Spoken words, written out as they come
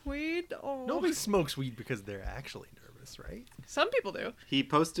Oh. Nobody smokes weed because they're actually nervous, right? Some people do. He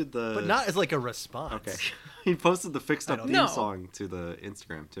posted the... But not as like a response. Okay. He posted the Fixed Up I theme don't know. song to the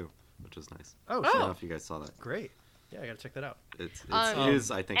Instagram, too, which was nice. Oh, I don't shit. know if you guys saw that. Great. Yeah, I gotta check that out. It Um, is,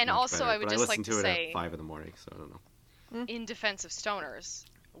 I think, and much also better, I would but just I listened like to to it say- at 5 in the morning, so I don't know. In defense of stoners,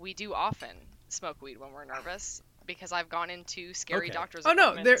 we do often smoke weed when we're nervous because I've gone into scary Okay. doctor's Oh,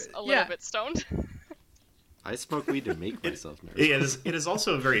 no, appointments there- a little yeah. bit stoned. I smoke weed to make myself nervous. It is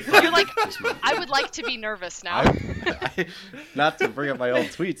also a very fun. You're like, to smoke. I would like to be nervous now. Not to bring up my old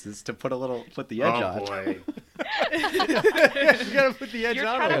tweets, is to put the edge Oh on. boy. You gotta put the edge You're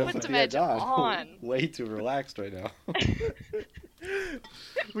on. trying to it. put some edge on. Way too relaxed right now.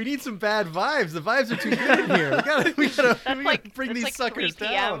 We need some bad vibes. The vibes are too good in here. We gotta That's like bring it's these like suckers 3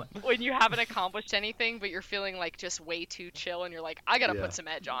 p.m. down. when you haven't accomplished anything, but you're feeling like just way too chill, and you're like, I gotta Yeah. put some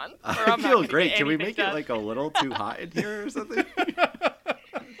edge on. Or I I'm not feel gonna great. get Can we anything make done. it like a little too hot in here or something?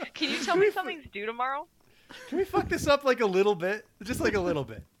 Can you tell me something's due tomorrow? Can we fuck this up like a little bit? Just like a little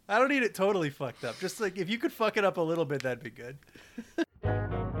bit. I don't need it totally fucked up. Just like if you could fuck it up a little bit, that'd be good.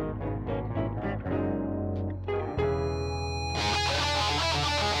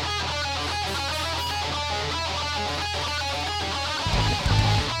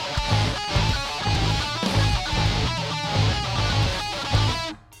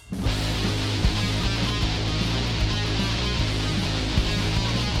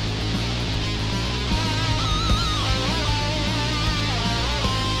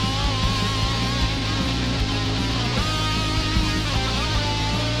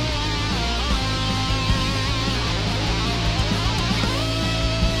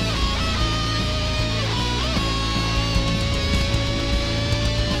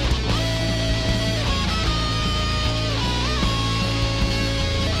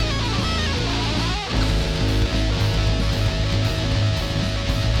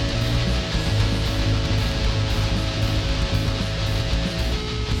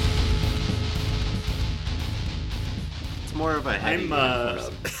 It's more of a heady I'm word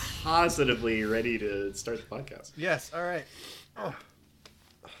for some- positively ready to start the podcast. Yes, all right. Oh.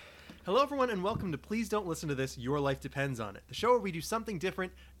 Hello, everyone, and welcome to Please Don't Listen to This, Your Life Depends on It, the show where we do something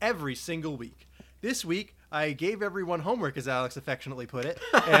different every single week. This week, I gave everyone homework, as Alex affectionately put it,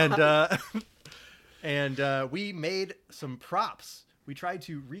 and we made some props. We tried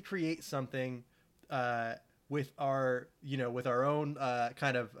to recreate something with our own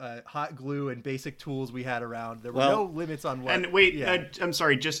kind of hot glue and basic tools we had around. There were no limits on what. And wait, yeah. I'm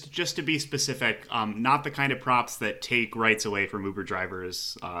sorry. Just to be specific, not the kind of props that take rights away from Uber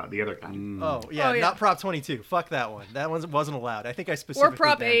drivers. The other kind. Oh yeah, Oh, yeah. not Prop 22. Fuck that one. That one wasn't allowed. I think I specifically Or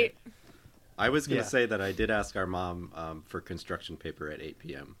Prop banned 8. it. I was going to Yeah. say that I did ask our mom for construction paper at 8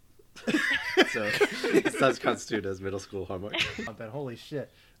 p.m. So this does constitute as middle school homework. But holy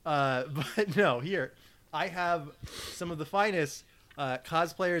shit. But no, here I have some of the finest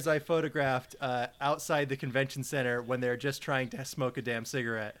cosplayers I photographed outside the convention center when they're just trying to smoke a damn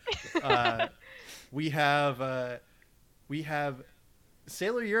cigarette. We have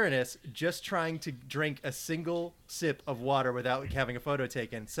Sailor Uranus just trying to drink a single sip of water without having a photo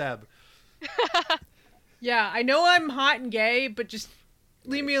taken. Seb. Yeah, I know I'm hot and gay, but just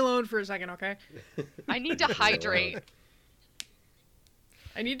leave me alone for a second, okay? I need to hydrate.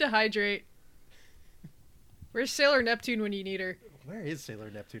 I need to hydrate. Where's Sailor Neptune when you need her? Where is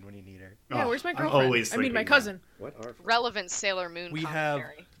Sailor Neptune when you need her? Yeah, Oh, where's my I'm girlfriend? always I mean, my thinking cousin. What are Relevant Sailor Moon We have-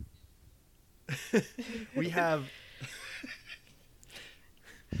 commentary.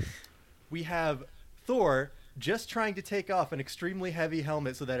 We have Thor just trying to take off an extremely heavy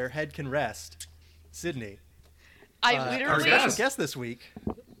helmet so that her head can rest. Sydney. I Our literally, special guest this week.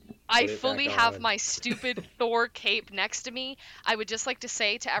 I Put it fully back have on. my stupid Thor cape next to me. I would just like to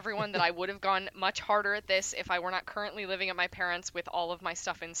say to everyone that I would have gone much harder at this if I were not currently living at my parents' with all of my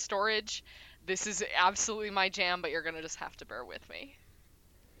stuff in storage. This is absolutely my jam, but you're going to just have to bear with me.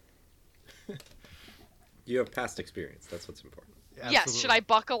 You have past experience. That's what's important. Yes, should I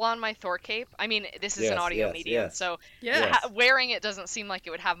buckle on my Thor cape? I mean, this is an Yes, audio yes, medium, yes. so Yeah. wearing it doesn't seem like it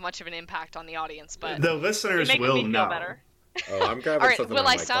would have much of an impact on the audience, but The it's listeners making will me feel know. better. Oh, I'm grabbing All right, something will out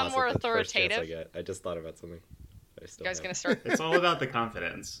I of my sound closet more the first chance authoritative? I just thought about something. I still You guys have. going to start? It's all about the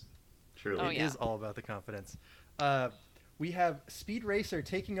confidence. Truly. Oh, It yeah. is all about the confidence. We have Speed Racer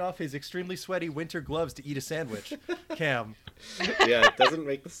taking off his extremely sweaty winter gloves to eat a sandwich. Cam. Yeah, it doesn't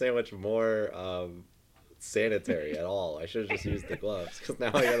make the sandwich more sanitary at all. I should have just used the gloves because now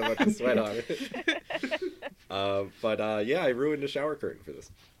I got a bunch of sweat on it. But yeah, I ruined a shower curtain for this.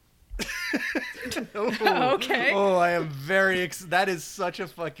 Oh, Okay. Oh, I am very that is such a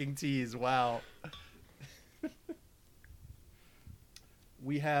fucking tease. Wow.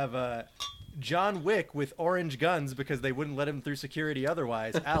 we have John Wick with orange guns because they wouldn't let him through security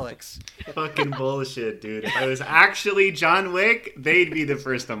otherwise. Alex. Fucking bullshit, dude. If I was actually John Wick, they'd be the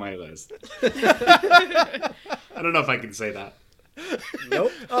first on my list. I don't know if I can say that.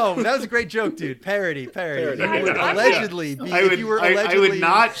 Nope. Oh, that was a great joke, dude. Parody. Parody. You would I allegedly be. I If would, you were I allegedly,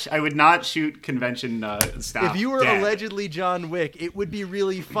 would not shoot convention staff. if you were dead. allegedly John Wick, it would be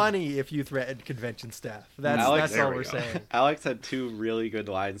really funny if you threatened convention staff. That's Alex, that's all there we we're go. saying. Alex had 2 really good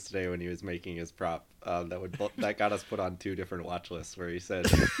lines today when he was making his prop. That got us put on 2 different watch lists where he said,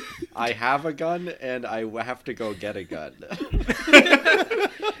 "I have a gun and I have to go get a gun."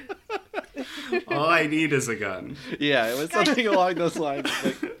 All I need is a gun. Yeah, it was something along those lines.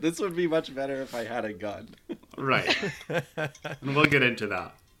 Like, this would be much better if I had a gun. Right. And we'll get into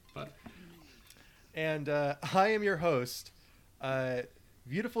that. But And I am your host,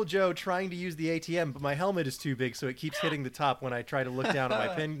 Beautiful Joe, trying to use the ATM, but my helmet is too big, so it keeps hitting the top when I try to look down at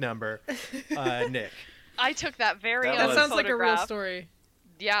my PIN number. Nick. I took that very That That was- sounds like a real photograph. story.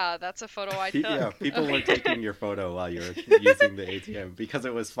 Yeah, that's a photo I took. Yeah, people were taking your photo while you were using the ATM because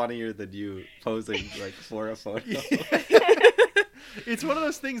it was funnier than you posing like for a photo. It's one of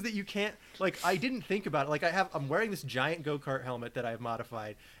those things that you can't, like, I didn't think about it. Like, I'm wearing this giant go-kart helmet that I've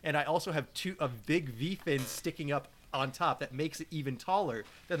modified, and I also have a big V-fin sticking up on top that makes it even taller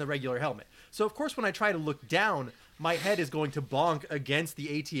than the regular helmet. So, of course, when I try to look down, my head is going to bonk against the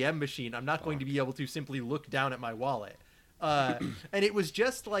ATM machine. I'm not going to be able to simply look down at my wallet. And it was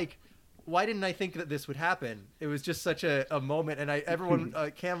just like, why didn't I think that this would happen? It was just such a moment, and everyone,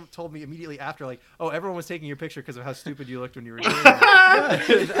 Cam told me immediately after, like, oh, everyone was taking your picture because of how stupid you looked when you were doing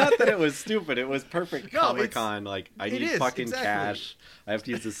it. Not that it was stupid. It was perfect No, Comic-Con. Like, I it need is, fucking exactly. cash. I have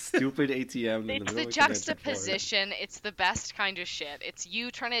to use this stupid ATM in the It's middle the of a convention floor. juxtaposition. It's the best kind of shit. It's you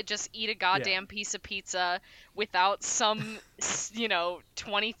trying to just eat a goddamn piece of pizza without some,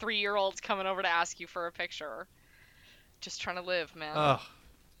 23-year-olds coming over to ask you for a picture. Just trying to live, man. Ugh.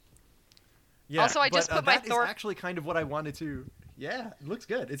 Yeah, Also, I just but, put my that is Thor- actually kind of what I wanted to. Yeah, it looks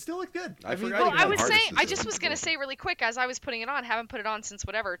good. It still looks good. I forgot Well, you I had was artists saying, I as just well. was gonna say really quick as I was putting it on. Haven't put it on since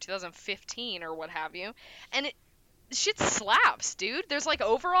whatever 2015 or what have you, and shit slaps, dude. There's like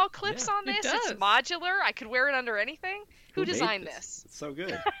overall clips Yeah, on it this. It's does. modular. I could wear it under anything. Who made designed this? It's so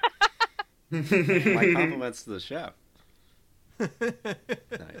good. My compliments to the chef.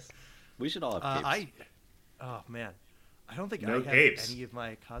 Nice. We should all have capes. Oh man, I don't think No I have capes. any of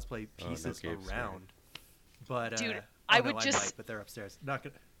my cosplay Oh, no pieces capes, around. But Dude, oh, I no, would I just- might, but they're upstairs. Not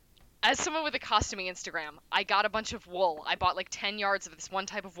gonna. As someone with a costuming Instagram, I got a bunch of wool. I bought like 10 yards of this one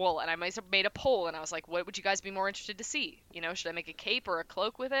type of wool, and I made a poll, and I was like, what would you guys be more interested to see? Should I make a cape or a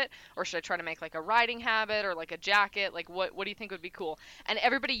cloak with it? Or should I try to make like a riding habit or like a jacket? Like, what do you think would be cool? And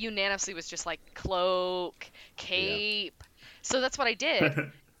everybody unanimously was just like, cloak, cape. So that's what I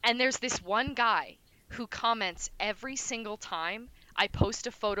did. And there's this one guy who comments every single time I post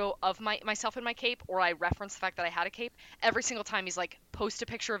a photo of myself in my cape, or I reference the fact that I had a cape. Every single time he's like, post a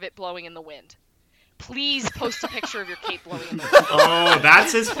picture of it blowing in the wind. Please post a picture of your cape blowing in the wind. oh,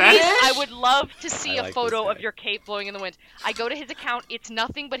 that's his Please, fetish. I would love to see I a like photo this of guy. your cape blowing in the wind. I go to his account. It's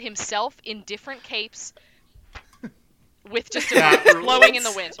nothing but himself in different capes with just a That blowing in the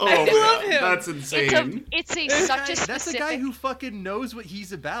rules. wind. Oh, I love him. that's insane. It's a That's such a That's a specific. guy who fucking knows what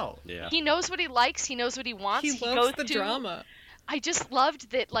he's about. Yeah. He knows what he likes. He knows what he wants. He loves goes the to, drama. I just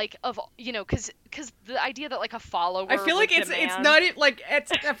loved that, like, because the idea that like a follower. I feel like would it's demand- not like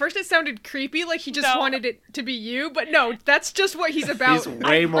at first it sounded creepy, like he just No. wanted it to be you, but no, that's just what he's about. He's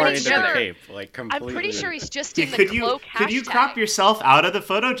way more pretty into sure- the cape. Like, I'm completely. pretty sure he's just in the Could you cloak could you hashtag. crop yourself out of the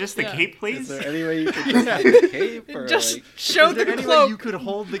photo? Just the Yeah. cape, Is please. there any way you could just have the cape? Or, Just like... show Is there the any way cloak. you could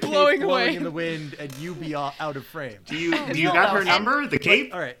hold the cape blowing blowing away. in the wind and you be out of frame? Do you no, got her and- number? The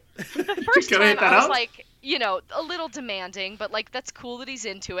cape? All right. The first Can I hit time that I was up? like, a little demanding, but like that's cool that he's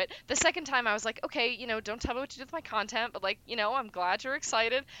into it. The second time I was like, okay, don't tell me what you do with my content, but like, I'm glad you're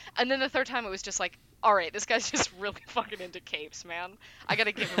excited. And then the third time it was just like, all right, this guy's just really fucking into capes, man. I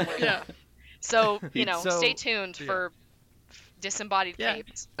gotta give him way Yeah. up. So, So- stay tuned yeah. for disembodied Yeah.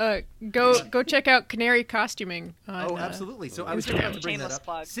 capes. Go check out Canary Costuming. On, Oh, absolutely. So I was Instagram. just about to bring that Shameless up.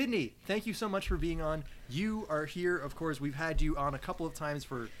 plug. Sydney, thank you so much for being on. You are here, of course. We've had you on a couple of times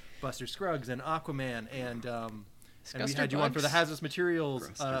for Buster Scruggs and Aquaman, and we Scuster had you on for the Bugs. Hazardous Materials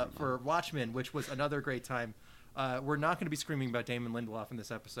Gross, for Watchmen, which was another great time. We're not going to be screaming about Damon Lindelof in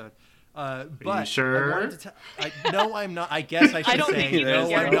this episode. But you sure? I wanted to no, I'm not. I guess I should don't say think you no.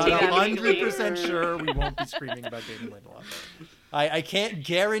 can I'm not guarantee that 100% sure we won't be screaming about Damon Lindelof. I can't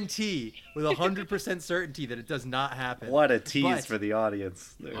guarantee with 100% certainty that it does not happen. What a tease But- for the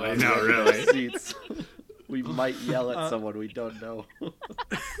audience. I know, really. Seats. We might yell at someone we don't know.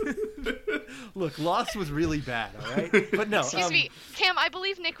 Look, Lost was really bad, all right? But no. Excuse me, Cam. I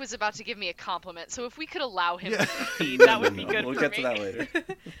believe Nick was about to give me a compliment, so if we could allow him Yeah. to proceed, that would be good We'll for get me. to that later.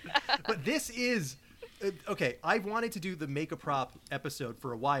 But this is okay. I wanted to do the make a prop episode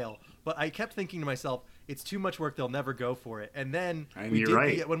for a while, but I kept thinking to myself, it's too much work. They'll never go for it. And then And you're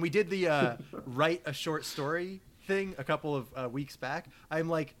right. when we did the write a short story thing a couple of weeks back, I'm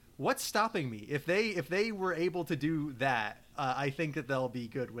like, what's stopping me? If they were able to do that, I think that they'll be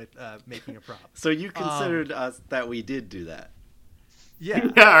good with making a prop. So you considered us that we did do that? Yeah.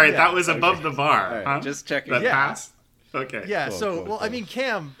 Yeah, all right, yeah. that was above the bar. All right, huh? just checking. That Yeah. passed? Okay. Yeah, Cool, so cool, well, I cool. mean,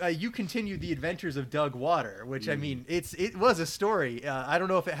 Cam, you continued the adventures of Doug Water, which I mean, it was a story. I don't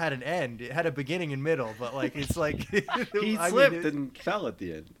know if it had an end. It had a beginning and middle, but like it's like He I mean, slipped and fell at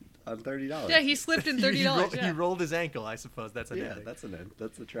the end on $30. Yeah, he slipped in $30. He rolled his ankle, I suppose. That's an Yeah, ending. that's an end.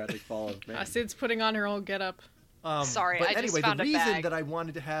 That's the tragic fall of man. Sid's putting on her own getup. Sorry, but I just anyway, found the a reason bag. that I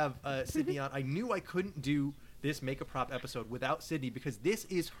wanted to have Sydney on, I knew I couldn't do this make a prop episode without Sydney because this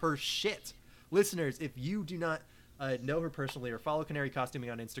is her shit. Listeners, if you do not know her personally or follow Canary Costuming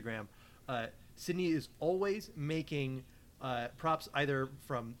on Instagram, Sydney is always making props either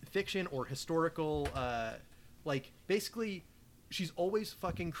from fiction or historical. Like basically, she's always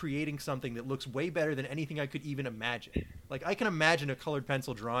fucking creating something that looks way better than anything I could even imagine. Like I can imagine a colored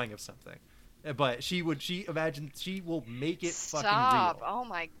pencil drawing of something. But she will make it Stop! fucking real. Oh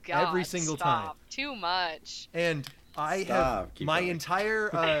my god! Every single Stop. time. Too much. And I Stop. have Keep my going.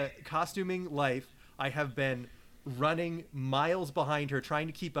 entire costuming life, I have been running miles behind her trying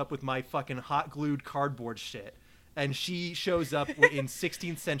to keep up with my fucking hot glued cardboard shit. And she shows up in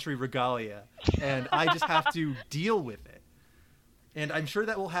 16th century regalia, and I just have to deal with it. And I'm sure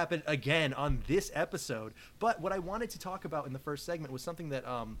that will happen again on this episode. But what I wanted to talk about in the first segment was something that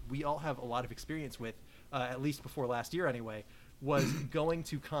we all have a lot of experience with, at least before last year anyway, was going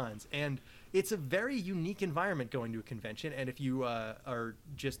to cons. And it's a very unique environment going to a convention. And if you are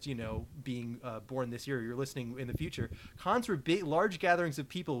just, being born this year or you're listening in the future, cons were big, large gatherings of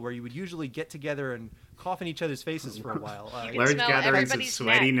people where you would usually get together and cough in each other's faces for a while. You can Large smell gatherings of everybody's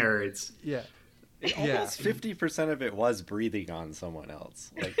sweaty neck. nerds. Yeah. Almost 50% of it was breathing on someone else.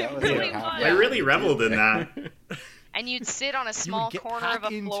 Like that was Really like half was. what I we really did reveled in there. that. And you'd sit on a You would small get corner hacked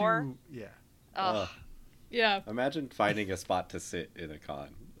of a floor. into- Yeah. Ugh. Ugh. Yeah. Imagine finding a spot to sit in a con.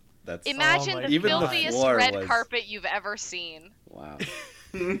 That's Imagine my the Even the filthiest floor red was- carpet you've ever seen. wow.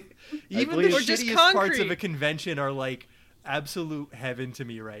 Even believe- the Or just shittiest parts of concrete. a convention are like absolute heaven to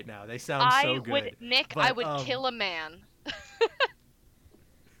me right now. They sound I so good. would, Nick, But, I would kill a man.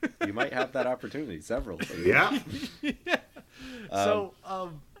 You might have that opportunity. Several. Yeah. So,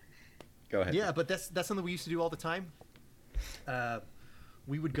 Go ahead. yeah, but that's something we used to do all the time.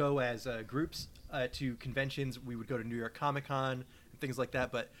 We would go as groups to conventions. We would go to New York Comic Con and things like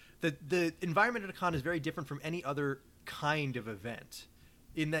that. But the environment at a con is very different from any other kind of event,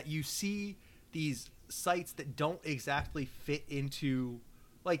 in that you see these sites that don't exactly fit into.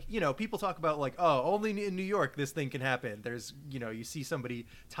 Like, people talk about, like, oh, only in New York this thing can happen. There's, you see somebody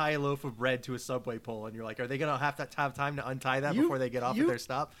tie a loaf of bread to a subway pole, and you're like, are they going to have time to untie that before they get off at their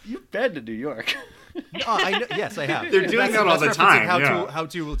stop? You've been to New York. I know, yes, I have. They're doing that all the referencing time, How yeah. to, how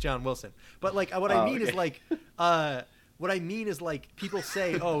to with John Wilson. But, like, what I mean is, okay. like, what I mean is, like, people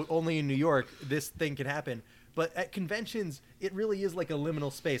say, oh, only in New York this thing can happen. But at conventions, it really is like a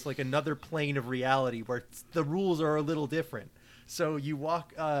liminal space, like another plane of reality where the rules are a little different. So you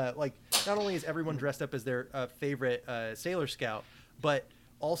walk, like, not only is everyone dressed up as their favorite Sailor Scout, but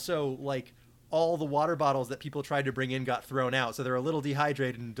also, like, all the water bottles that people tried to bring in got thrown out. So they're a little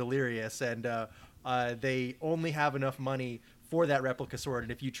dehydrated and delirious, and they only have enough money for that replica sword.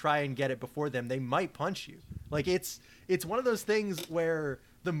 And if you try and get it before them, they might punch you. Like, it's one of those things where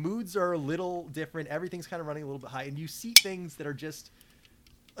the moods are a little different. Everything's kind of running a little bit high, and you see things that are just...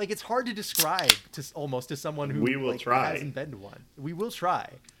 Like, it's hard to describe almost to someone who We will try. hasn't been to one. We will try.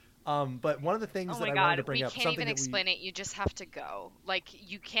 But one of the things Oh that my I wanted god, to bring we up, can't something even that explain it. You just have to go. Like,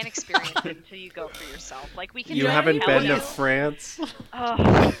 you can't experience it until you go for yourself. Like, we can You try haven't to been tell to you. France?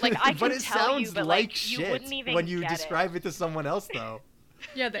 Ugh, like, I but can it tell sounds you, but like like, shit you wouldn't even when you get describe it to someone else, though.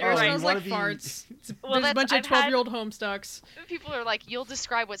 Yeah, the air Oh, smells you like wanna be- farts. Well, There's a that's- bunch of I've had- 12-year-old homestucks. People are like, you'll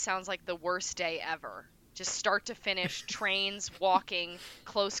describe what sounds like the worst day ever. Just start to finish, trains, walking,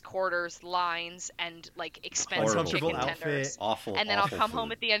 close quarters, lines, and like expensive Uncomfortable chicken outfit. tenders. Awful. And then I'll awful come food.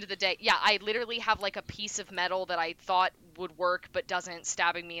 home at the end of the day. Yeah, I literally have like a piece of metal that I thought would work but doesn't,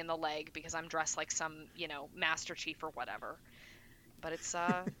 stabbing me in the leg because I'm dressed like some, Master Chief or whatever. But it's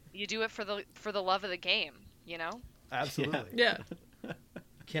you do it for the love of the game, Absolutely. Yeah.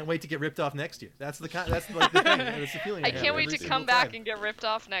 Can't wait to get ripped off next year. That's like the thing. That's the feeling. I have can't wait every to single come back time. and get ripped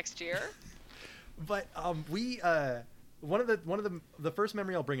off next year. But one of the first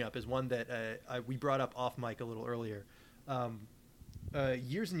memory I'll bring up is one that we brought up off mic a little earlier.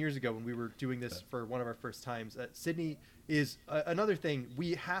 Years and years ago when we were doing this for one of our first times, Sydney is another thing.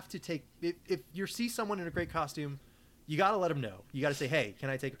 We have to take if you see someone in a great costume, you got to let them know. You got to say, "Hey, can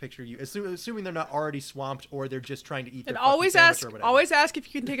I take a picture of you?" Assuming they're not already swamped or they're just trying to eat their And fucking always sandwich ask, or whatever. always ask if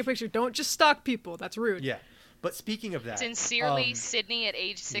you can take a picture. Don't just stalk people. That's rude. Yeah. But speaking of that, Sincerely, Sydney at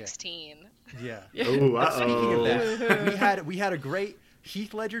age 16. yeah. Ooh, Speaking of uh-oh. that, we had a great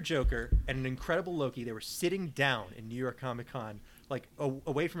Heath Ledger Joker and an incredible Loki. They were sitting down in New York Comic Con, like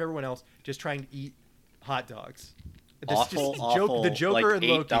away from everyone else, just trying to eat hot dogs. Awful, the Joker like and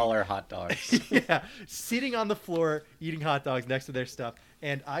Loki. $8 hot dogs. Yeah, sitting on the floor eating hot dogs next to their stuff.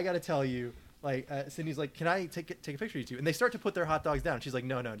 And I got to tell you, like, Sydney's like, "Can I take a picture of you two?" And they start to put their hot dogs down. She's like,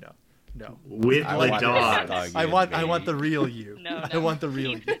 "No. With I the want dog. dog. I want the real you. No, I want the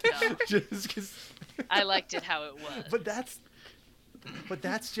real keep you." it down. Just 'cause- I liked it how it was. But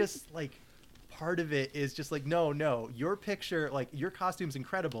that's just like part of it is just like no, your picture, like your costume's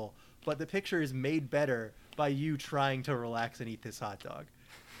incredible, but the picture is made better by you trying to relax and eat this hot dog.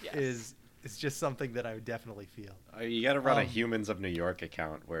 Yes. Is just something that I would definitely feel. You gotta run a Um, Humans of New York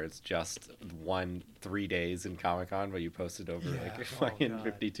account where it's just 3 days in Comic Con, but you post it over Yeah. like Oh, fucking God.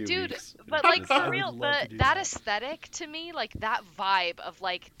 52 Dude, weeks. but It's like just- I for would real, love to do that that. aesthetic to me, like that vibe of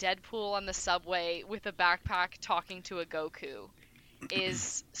like Deadpool on the subway with a backpack talking to a Goku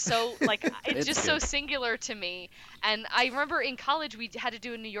is so like it's It's just so good. singular to me. And I remember in college we had to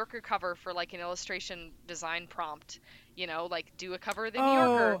do a New Yorker cover for like an illustration design prompt. You know, like do a cover of the New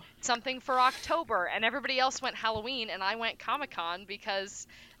Yorker, Oh. something for October, and everybody else went Halloween, and I went Comic-Con because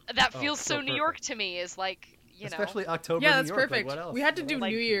that Oh, feels so so New York perfect. to me. Is like Especially October. Yeah, in that's New York. perfect. Like, what else? We had to do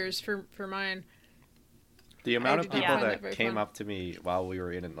Like- New Year's for mine. The amount of did not people find that that very came fun. up to me while we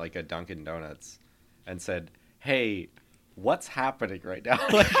were in like a Dunkin' Donuts and said, "Hey, what's happening right now?"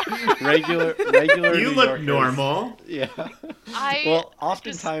 Like regular. You New look Yorkers- normal. Yeah. I Well, just,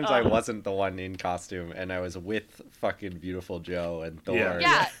 oftentimes I wasn't the one in costume, and I was with fucking Beautiful Joe and Thor. Yeah.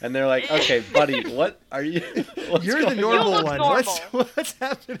 Yeah. And they're like, "Okay, buddy, what are you? What's You're the going normal look one. normal. What's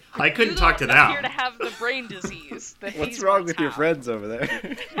happening? I couldn't you talk to don't appear to them. have the brain disease that What's these wrong ones with your have. friends over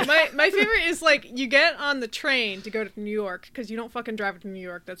there?" My favorite is like you get on the train to go to New York because you don't fucking drive to New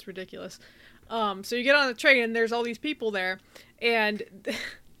York. That's ridiculous. So you get on the train and there's all these people there, and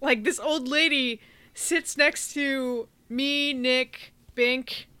like this old lady sits next to me, Nick,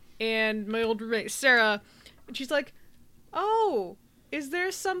 Bink, and my old roommate Sarah, and she's like, "Oh, is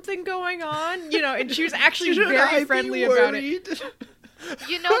there something going on?" You know, and she was actually very friendly about it.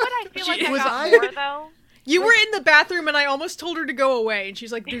 You know what I feel like I Was got I- more though? You were in the bathroom, and I almost told her to go away, and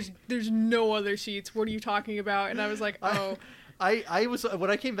she's like, "There's no other seats. What are you talking about?" And I was like, "Oh." I was when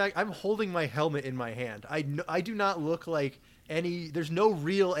I came back. I'm holding my helmet in my hand. I do not look like any. There's no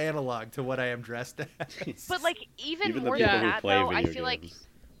real analog to what I am dressed as. But like even Even the more people than who that play though, I video feel like games.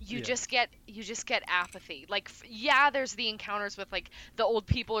 you Yeah. just get apathy. Like yeah, there's the encounters with like the old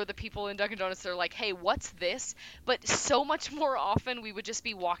people or the people in Dunkin' Donuts that are like, "Hey, what's this?" But so much more often we would just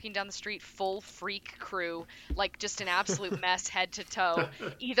be walking down the street full freak crew, like just an absolute mess head to toe,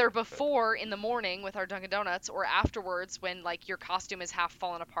 either before in the morning with our Dunkin' Donuts or afterwards when like your costume is half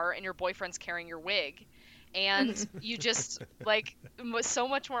fallen apart and your boyfriend's carrying your wig. And you just like so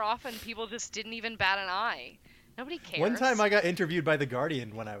much more often people just didn't even bat an eye. Nobody cares. One time I got interviewed by The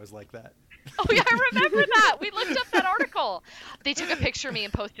Guardian when I was like that. Oh yeah, I remember that. We looked up that article. They took a picture of me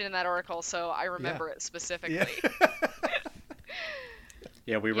and posted in that article, so I remember it specifically. Yeah.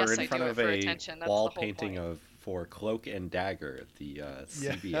 Yeah, we were Yes, in I front do it of for a attention. That's wall the whole painting point. for Cloak and Dagger, the Yeah.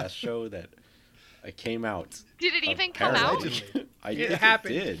 CBS show that came out. Did it even come apparently. out? Allegedly. I It think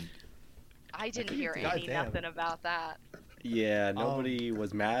happened. it did. I didn't hear God any damn. nothing about that. Yeah, nobody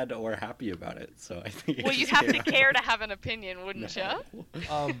was mad or happy about it, so I think. it Well, you'd just have to came out. care to have an opinion, wouldn't you?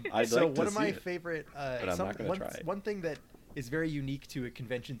 I'd so like to one of see my it, favorite, but I'm not gonna one, try it. one thing that is very unique to a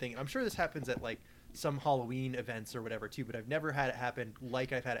convention thing, and I'm sure this happens at like some Halloween events or whatever too, but I've never had it happen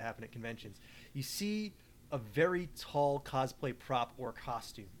like I've had it happen at conventions. You see a very tall cosplay prop or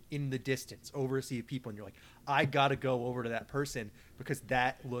costume in the distance over a sea of people, and you're like, I gotta go over to that person because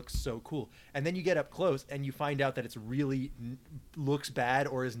that looks so cool. And then you get up close and you find out that it's really looks bad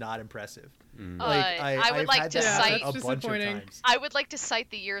or is not impressive. I would I've like had to that happen cite- a bunch of Disappointing. times. I would like to cite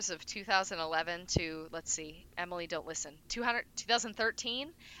the years of 2011 to, let's see, Emily, don't listen, 2013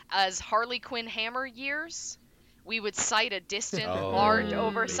 as Harley Quinn Hammer years, we would sight a distant, Oh, large,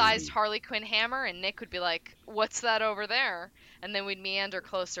 oversized baby. Harley Quinn hammer, and Nick would be like, "What's that over there?" And then we'd meander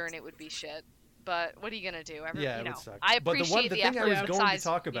closer, and it would be shit. But what are you gonna do? Yeah, you it know, would suck. I But appreciate the the thing I effort was and going size, to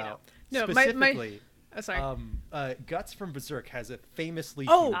talk you know. about No, specifically, sorry. Guts from Berserk has a famously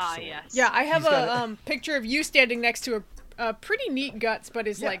Oh. huge Ah, sword. yes. Yeah, I have He's got a picture of you standing next to a pretty neat Guts, but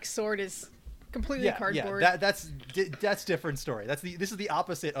his Yeah. like sword is completely Yeah, cardboard. that's different story. This is the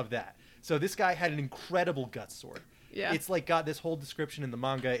opposite of that. So this guy had an incredible Guts sword. Yeah. It's like got this whole description in the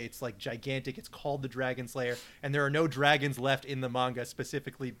manga. It's like gigantic. It's called the Dragon Slayer, and there are no dragons left in the manga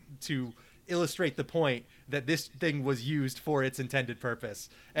specifically to illustrate the point that this thing was used for its intended purpose.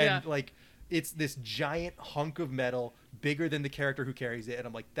 And Yeah. like it's this giant hunk of metal, bigger than the character who carries it. And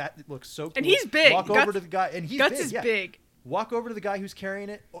I'm like, that looks so cool. And he's big. Walk Guts- over to the guy, and he's Guts big, is yeah. big. Walk over to the guy who's carrying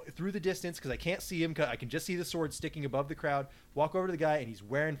it through the distance because I can't see him. 'Cause I can just see the sword sticking above the crowd. Walk over to the guy, and he's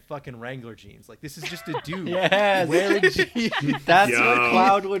wearing fucking Wrangler jeans. Like, this is just a dude Yes. wearing jeans. That's Yo. what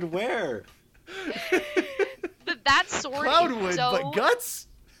Cloud would wear. But that sword Cloudwood, is so but Guts?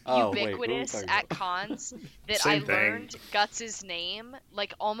 Oh, wait, what are we ubiquitous talking at about? cons that Same I thing. learned Guts' name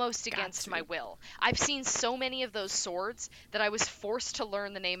like almost against Gatsu. my will. I've seen so many of those swords that I was forced to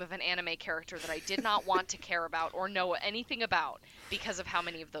learn the name of an anime character that I did not want to care about or know anything about because of how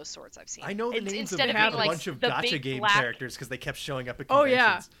many of those swords I've seen. I know the It's- names of instead a being, like, bunch of the gotcha big game black- characters because they kept showing up at Oh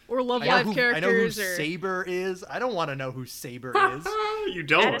conventions. yeah, or Love I know Live who characters or Saber is. I don't want to know who Saber is. You At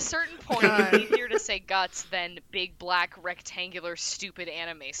don't. a certain point, it's easier to say Guts than big black rectangular stupid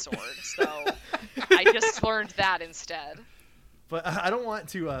anime sword. So I just learned that instead. But I don't want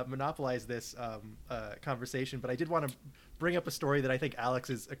to monopolize this conversation, but I did want to bring up a story that I think Alex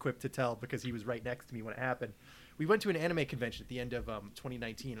is equipped to tell because he was right next to me when it happened. We went to an anime convention at the end of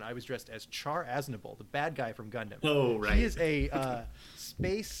 2019, and I was dressed as Char Aznavour, the bad guy from Gundam. Oh, right. He is a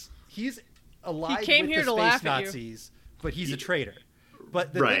space... He's allied came with here the to space laugh at you. Nazis, but he's a traitor.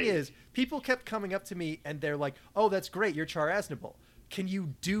 But the Right. thing is, people kept coming up to me, and they're like, oh, that's great, you're Char Aznavour. Can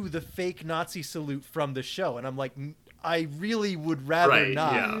you do the fake Nazi salute from the show? And I'm like, I really would rather Right,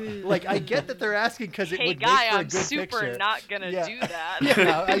 not. yeah. Like, I get that they're asking because it Hey would guy, make for a I'm good super picture. not gonna Yeah. do that.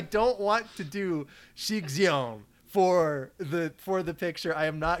 Yeah, I don't want to do Shixion for the picture. I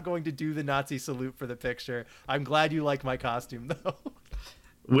am not going to do the Nazi salute for the picture. I'm glad you like my costume, though.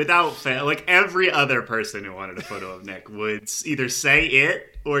 Without fail, like every other person who wanted a photo of Nick would either say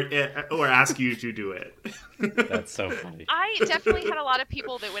it or ask you to do it. That's so funny. I definitely had a lot of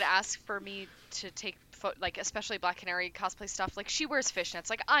people that would ask for me to take like especially Black Canary cosplay stuff. Like she wears fishnets.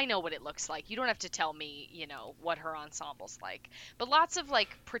 Like I know what it looks like. You don't have to tell me, you know, what her ensemble's like. But lots of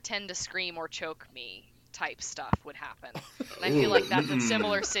like pretend to scream or choke me type stuff would happen. And I feel like that's a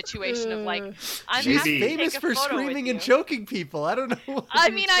similar situation of like I'm She's happy to famous take a for photo with screaming you. and choking people. I don't know. What I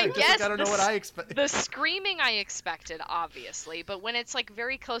you mean, I expect. guess I don't know what I expect. The screaming I expected, obviously, but when it's like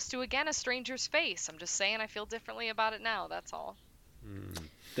very close to again a stranger's face, I'm just saying I feel differently about it now. That's all.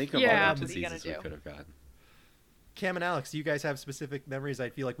 Think of Yeah, all the what are you gonna diseases we do? could have gotten. Cam and Alex, do you guys have specific memories? I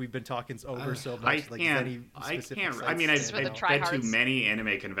feel like we've been talking over so I much. Like, is can't. any I specific can't. sites I mean, that I've, stand Just for out? the I've been to tryhards. many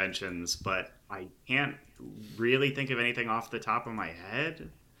anime conventions, but I can't really think of anything off the top of my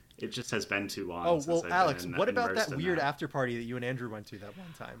head. It just has been too long. Oh since well, I've Alex, been what about immersed that in weird after party that you and Andrew went to that one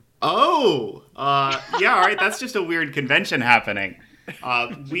time? Oh, yeah. All right, that's just a weird convention happening.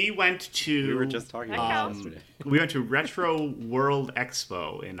 We went to. We were just talking about it yesterday. We went to Retro World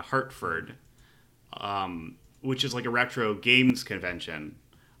Expo in Hartford, which is like a retro games convention,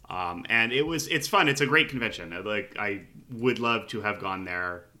 and it's fun. It's a great convention. Like I would love to have gone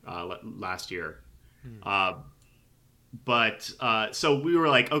there last year, but so we were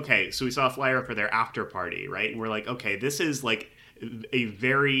like, okay, so we saw a flyer for their after party, right? And we're like, okay, this is like a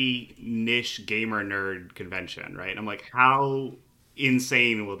very niche gamer nerd convention, right? And I'm like, how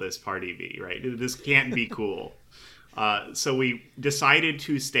insane will this party be, right? This can't be cool. So we decided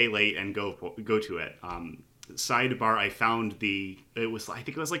to stay late and go to it. Sidebar, I found I think it was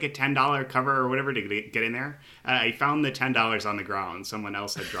like a $10 cover or whatever to get in there. I found the $10 on the ground. Someone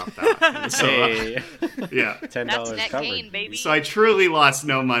else had dropped that. So, Hey, yeah. $10 That's net covered. gain, baby. So I truly lost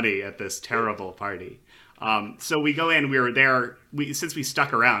no money at this terrible party. So we go in, we were there, since we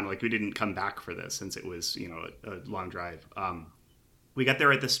stuck around, like we didn't come back for this since it was, a long drive. We got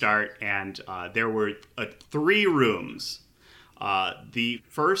there at the start and there were 3 rooms. The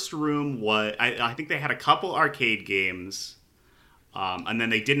first room was, I think they had a couple arcade games, and then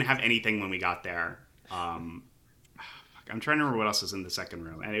they didn't have anything when we got there. I'm trying to remember what else was in the second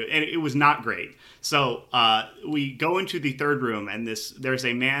room, and it was not great. So we go into the third room, and there's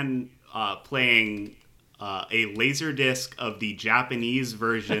a man playing a laser disc of the Japanese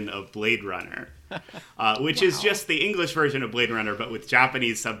version of Blade Runner, which is just the English version of Blade Runner, but with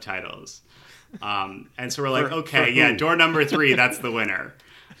Japanese subtitles. And so we're like, okay, yeah, door number 3, that's the winner.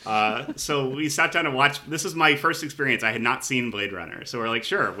 So we sat down and watched. This is my first experience. I had not seen Blade Runner, so we're like,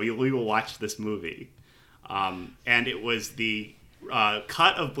 sure, we will watch this movie. And it was the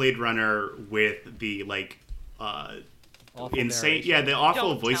cut of Blade Runner with the insane, narration. the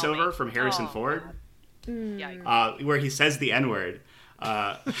awful Don't tell voiceover me. from Harrison Oh, Ford, Yikes. where he says the N-word.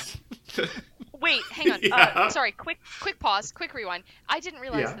 Wait, hang on. Yeah. Sorry, quick pause, quick rewind. I didn't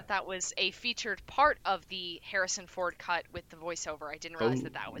realize Yeah. that was a featured part of the Harrison Ford cut with the voiceover. I didn't realize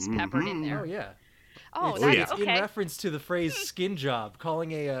that was peppered in there. Oh yeah. Oh, It's, that's yeah. it's okay. in reference to the phrase "skin job."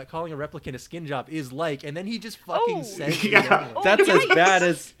 Calling a replicant a skin job is like, and then he just fucking Oh. says, Yeah. Oh, That's as yikes. bad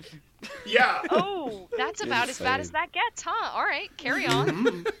as. Yeah. Oh, that's about as bad as Insane. that gets, huh? All right, carry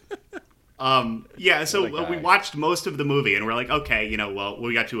on. So What a we guy. watched most of the movie, and we're like, okay,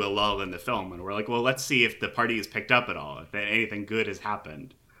 we got to a lull in the film, and we're like, well, let's see if the party is picked up at all, if anything good has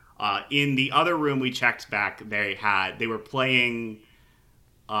happened. In the other room we checked back, they were playing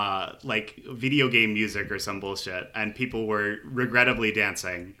video game music or some bullshit, and people were regrettably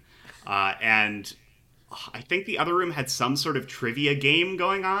dancing. And I think the other room had some sort of trivia game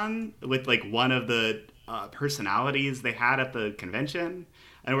going on with one of the personalities they had at the convention.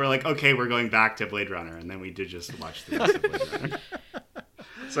 And we're like, okay, we're going back to Blade Runner. And then we did just watch the rest of Blade Runner.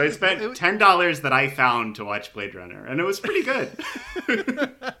 So I spent $10 that I found to watch Blade Runner. And it was pretty good.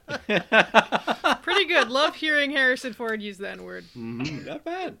 Pretty good. Love hearing Harrison Ford use the N-word. Not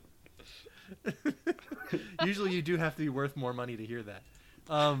bad. Usually, you do have to be worth more money to hear that.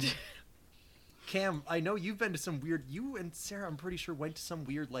 Cam, I know you've been to some weird. You and Sarah, I'm pretty sure, went to some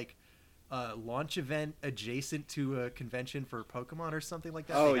weird launch event adjacent to a convention for Pokemon or something like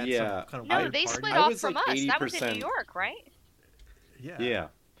that. Oh, They had yeah. some kind of No, weird they party. split I off was, from like, us. That was in 80%. New York, right? Yeah. Yeah.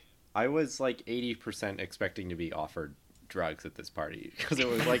 I was 80% expecting to be offered drugs at this party because it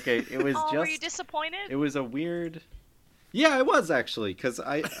was it was Oh, were you just disappointed? it was a weird. Yeah, I was actually because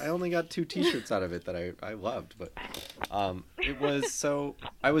I only got 2 T-shirts out of it that I loved, but it was so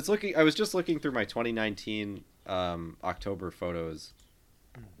I was just looking through my 2019 October photos,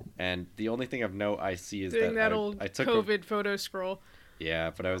 and the only thing of note I see is Doing that I old took COVID photo scroll.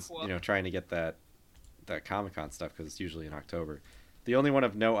 Yeah, but I was Cool. trying to get that Comic-Con stuff because it's usually in October. The only one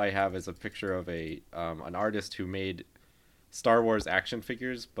of note I have is a picture of an artist who made Star Wars action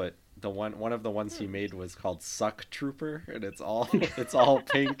figures, but one of the ones he made was called Suck Trooper, and it's all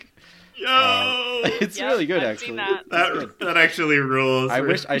pink. Yo! It's Yep, really good, I've actually. seen that. That actually rules. I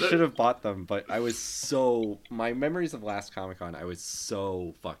wish I should have bought them, but my memories of last Comic-Con, I was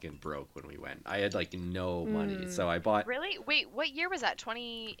so fucking broke when we went. I had no money, so I bought. Really? Wait, what year was that?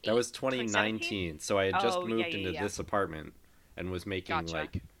 2018? That was 2019, so I had just Oh, moved yeah, into yeah. this apartment and was making Gotcha.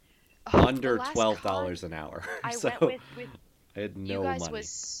 under the last $12 con an hour. I So went with I had you no guys money.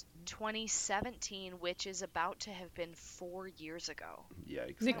 was 2017, which is about to have been 4 years ago.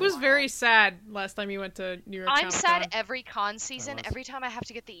 Yikes. Nick Oh, was wow. very sad last time he went to New York. I'm sad Comic-Con. every con season. was. Every time I have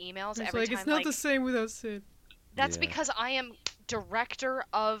to get the emails, It's every like time it's not the same without Sid. that's Yeah. because I am director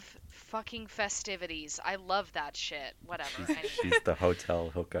of fucking festivities. I love that shit. Whatever. Anyway. She's the hotel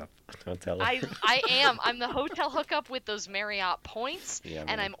hookup. Don't tell her. I am. I'm the hotel hookup with those Marriott points, Yeah, and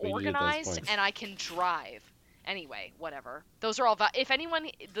man, I'm we needed those organized, points. and I can drive. Anyway, whatever. Those are all. If anyone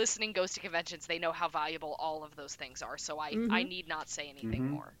listening goes to conventions, they know how valuable all of those things are. So I need not say anything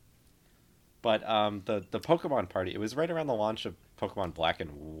more. But the Pokemon party, it was right around the launch of Pokemon Black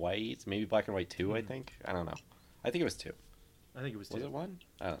and White, maybe Black and White 2, I think. I don't know. I think it was 2. I think it was 2. Was it 1?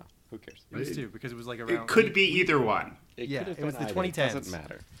 I don't know. Who cares? It was 2 because it was around. It could be either one. Yeah, could have it was been the either. It 2010s. doesn't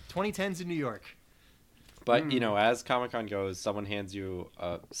matter. 2010s in New York. But as Comic-Con goes, someone hands you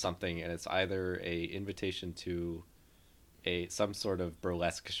something, and it's either a invitation to some sort of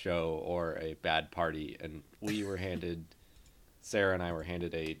burlesque show or a bad party. And we were handed, Sarah and I were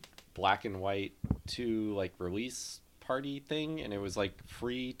handed a Black and White 2 release party thing, and it was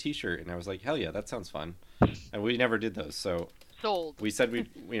free T-shirt, and I was like, hell yeah, that sounds fun. And we never did those, so Sold. we said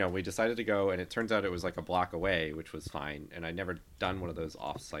we decided to go, and it turns out it was a block away, which was fine. And I'd never done one of those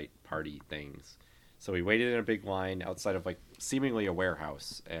off-site party things. So we waited in a big line outside of seemingly a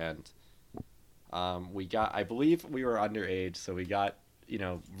warehouse, and I believe we were underage, so we got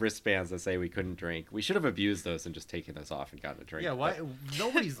wristbands that say we couldn't drink. We should have abused those and just taken those off and gotten a drink. Yeah, why?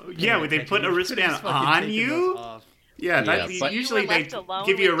 Nobody's. Yeah, paying would they attention. put a You could've wristband just fucking on taken you? those off. Yeah, Yeah, but- usually You were they left alone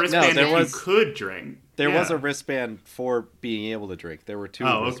give you a with the wristband No, there that was- you could drink. There Yeah. was a wristband for being able to drink. There were 2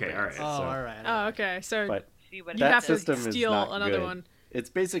 Oh, okay, wristbands. all right. Oh, so- all right. Oh, okay. So But See what you that have to system is steal not another good. one. it's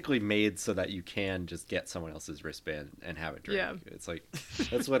basically made so that you can just get someone else's wristband and have it drink. Yeah. It's like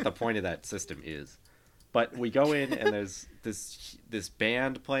that's what the point of that system is. But we go in and there's this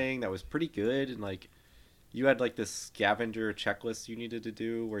band playing that was pretty good, and like you had like this scavenger checklist you needed to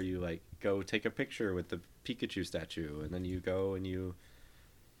do where you like go take a picture with the Pikachu statue, and then you go and you,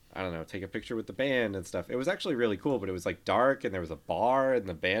 I don't know, take a picture with the band and stuff. It was actually really cool, but it was like dark and there was a bar and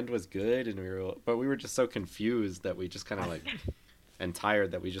the band was good, and we were just so confused that we just kind of like and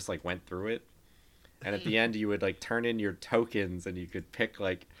tired that we just like went through it. And at the end you would like turn in your tokens and you could pick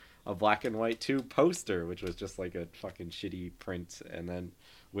like a black and white 2 poster, which was just like a fucking shitty print, and then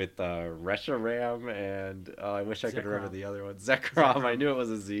with Reshiram and I wish I could remember the other one, Zekrom. I knew it was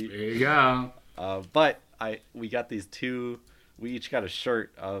a Z. There you go. But we got these 2. We each got a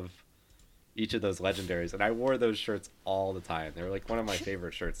shirt of each of those legendaries, and I wore those shirts all the time. They were like one of my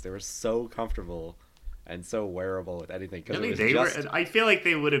favorite shirts. They were so comfortable and so wearable with anything. Really, I feel like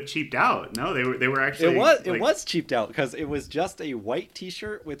they would have cheaped out. No, they were actually. It was cheaped out because it was just a white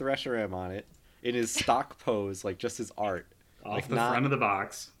T-shirt with Reshiram on it in his stock pose, like just his art. Off like the front of the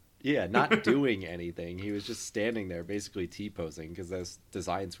box. Yeah, not doing anything. He was just standing there, basically T-posing, because those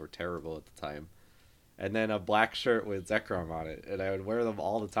designs were terrible at the time. And then a black shirt with Zekrom on it, and I would wear them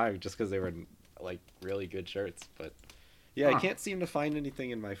all the time just because they were like really good shirts. But yeah, I can't seem to find anything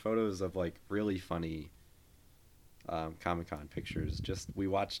in my photos of like really funny Comic-Con pictures. Just we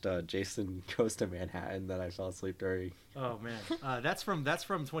watched Jason Goes to Manhattan that I fell asleep during. Oh man, that's from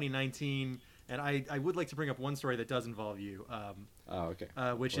 2019. And I would like to bring up one story that does involve you. Okay.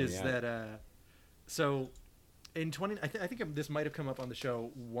 Which is that, so in I think this might have come up on the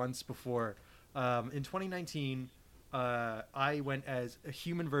show once before. In 2019, I went as a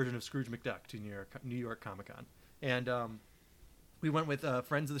human version of Scrooge McDuck to New York Comic-Con. And we went with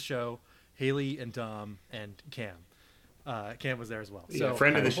friends of the show, Haley and Dom and Cam. Cam was there as well. Yeah, So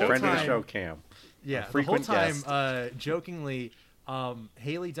friend of the show, Cam. Yeah, the whole time, jokingly,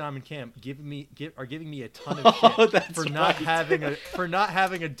 Haley, Dom, and Cam are giving me a ton of shit for not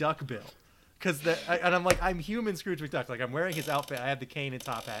having a duck bill, and I'm like, I'm human Scrooge McDuck, like I'm wearing his outfit, I have the cane and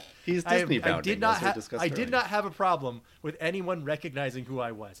top hat. He's Disney bounding. I did not have a problem with anyone recognizing who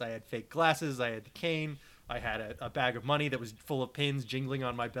I was. I had fake glasses, I had the cane, I had a bag of money that was full of pins jingling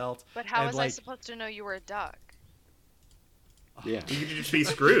on my belt. But how was I supposed to know you were a duck? Yeah, you could just be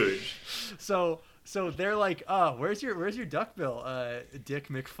Scrooge. So they're like, oh, where's your duck bill, Dick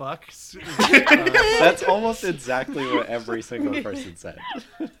McFuck? That's almost exactly what every single person said.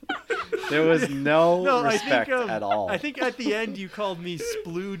 There was no respect at all. I think at the end you called me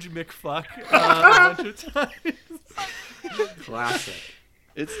Splooge McFuck a bunch of times. Classic.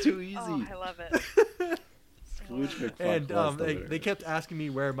 It's too easy. Oh, I love it. And they kept asking me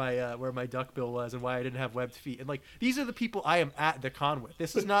where my duck bill was and why I didn't have webbed feet. And like, these are the people I am at the con with.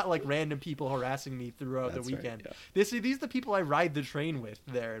 This is not like random people harassing me throughout the weekend. Right, yeah. These are the people I ride the train with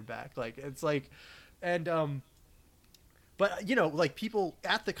there and back. Like, it's like, and but you know, like people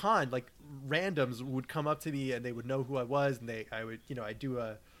at the con, like randoms would come up to me and they would know who I was, and I would, you know, I do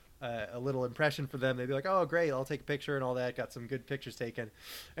a little impression for them. They'd be like, oh great, I'll take a picture and all that. Got some good pictures taken,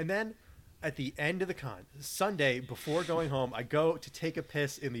 and then at the end of the con, Sunday, before going home, I go to take a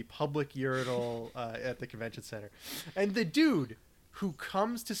piss in the public urinal at the convention center. And the dude who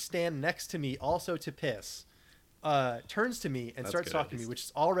comes to stand next to me also to piss turns to me and starts talking to me, which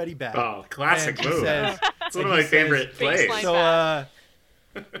is already bad. Oh, classic and move. It's one of my favorite plays.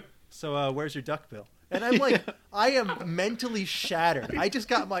 So where's your duck bill? And I'm like, I am mentally shattered. I just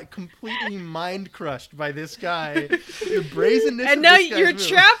got my completely mind crushed by this guy. The brazenness. And now you're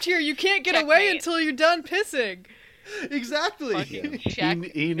trapped here. You can't get away until you're done pissing. Exactly.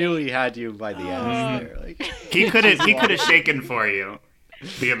 He knew he had you by the end there. Like, he could have shaken for you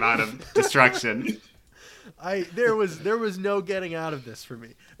the amount of destruction. There was no getting out of this for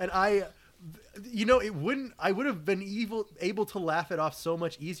me. And I would have been able to laugh it off so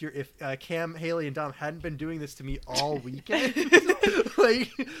much easier if Cam, Haley, and Dom hadn't been doing this to me all weekend.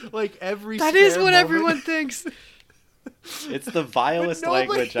 like every. That is what moment. Everyone thinks. It's the vilest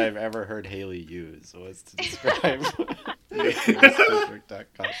language I've ever heard Haley use was to describe the duck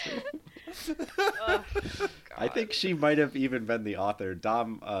costume. I think she might have even been the author.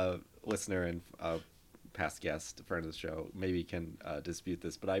 Dom, listener and past guest, friend of the show, maybe can dispute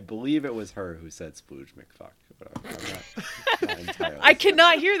this, but I believe it was her who said Splooge McFuck. But I'm not entirely. I could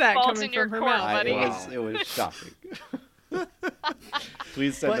not hear that Falls coming in your from her court, mouth. buddy. It was shocking.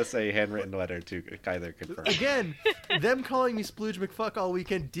 Please send us a handwritten letter to either confirm. Again, them calling me Splooge McFuck all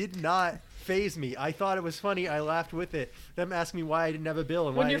weekend did not phase me. I thought it was funny. I laughed with it. Them asking me why I didn't have a bill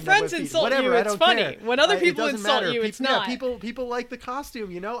and When why your I didn't have friends web feed. insult Whatever, you, I it's don't funny. care. When other It people doesn't insult matter. you, it's People, not. People like the costume.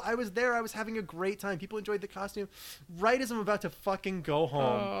 You know, I was there. I was having a great time. People enjoyed the costume. Right as I'm about to fucking go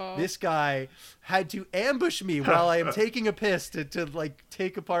home, Oh. this guy had to ambush me while I am taking a piss to like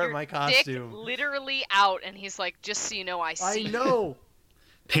take apart Your my dick costume. literally out, and he's like, "Just so you know, I see." I know.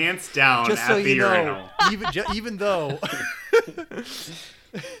 Pants down Just at so the you urinal. know, even though.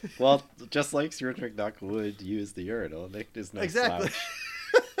 Well, just like Scrooge McDuck would use the urinal, Nick is no Exactly.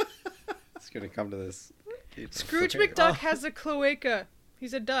 slouch. It's gonna come to this. Scrooge Okay. McDuck has a cloaca.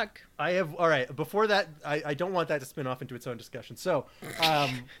 He's a duck. I have all right. Before that, I don't want that to spin off into its own discussion. So,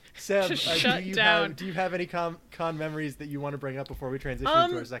 Seb, Just shut down. do you have any con memories that you want to bring up before we transition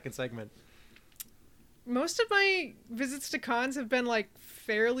into our second segment? Most of my visits to cons have been like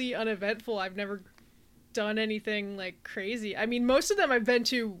fairly uneventful. I've never done anything like crazy. I mean, most of them I've been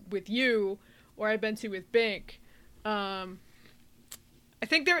to with you, or I've been to with Bink. I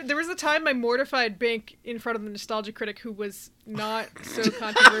think there was a time I mortified Bink in front of the Nostalgia Critic, who was not so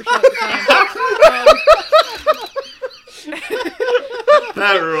controversial at the time.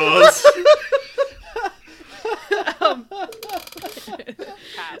 That rules.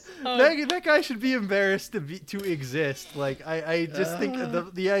 Pass. That guy should be embarrassed to exist. Like I just think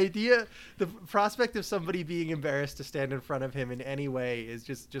the idea, the prospect of somebody being embarrassed to stand in front of him in any way is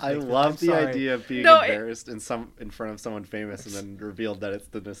just. I makes me- love I'm the sorry. idea of being No, embarrassed in front of someone famous and then revealed that it's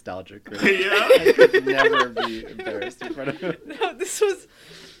the Nostalgia Critic. Yeah. I could never be embarrassed in front of him. No, this was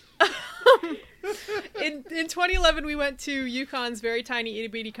in 2011. We went to UConn's very tiny itty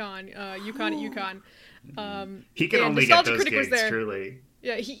bitty con, UConn at UConn. He can and only get Nostalgia those Critic was gigs, there. truly.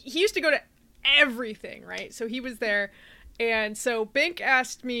 Yeah, he used to go to everything, right? So he was there, and so Bink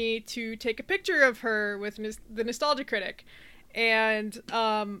asked me to take a picture of her with the Nostalgia Critic, and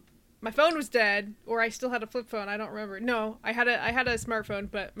my phone was dead, or I still had a flip phone. I don't remember. No, I had a smartphone,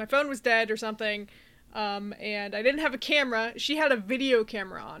 but my phone was dead or something, and I didn't have a camera. She had a video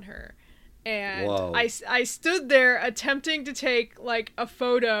camera on her, and Whoa. I stood there attempting to take like a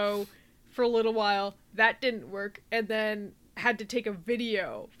photo for a little while. That didn't work, and then had to take a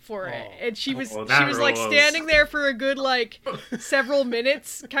video for it, and she was like rules. standing there for a good like several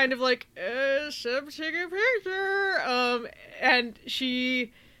minutes, kind of like should take a picture, and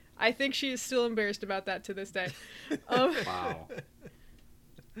I think she is still embarrassed about that to this day. Wow.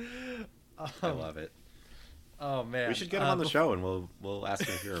 I love it. Oh man, We should get him on the show and we'll ask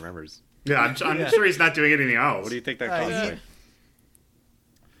him if he remembers. Yeah, I'm Yeah. sure he's not doing anything else. What do you think that Uh, costs? he- Like?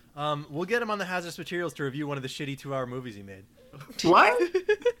 We'll get him on the Hazardous Materials to review one of the shitty 2-hour movies he made. What?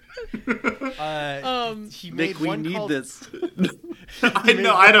 He made Nick, we one need called- this. I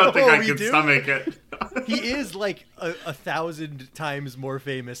know. I don't think Oh, I we can do? stomach it. He is like 1,000 times more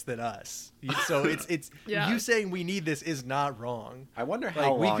famous than us. So it's Yeah. you saying we need this is not wrong. I wonder Like,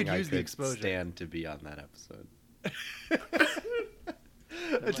 how we long could I use the could exposure. stand to be on that episode.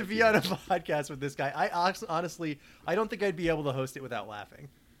 To be on a podcast with this guy, honestly, I don't think I'd be able to host it without laughing.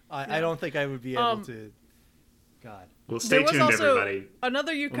 I don't think I would be able to. God. Well, stay There was tuned, also everybody.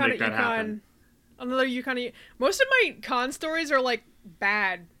 another We'll UConn make at that happen. Another UConn. Most of my con stories are like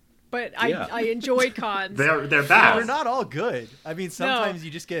bad, but Yeah. I enjoy cons. They're They're bad. not all good. I mean, sometimes you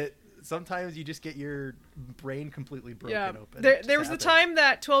just get your brain completely broken open. It There was just the happens. time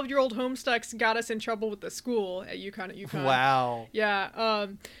that 12-year-old Homestucks got us in trouble with the school at UConn. Wow. Yeah,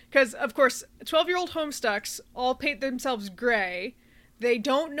 because of course 12-year-old Homestucks all paint themselves gray. They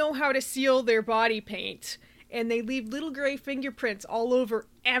don't know how to seal their body paint, and they leave little gray fingerprints all over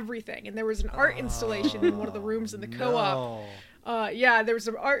everything. And there was an art installation in one of the rooms in the co-op. No. There was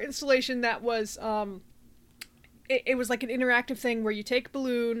an art installation that was it was like an interactive thing where you take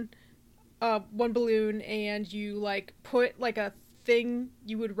one balloon and you like put like a thing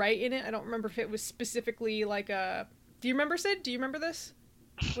you would write in it. I don't remember if it was specifically like a. Do you remember, Sid? Do you remember this?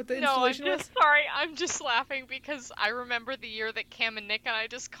 What the No, I'm installation just sorry. I'm just laughing because I remember the year that Cam and Nick and I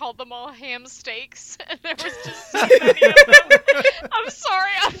just called them all ham steaks, and there was just so many of them. I'm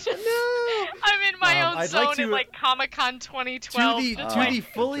sorry. I'm in my own I'd zone like to- in like Comic-Con 2012. To just the like,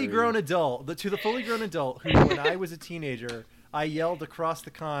 fully Agreed. grown adult, to the fully grown adult who, when I was a teenager, I yelled across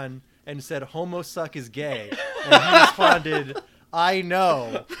the con and said, "Homo suck is gay," and he responded, "I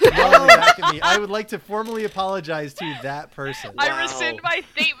know," yelling back at me. I would like to formally apologize to that person. I rescind my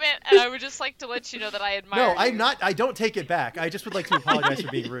statement, and I would just like to let you know that I admire No, you. I'm not. I don't take it back. I just would like to apologize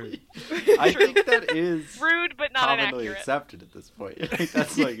for being rude. I think that is Rude, but not commonly inaccurate. accepted at this point. I think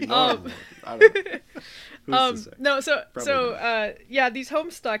that's like normal. I don't know. Who's to say? No, so Probably yeah, these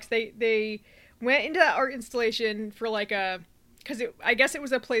Homestucks, they went into that art installation for like because I guess it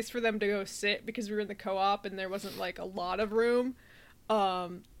was a place for them to go sit because we were in the co-op and there wasn't like a lot of room.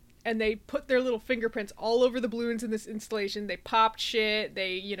 And they put their little fingerprints all over the balloons in this installation. They popped shit.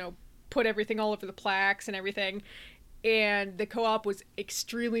 They, put everything all over the plaques and everything. And the co-op was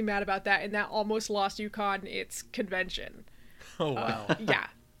extremely mad about that, and that almost lost UConn its convention. Oh, wow.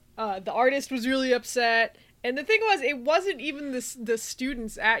 Yeah. The artist was really upset. And the thing was, it wasn't even the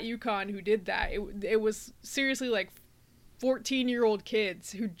students at UConn who did that. It was seriously like 14-year-old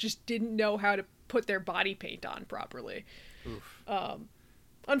kids who just didn't know how to put their body paint on properly. Oof.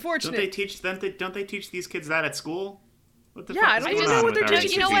 Unfortunate. Don't they teach these kids that at school? What the Yeah, fuck I is don't going know on what with they're our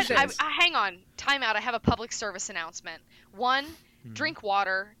teaching. You know what? institutions. Hang on. Time out. I have a public service announcement. 1, drink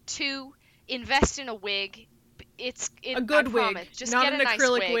water. 2, invest in a wig. It's a good I wig, promise. Just not get an a nice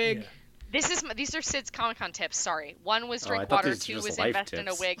acrylic wig. wig. These are Sid's Comic-Con tips. Sorry. 1 was I drink thought water. these 2 were was just life invest in a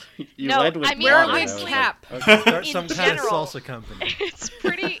tips. wig. You No, led with I mean, Wear a water, wig and I was like, cap. okay. Start in some kind of general. salsa company. It's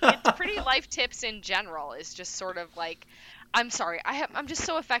pretty life tips in general. Is just sort of like, I'm sorry, I'm just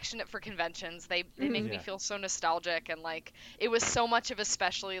so affectionate for conventions. They make me Yeah. feel so nostalgic, and like it was so much of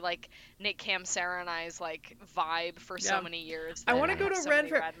especially like Nick, Cam, Sarah, and I's like vibe for so Yeah. many years. I that wanna go have to so Ren many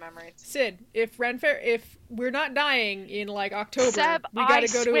Fair. rad memories. Sid, if we're not dying in like October, Seb, we gotta I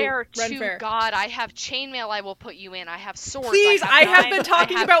go swear to Ren Fair. God, I have chainmail I will put you in. I have swords. Please, I have been knives,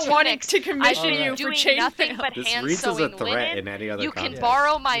 talking I have about wanting tunics. to I've commission been you for doing nothing chainmail. but This hand reads as a sewing threat linen. in any other You can context.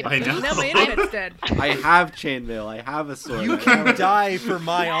 borrow my I know. Now my internet's dead. I have chainmail. I have a sword. You I can have- die for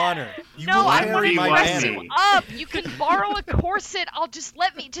my honor. You No, will I carry want to my dress banner. you up. You can borrow a corset.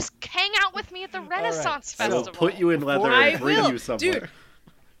 Just hang out with me at the Renaissance I will Festival. put you in leather Before- and I bring will. you somewhere. Dude.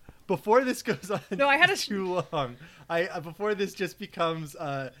 Before this goes on No, I had a- too long, before this just becomes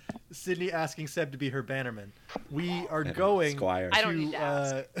Sydney asking Seb to be her bannerman, we are going Squire. I don't need to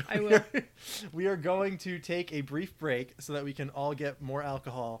ask. I will. We are going to take a brief break so that we can all get more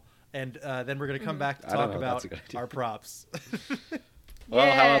alcohol, and then we're going to come back to I don't talk know, about that's a good idea. our props. Well,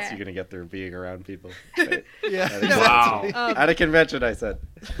 how else Yeah. are you gonna get through being around people? Right? Yeah. Wow. At a convention, I said.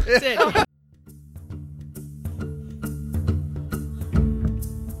 Sid.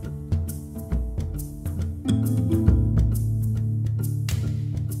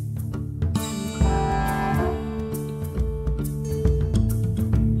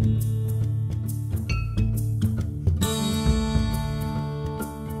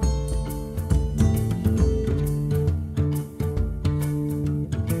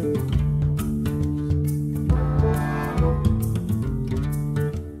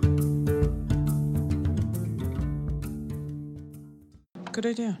 Good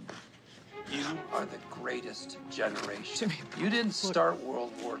idea. You are the greatest generation. You didn't start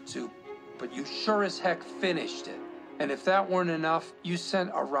World War II, but you sure as heck finished it. And if that weren't enough, you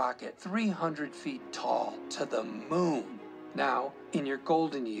sent a rocket 300 feet tall to the moon. Now, in your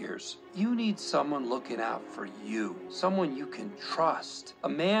golden years, you need someone looking out for you, someone you can trust, a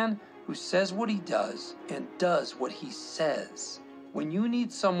man who says what he does and does what he says. When you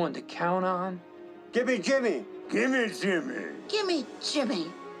need someone to count on, Gimme Jimmy! Gimme Jimmy! Gimme Jimmy.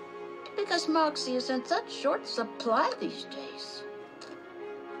 Because Moxie is in such short supply these days.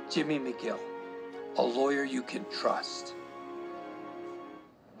 Jimmy McGill, a lawyer you can trust.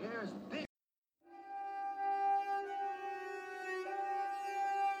 Here's big.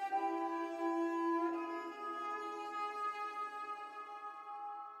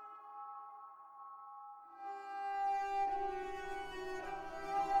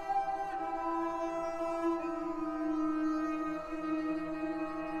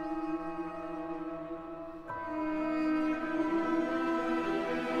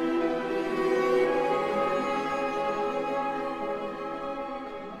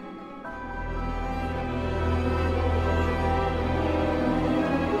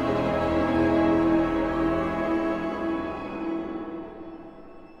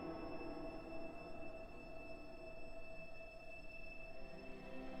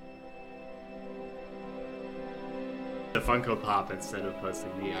 The Funko Pop instead of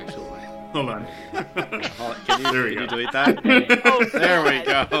posting the actual one. Hold on. Can There we you go. delete that? Oh, There we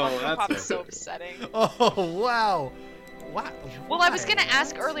God. go. Funko That's Pop's it. so upsetting. Oh wow! Wow. Well, I was Why? gonna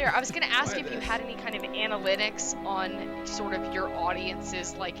ask earlier. I was gonna ask if you had any kind of analytics on sort of your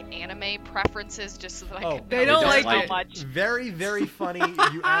audience's like anime preferences, just so that I Oh, could they know don't just like how it. much. Very, very funny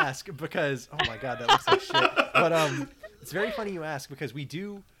you ask because oh my god, that looks like shit. But it's very funny you ask because we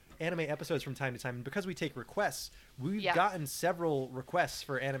do anime episodes from time to time, and because we take requests, we've Yeah. gotten several requests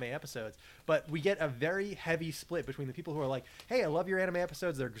for anime episodes, but we get a very heavy split between the people who are like, hey, I love your anime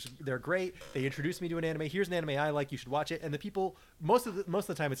episodes, they're great, they introduced me to an anime, here's an anime I like, you should watch it. And the people, most of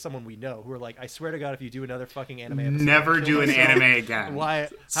the time it's someone we know who are like, I swear to God, if you do another fucking anime episode, Never I'll do kill an myself. anime again. Why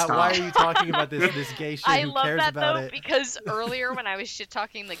Stop. are you talking about this gay shit? I Who love cares that about though it? because earlier when I was shit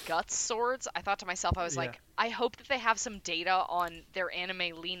talking the Guts swords, I thought to myself, I was Yeah. like, I hope that they have some data on their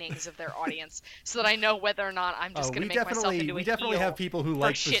anime leanings of their audience so that I know whether or not I'm just Oh, going we to make myself into we a definitely heel have people who for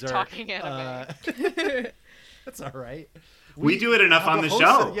like shit Berserk. talking anime. That's all right. We do it enough on the hosts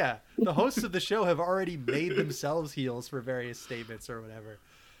show. yeah, the hosts of the show have already made themselves heels for various statements or whatever.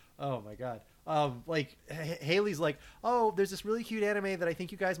 Oh my god. Like Haley's like, oh, there's this really cute anime that I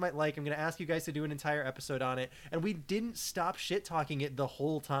think you guys might like. I'm gonna ask you guys to do an entire episode on it, and we didn't stop shit talking it the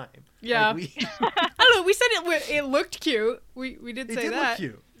whole time. Yeah. Like, I don't know. We said it looked cute. We did it say did that. look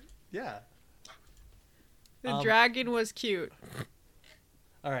cute. Yeah. The dragon was cute.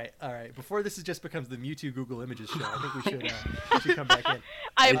 All right. Before this just becomes the Mewtwo Google Images show, I think we should come back in.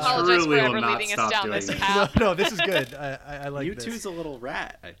 I I apologize for truly will ever not leading us stop down doing this this. path. No, this is good. I like Mewtwo's this. a little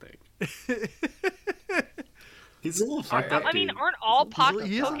rat, I think. He's a little fucked up, I mean, dude. aren't all He's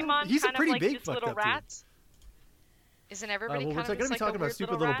a- Pokemon he's a kind of pretty like big just fucked little up dude. rats? Isn't everybody Well, we're kind going of to be just like talking a about weird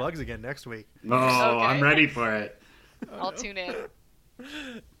stupid little little rat? bugs again next week. Oh, I'm Okay. ready for it. I'll tune in.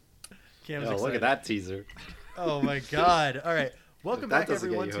 Cam's Oh, look excited. at that teaser. Oh my god. All right. Welcome That back, doesn't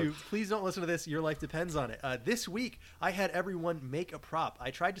get everyone, you to hooked. Please Don't Listen to This, Your Life Depends on It. This week, I had everyone make a prop. I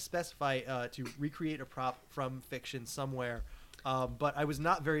tried to specify to recreate a prop from fiction somewhere, but I was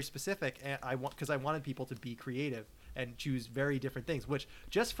not very specific, and because I wanted people to be creative and choose very different things, which,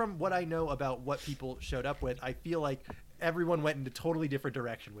 just from what I know about what people showed up with, I feel like everyone went in a totally different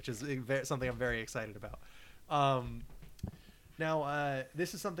direction, which is something I'm very excited about. Now,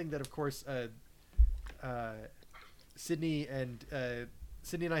 this is something that, of course, Sydney and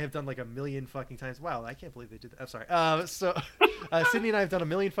I have done like a million fucking times. Wow, I can't believe they did that. I'm sorry. Sydney and I have done a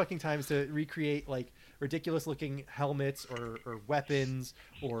million fucking times to recreate like ridiculous looking helmets or weapons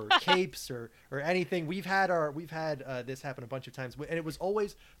or capes or anything. We've had this happen a bunch of times, and it was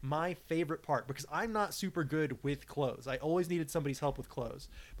always my favorite part because I'm not super good with clothes. I always needed somebody's help with clothes,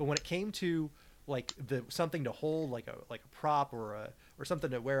 but when it came to like something to hold, like a prop or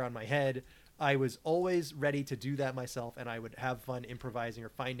something to wear on my head, I was always ready to do that myself, and I would have fun improvising or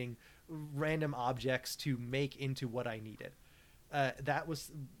finding random objects to make into what I needed. That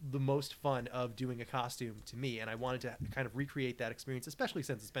was the most fun of doing a costume to me, and I wanted to kind of recreate that experience, especially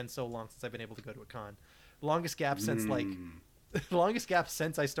since it's been so long since I've been able to go to a con. Longest gap since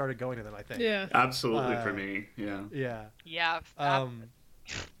I started going to them, I think. Yeah. Absolutely for me. Yeah. Yeah. Yeah.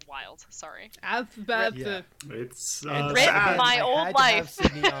 Wild. Sorry. That's bad. Yeah. It's And Rip sad. my I old had to have life.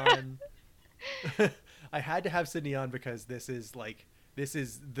 Sydney on. I had to have Sydney on because this is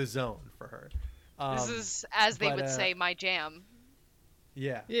the zone for her. This is, as they but, would say, my jam.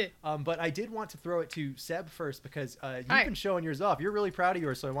 Yeah. Yeah. But I did want to throw it to Seb first because you've Hi. been showing yours off. You're really proud of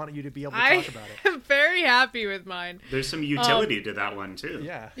yours, so I wanted you to be able to I talk about it. am very happy with mine. There's some utility to that one too.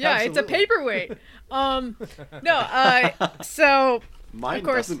 Yeah. Yeah, it's a absolutely. paperweight. So Mine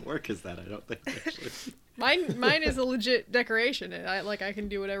course. doesn't work as that, I don't think, actually. mine is a legit decoration, and I can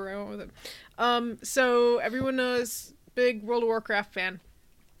do whatever I want with it. So everyone knows, big World of Warcraft fan,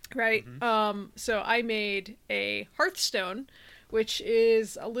 right? Mm-hmm. So I made a Hearthstone, which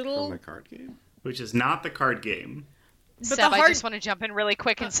is a little. From the card game? Which is not the card game. But Seb, the I hard- just want to jump in really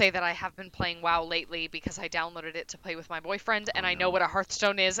quick and say that I have been playing WoW lately because I downloaded it to play with my boyfriend, and I know what a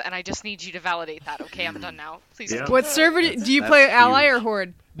Hearthstone is, and I just need you to validate that. Okay, I'm done now. Please. Yeah. What server do you That's play? Ally huge. or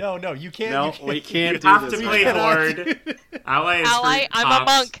Horde? No, you can't. No, you can't. we can't You do have this. to right play now. Horde. Ally is Ally, for I'm a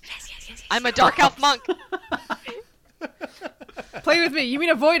tops. monk. I'm a dark elf monk. Play with me. You mean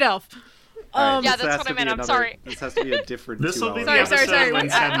a Void Elf? All right, Yeah, this that's has what to I be meant, I'm another- sorry. This has to be a different This will be 2 the hours. Sorry. episode when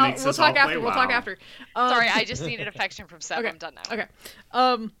Seb makes We'll us all talk after. play We'll talk WoW. after. Sorry, I just needed affection from Seb. Okay. I'm done now.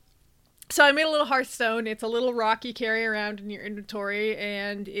 Okay. So I made a little Hearthstone. It's a little rock you carry around in your inventory,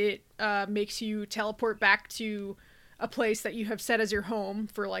 and it makes you teleport back to a place that you have set as your home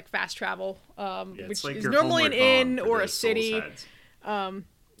for like fast travel, Yeah, which it's like is your normally an homeward inn bond for or a those soul city. heads.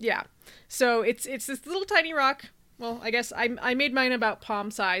 Yeah. So it's this little tiny rock. Well, I guess I made mine about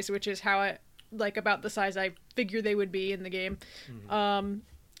palm size, which is how about the size I figure they would be in the game. And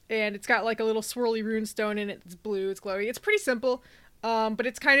it's got like a little swirly rune stone in it. It's blue. It's glowing. It's pretty simple. But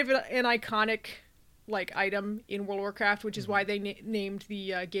it's kind of an iconic like item in World of Warcraft, which is why they named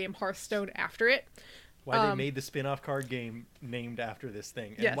the game Hearthstone after it. Why they made the spin-off card game named after this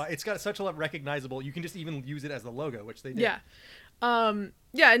thing. And Yes. why it's got such a recognizable, you can just even use it as the logo, which they did. Yeah.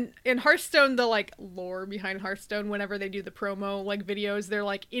 Yeah, and in Hearthstone, the like lore behind Hearthstone, whenever they do the promo like videos, they're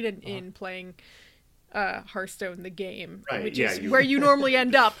like in and in playing Hearthstone the game, Right, which yeah, is you- where you normally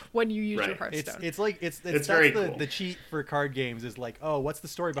end up when you use your Right. Hearthstone. It's like it's It's that's very the, cool. the cheat for card games is like, oh, what's the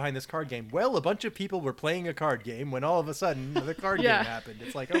story behind this card game? Well, a bunch of people were playing a card game when all of a sudden the card Yeah. game happened.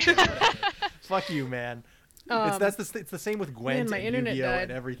 It's like, okay, whatever. Fuck you, man. It's the same with Gwent my and internet Yu-Gi-Oh died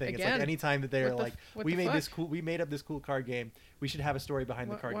and everything. It's again. like anytime that they're What the like, what we the made this fuck? cool, we made up this cool card game. We should have a story behind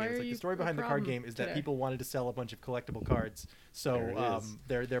the card Why game. It's are like you the story the behind the card problem game is that today? people wanted to sell a bunch of collectible cards, There it so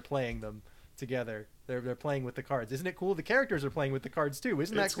is. they're playing them together. They're playing with the cards. Isn't it cool? The characters are playing with the cards too.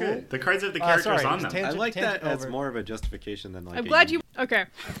 Isn't It's that cool? good. The cards have the characters sorry, on just them. I like that as over. more of a justification than like. I'm a glad you. Okay,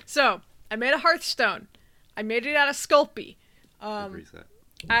 so I made a Hearthstone. I made it out of Sculpey. reset.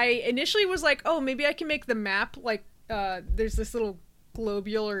 I initially was like, oh, maybe I can make the map like there's this little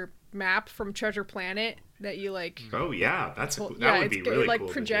globular map from Treasure Planet that you like. Oh yeah, that Well, would be it, really like cool.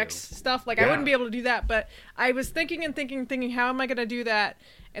 to projects do. stuff. Like I Yeah. wouldn't be able to do that, but I was thinking, how am I gonna do that?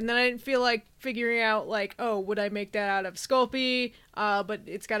 And then I didn't feel like figuring out like, oh, would I make that out of Sculpey? But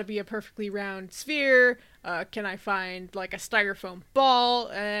it's got to be a perfectly round sphere. Can I find like a styrofoam ball?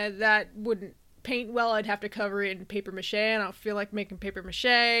 That wouldn't paint well. I'd have to cover it in paper mache, and I don't feel like making paper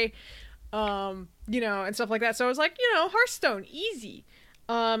mache. And stuff like that. So I was like, Hearthstone, easy.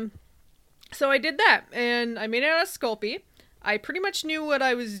 So I did that, and I made it out of Sculpey. I pretty much knew what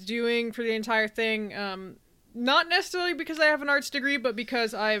I was doing for the entire thing. Not necessarily because I have an arts degree, but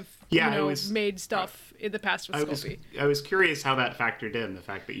because I've made stuff in the past with Sculpey. I was curious how that factored in, the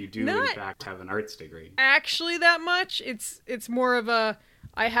fact that you do Not- in fact have an arts degree. Actually, that much. It's more of a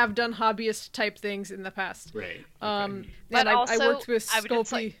I have done hobbyist type things in the past. Right. But and I also, worked with I would just,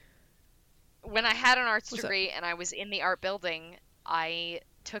 Sculpey. like, when I had an arts What's that? degree and I was in the art building, I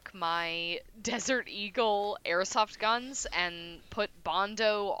took my Desert Eagle airsoft guns and put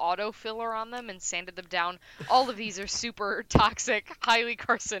Bondo auto filler on them and sanded them down. All of these are super toxic, highly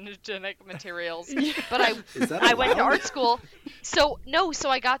carcinogenic materials. But Is that I went to allowed? art school. So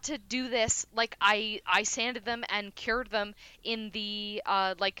I got to do this. Like I sanded them and cured them in the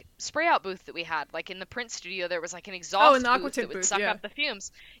like spray out booth that we had. Like in the print studio, there was like an exhaust in the booth Aquatint that would booth, suck yeah. up the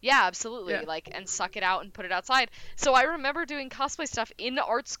fumes. Yeah, absolutely. Yeah. Like and suck it out and put it outside. So I remember doing cosplay stuff in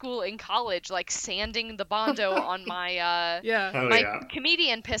art school in college, like sanding the Bondo on my Yeah. Oh my yeah.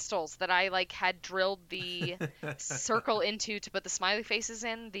 comedian pistols that I like had drilled the circle into to put the smiley faces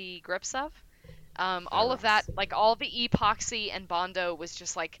in the grips of. All of that, like all the epoxy and Bondo was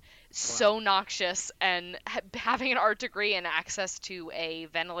just like so noxious, and having an art degree and access to a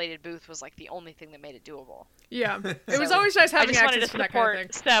ventilated booth was like the only thing that made it doable. Yeah. It was always nice I having just wanted access to to that kind support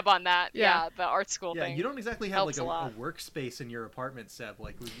of thing. Seb on that. Yeah. Yeah, the art school Yeah, thing. you don't exactly have helps like a a lot. workspace in your apartment, Seb.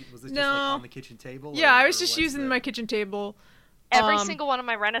 Like, was this just No. like on the kitchen table? Yeah, I was or just what's using the- my kitchen table. Every Um, single one of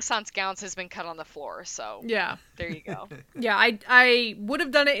my Renaissance gowns has been cut on the floor, so Yeah. there you go. Yeah, I would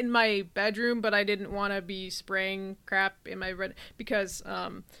have done it in my bedroom, but I didn't want to be spraying crap in my because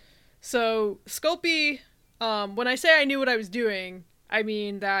so Sculpey, when I say I knew what I was doing, I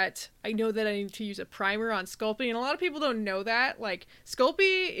mean that I know that I need to use a primer on Sculpey, and a lot of people don't know that. Like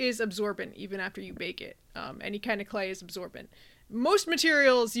Sculpey is absorbent even after you bake it. Any kind of clay is absorbent. Most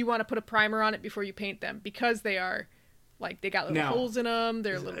materials you want to put a primer on it before you paint them because they are like they got little Now, holes in them.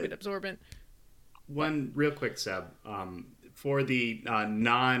 They're a is little it- bit absorbent. One real quick, Seb. For the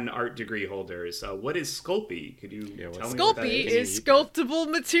non-art degree holders, what is Sculpey? Could you Yeah, what's tell me what that Sculpey is? is sculptable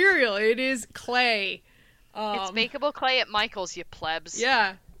material. It is clay. It's bakeable clay at Michael's, you plebs.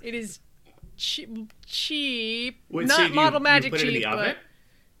 Yeah, it is cheap. Wait, so Not you- Model you Magic put it in cheap, the oven? but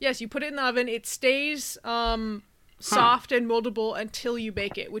yes, you put it in the oven. It stays soft and moldable until you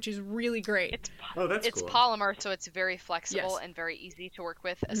bake it, which is really great. Oh, that's It's cool. polymer, so it's very flexible Yes. and very easy to work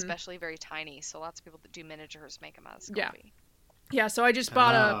with, especially very tiny. So lots of people that do miniatures make them out of Sculpey. Yeah. Yeah, so I just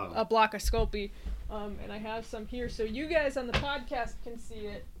bought Oh. a block of Sculpey, and I have some here, so you guys on the podcast can see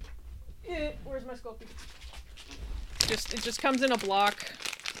it. Where's my Sculpey? It just comes in a block.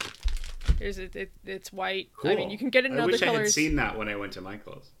 Here's it's white. Cool. I mean, you can get it in I other wish I had colors. seen that when I went to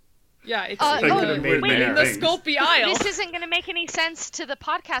Michael's. Yeah, it's I in could've the, made in many the things. Sculpey aisle. This isn't going to make any sense to the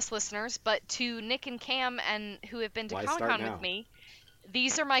podcast listeners, but to Nick and Cam and who have been to Why Comic start Con now? with me,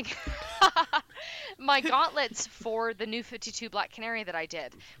 these are my my gauntlets for the new 52 Black Canary that I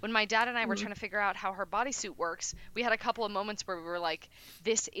did. When my dad and I were trying to figure out how her bodysuit works, we had a couple of moments where we were like,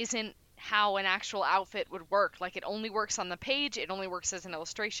 this isn't how an actual outfit would work. Like, it only works on the page. It only works as an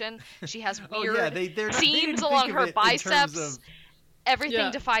illustration. She has Oh weird yeah, they didn't seams think along of her it in terms biceps. of- Everything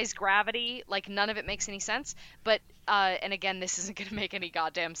Yeah. defies gravity. Like, none of it makes any sense. But and again, this isn't going to make any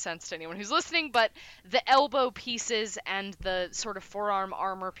goddamn sense to anyone who's listening, but the elbow pieces and the sort of forearm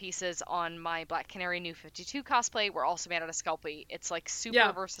armor pieces on my Black Canary New 52 cosplay were also made out of Sculpey. It's like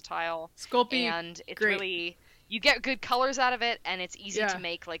super versatile. Sculpey, and it's great. really, you get good colors out of it, and it's easy to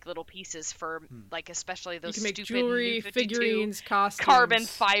make like little pieces for like especially those you can make stupid jewelry, New 52 figurines, costumes, carbon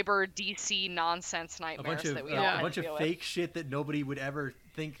fiber DC nonsense A nightmares bunch of that we all had a bunch to of deal fake with. shit that nobody would ever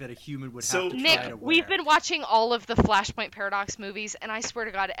think that a human would So- have to Nick, try to wear. we've been watching all of the Flashpoint Paradox movies, and I swear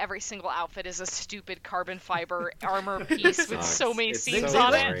to God, every single outfit is a stupid carbon fiber armor piece with so many It's seams so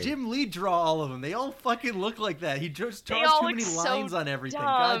on boring. it. Jim Lee draw all of them. They all fucking look like that. He just They draws all too look many so lines on everything. dumb.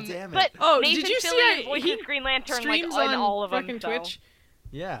 God damn it. But Oh, Nathan did you Fillion see voices Green Lantern like streams on on all of them. fucking So. Twitch?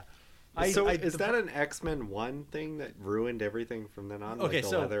 yeah. So is that an X-Men 1 thing that ruined everything from then on? Okay, like the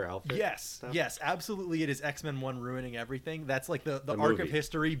so leather outfit stuff? yes, absolutely. It is X-Men 1 ruining everything. That's like the The arc movie. of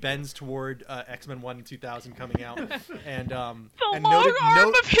history bends toward X-Men 1 in 2000 coming out, and The and long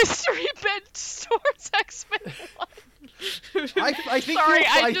arm of history bends towards X-Men 1. I think Sorry,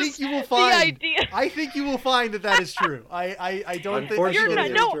 I think you will find. idea. I think you will find that is true. I don't think. Unfortunately, You're not,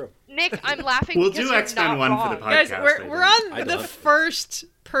 it's no, true. Nick, I'm laughing We'll because do you're X-Men not 1 wrong. for the podcast. Guys, we're I on I'd the love it. first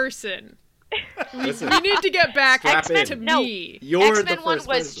person. We Listen, need to get back Strap to in. No. me. you're X-Men the 1 first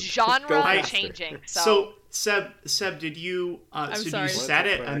was person. genre Go faster. changing. So Seb, did you? I'm So do sorry. you set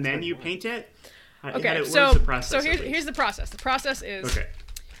it What's up and with then X-Men you 1? paint it? What Okay, is so the process? here's the process. The process is Okay.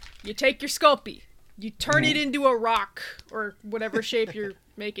 you take your Sculpey, you turn it into a rock or whatever shape you're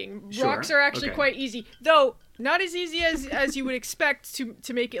making. Sure, Rocks are actually okay. quite easy, though not as easy as you would expect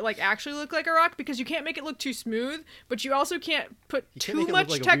to make it like actually look like a rock, because you can't make it look too smooth, but you also can't put You can't too make it look much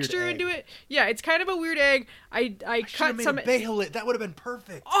like a weird texture egg. into it. Yeah, it's kind of a weird egg. I Should've cut made some. a bayonet. That would have been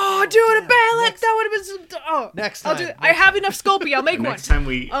perfect. Oh, do it a damn. bayonet. Next- That would have been some. Oh, Next I'll do time, it. I next have time. enough Sculpey. I'll make one. Next time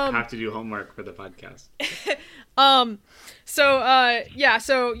we Um, have to do homework for the podcast.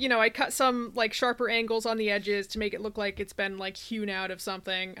 So you know, I cut some like sharper angles on the edges to make it look like it's been like hewn out of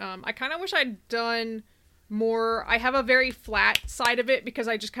something. I kind of wish I'd done more. I have a very flat side of it because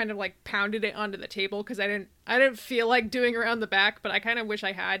I just kind of like pounded it onto the table because I didn't feel like doing around the back, but I kind of wish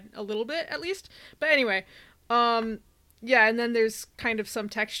I had a little bit at least. But anyway, yeah, and then there's kind of some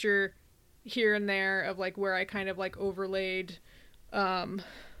texture here and there of like where I kind of like overlaid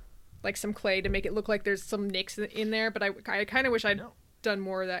like some clay to make it look like there's some nicks in there, but I kind of wish I'd done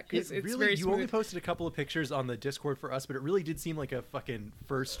more of that because It it's really, very you smooth. only posted a couple of pictures on the Discord for us, but it really did seem like a fucking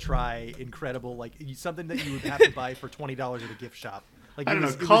first try, incredible, like something that you would have to buy for $20 at a gift shop. Like I don't know.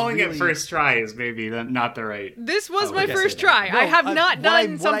 was Calling really- it first try is maybe not the right. This was Oh, my I guess first it- try. I have not what I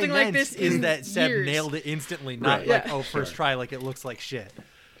done something like meant this is in that Seb years. nailed it instantly, not Right. like, Yeah. oh, first try, like it looks like shit.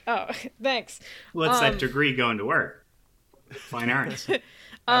 Oh, thanks. What's that degree going to work? Fine arts.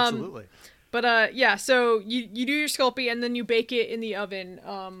 Absolutely. But yeah, so you do your Sculpey and then you bake it in the oven.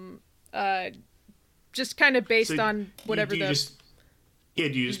 Just kind of based on whatever do you the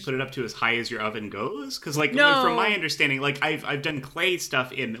just put it up to as high as your oven goes? Because like No. from my understanding, like I've done clay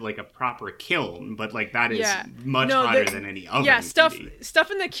stuff in like a proper kiln, but like that is Yeah. much No, hotter the- than any oven. yeah can stuff be.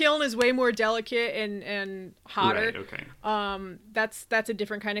 stuff in the kiln is way more delicate and hotter. Right, okay. That's a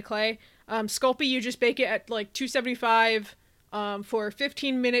different kind of clay. Sculpey, you just bake it at like 275 for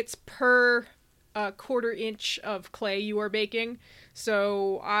 15 minutes per quarter inch of clay you are baking.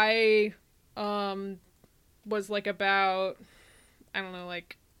 So I was like about, I don't know,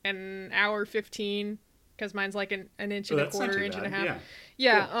 like an hour 15, because mine's like an inch Oh, and a that's not quarter, too inch and a bad, half.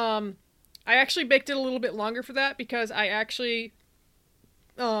 yeah. Yeah. I actually baked it a little bit longer for that because I actually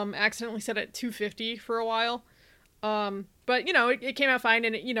accidentally set it at 250 for a while. But you know, it came out fine,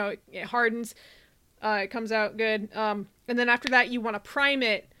 and it hardens. It comes out good. And then after that, you want to prime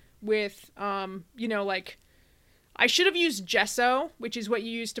it with, like, I should have used gesso, which is what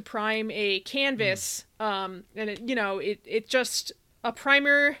you use to prime a canvas. And it just, a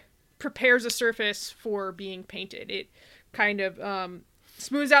primer prepares a surface for being painted. It kind of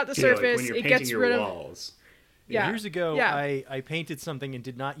smooths out the You know, like surface. when you're It painting gets your rid of. walls. Yeah. Years ago, Yeah. I painted something and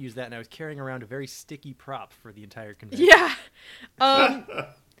did not use that, and I was carrying around a very sticky prop for the entire convention. Yeah.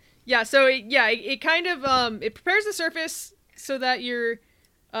 Yeah. So it kind of it prepares the surface so that your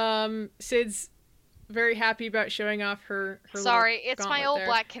Sid's very happy about showing off her Sorry, little it's my gauntlet old there.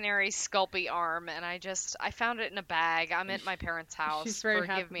 Black Canary Sculpey arm, and I found it in a bag. I'm at my parents' house. She's very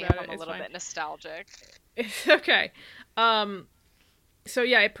Forgive happy me if about I'm it, a it's little fine. bit nostalgic. It's okay. So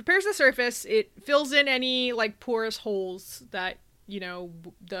yeah, it prepares the surface. It fills in any like porous holes that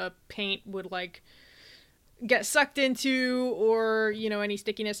the paint would like get sucked into, or any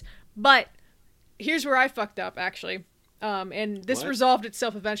stickiness. But here's where I fucked up actually, and this What? resolved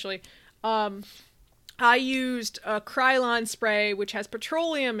itself eventually. I used a Krylon spray, which has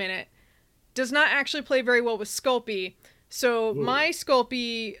petroleum in it. Does not actually play very well with Sculpey. So my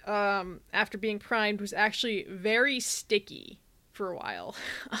Sculpey, after being primed, was actually very sticky for a while.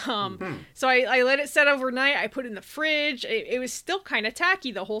 So I let it set overnight. I put it in the fridge. It was still kind of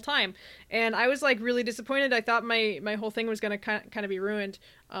tacky the whole time. And I was like really disappointed. I thought my whole thing was going to kind of be ruined.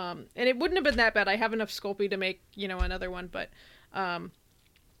 And it wouldn't have been that bad. I have enough Sculpey to make, another one. But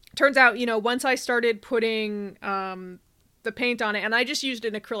turns out, once I started putting the paint on it, and I just used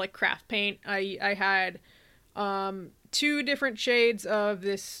an acrylic craft paint. I had 2 different shades of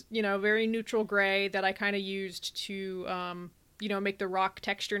this, very neutral gray that I kind of used to, make the rock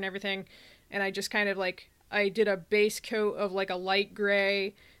texture and everything. And I just kind of I did a base coat of like a light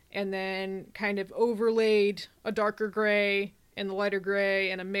gray and then kind of overlaid a darker gray and the lighter gray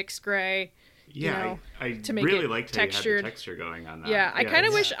and a mixed gray. Yeah, I to make really it liked textured. how you had the texture going on that. Yeah, I kind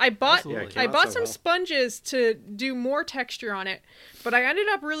of wish I bought so some well. sponges to do more texture on it, but I ended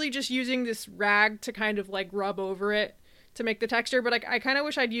up really just using this rag to kind of rub over it to make the texture. But I kind of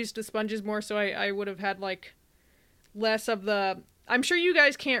wish I'd used the sponges more, so I would have had less of the. I'm sure you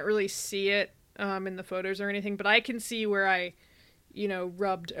guys can't really see it in the photos or anything, but I can see where I,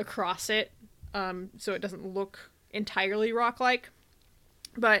 rubbed across it, so it doesn't look entirely rock-like.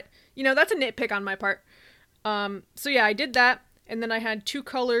 But, that's a nitpick on my part. So yeah, I did that. And then I had 2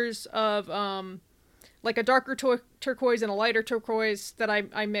 colors of, a darker turquoise and a lighter turquoise that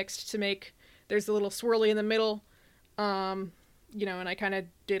I mixed to make, there's a little swirly in the middle. And I kind of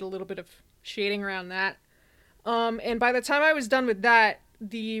did a little bit of shading around that. And by the time I was done with that,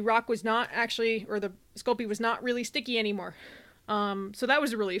 the rock was not actually, or the Sculpey was not really sticky anymore. So that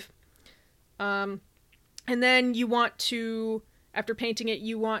was a relief. And then you want to, after painting it,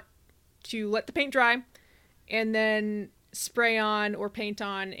 you want to let the paint dry and then spray on or paint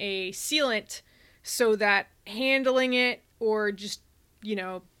on a sealant so that handling it or just,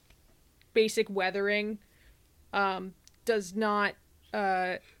 basic weathering does not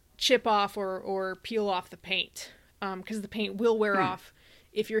chip off or peel off the paint. Because the paint will wear off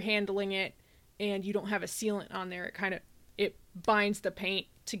if you're handling it and you don't have a sealant on there. It binds the paint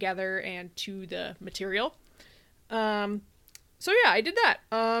together and to the material. So yeah, I did that.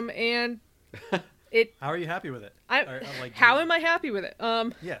 And it. How are you happy with it? How am I happy with it?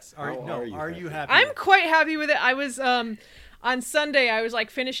 Yes. Are you happy? I'm quite happy with it. I was on Sunday. I was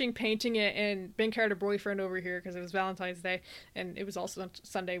finishing painting it, and Ben had a boyfriend over here because it was Valentine's Day, and it was also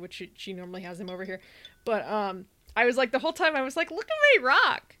Sunday, which she normally has him over here. But I was the whole time I was look at my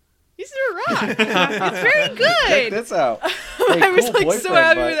rock. He's a rock. It's very good. Check this out. Hey, I was cool so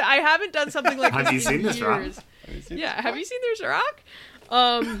happy boyfriend, with it. I haven't done something like this Have you in seen this rock? years. Have you seen this rock?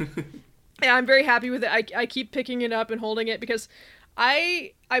 Yeah, I'm very happy with it. I keep picking it up and holding it because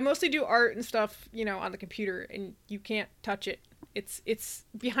I mostly do art and stuff, on the computer, and you can't touch it. It's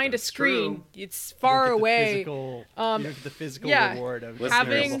behind That's a screen. true. It's far away. You don't get the physical yeah, reward of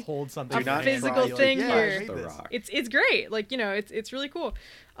having being able to hold something. a Do not physical try thing to here. touch the rock. It's great. It's really cool.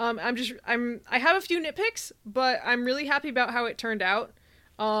 I have a few nitpicks, but I'm really happy about how it turned out.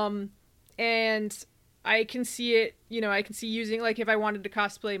 And I can see it, I can see using, if I wanted to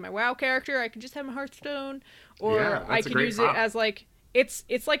cosplay my WoW character, I could just have my Hearthstone, or Yeah, that's I a could great use prop. it as,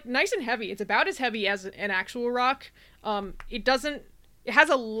 it's nice and heavy. It's about as heavy as an actual rock. It has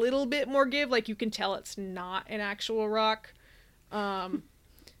a little bit more give, you can tell it's not an actual rock. But,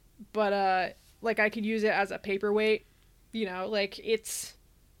 I could use it as a paperweight, it's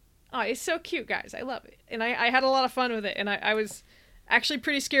so cute, guys. I love it. And I had a lot of fun with it, and I was actually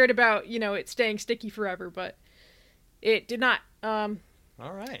pretty scared about, it staying sticky forever, but it did not. All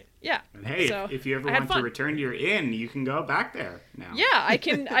right. Yeah. And hey, so if you ever I had want to fun. return to your inn, you can go back there now. Yeah, I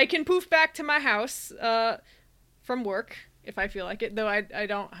can poof back to my house from work if I feel like it, though I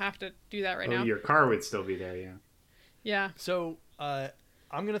don't have to do that right now. Your car would still be there, yeah. Yeah. So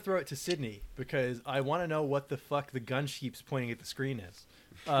I'm gonna throw it to Sydney because I want to know what the fuck the gun sheep's pointing at the screen is.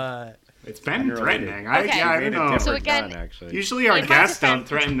 It's been Unrelated. threatening. Okay. I Made don't a know. So different again- gun, actually. Usually our In my guests don't defense-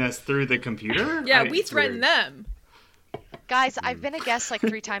 threaten us through the computer. Yeah, we it's threaten weird. them. Guys, I've been a guest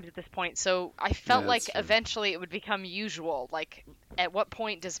 3 times at this point, so I felt Yeah, like that's true. eventually it would become usual. At what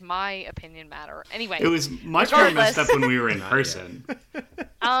point does my opinion matter? Anyway, It was much more messed Regardless. up when we were in person.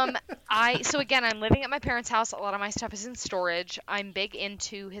 so again, I'm living at my parents' house. A lot of my stuff is in storage. I'm big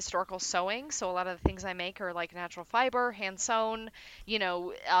into historical sewing, so a lot of the things I make are natural fiber, hand sewn,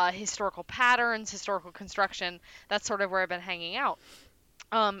 historical patterns, historical construction. That's sort of where I've been hanging out.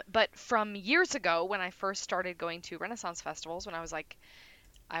 But from years ago, when I first started going to Renaissance festivals, when I was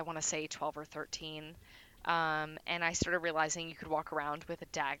I want to say 12 or 13, And I started realizing you could walk around with a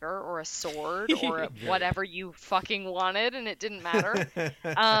dagger or a sword or whatever you fucking wanted, and it didn't matter.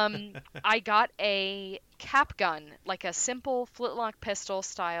 I got a cap gun, like a simple flintlock pistol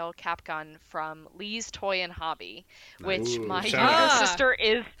style cap gun from Lee's Toy and Hobby, which Ooh, my shout younger out. sister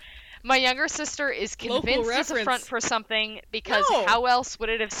is. My younger sister is Local convinced it's a reference. front for something because No. how else would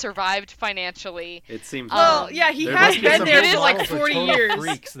it have survived financially? It seems. Well, yeah, he There has must be been some there big for like models are 40 total years.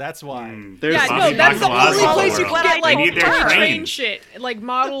 Freaks, that's why. There's Yeah, Bobby no, that's the Bones only Laws place you World. can get like They need their train trains. shit, like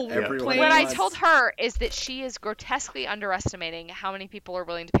model Everyone planes. What I was. told her is that she is grotesquely underestimating how many people are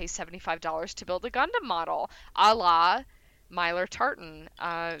willing to pay $75 to build a Gundam model, a la Myler Tartan,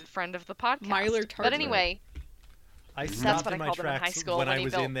 friend of the podcast. Myler But Tartan. anyway, I That's stopped what in I my called him in high tracks school when when I he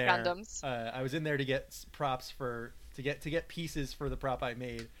was built in there. Gundams. I was in there to get props to get pieces for the prop I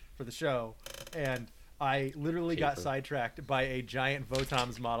made for the show, and I literally got Paper. sidetracked by a giant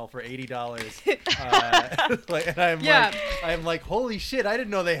Votoms model for $80. And I'm like, holy shit! I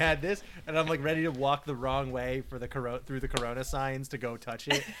didn't know they had this, and I'm like ready to walk the wrong way for the through the Corona signs to go touch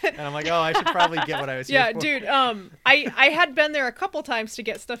it, and I'm like, oh, I should probably get what I was Yeah, here for. dude. I had been there a couple times to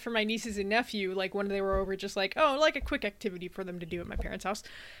get stuff for my nieces and nephew, like when they were over, just like, oh, like a quick activity for them to do at my parents' house.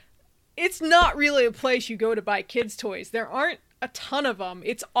 It's not really a place you go to buy kids' toys. There aren't a ton of them.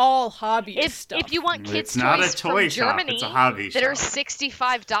 It's all hobbyist stuff. if you want kids' It's not a toys toy from shop, Germany it's a hobby that are shop.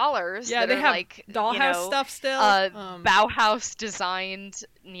 $65, Yeah, that they are have like dollhouse stuff still. Bauhaus designed,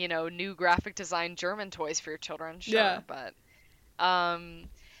 new graphic design German toys for your children. Sure, Yeah. but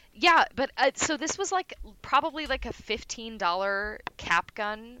so this was like probably like a $15 cap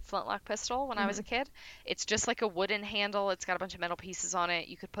gun flintlock pistol when I was a kid. It's just like a wooden handle. It's got a bunch of metal pieces on it.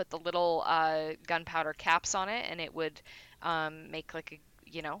 You could put the little gunpowder caps on it, and it would make like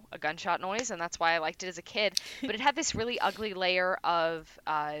a gunshot noise, and that's why I liked it as a kid. But it had this really ugly layer of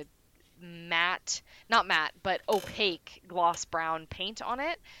not matte, but opaque gloss brown paint on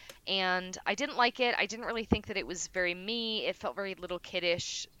it. And I didn't like it. I didn't really think that it was very me. It felt very little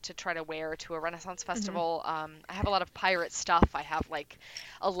kiddish to try to wear to a Renaissance festival. I have a lot of pirate stuff. I have like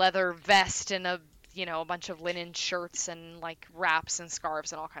a leather vest and a bunch of linen shirts and like wraps and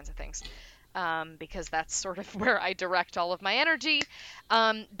scarves and all kinds of things. Because that's sort of where I direct all of my energy.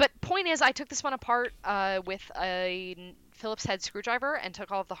 But point is, I took this one apart with a Phillips head screwdriver and took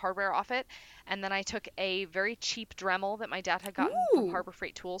all of the hardware off it. And then I took a very cheap Dremel that my dad had gotten from Ooh. Harbor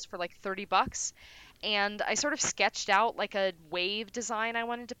Freight Tools for like $30. And I sort of sketched out like a wave design I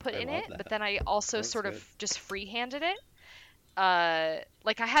wanted to put in love it. that. But then I also That's sort good. of just free-handed it.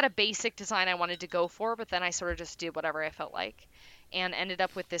 Like I had a basic design I wanted to go for, but then I sort of just did whatever I felt like. And ended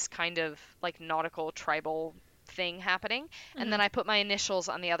up with this kind of like nautical tribal thing happening. And then I put my initials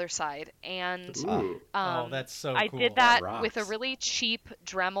on the other side. And Ooh. Oh, that's so I cool. did that That with a rocks. really cheap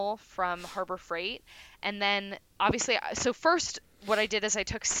Dremel from Harbor Freight. And then obviously, so first what I did is I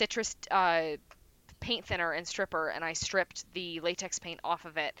took citrus paint thinner and stripper, and I stripped the latex paint off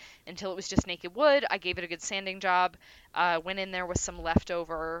of it until it was just naked wood. I gave it a good sanding job, went in there with some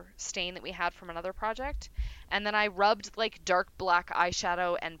leftover stain that we had from another project, and then I rubbed like dark black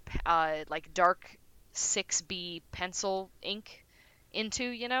eyeshadow and like dark 6B pencil ink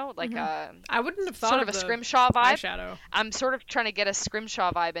into, like I wouldn't have thought sort of a the scrimshaw vibe. eyeshadow. I'm sort of trying to get a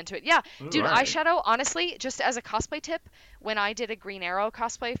scrimshaw vibe into it. Yeah, dude, alright. eyeshadow, honestly, just as a cosplay tip, when I did a Green Arrow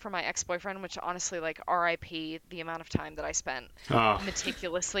cosplay for my ex-boyfriend, which honestly, like, RIP, the amount of time that I spent Oh,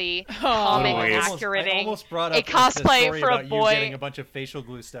 meticulously Oh. comic I almost- accurating I almost brought a up the cosplay story for a about boy. you getting a bunch of facial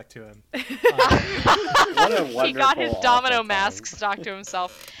glue stuck to him. What a wonderful, He got his awful domino time. mask stuck to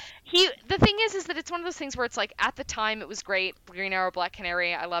himself. The thing is that it's one of those things where it's like, at the time it was great, Green Arrow, Black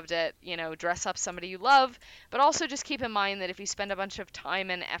Canary, I loved it, dress up somebody you love, but also just keep in mind that if you spend a bunch of time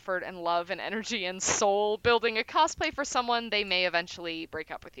and effort and love and energy and soul building a cosplay for someone, they may eventually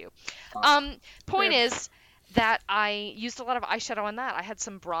break up with you. Point is that I used a lot of eyeshadow on that. I had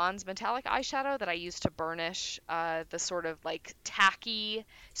some bronze metallic eyeshadow that I used to burnish the sort of like tacky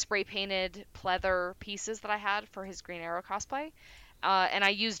spray painted pleather pieces that I had for his Green Arrow cosplay. And I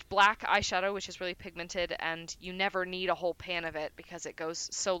used black eyeshadow, which is really pigmented, and you never need a whole pan of it because it goes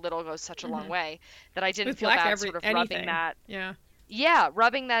so little, goes such a long way that I didn't With feel black bad sort of rubbing anything. that. Yeah. Yeah,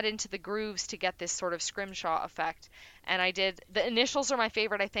 rubbing that into the grooves to get this sort of scrimshaw effect. And I did, the initials are my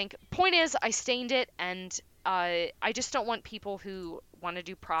favorite, I think. Point is, I stained it, and I just don't want people who want to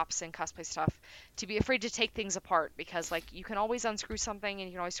do props and cosplay stuff to be afraid to take things apart, because like you can always unscrew something and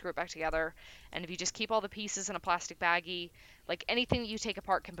you can always screw it back together, and if you just keep all the pieces in a plastic baggie, like anything that you take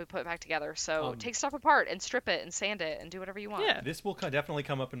apart can be put back together. So take stuff apart and strip it and sand it and do whatever you want. Yeah. This will definitely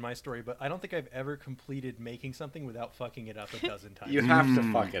come up in my story, but I don't think I've ever completed making something without fucking it up a dozen times. You have to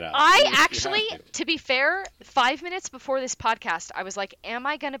fuck it up. I You actually, have to. to be fair, 5 minutes before this podcast, I was like, am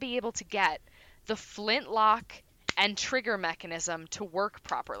I going to be able to get the flintlock and trigger mechanism to work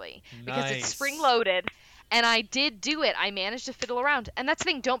properly? Because it's Nice. spring loaded. And I did do it. I managed to fiddle around. And that's the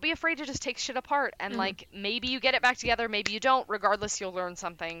thing. Don't be afraid to just take shit apart. And, like, maybe you get it back together. Maybe you don't. Regardless, you'll learn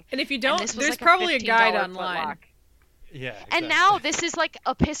something. And if you don't, this was there's like a probably a guide $15 online. flintlock. Yeah. And exactly. now this is like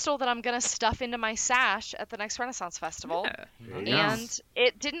a pistol that I'm going to stuff into my sash at the next Renaissance Festival. Yeah. There you go. And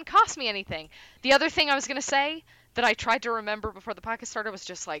it didn't cost me anything. The other thing I was going to say that I tried to remember before the podcast started was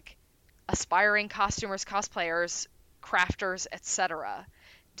just like aspiring costumers, cosplayers, crafters, etc.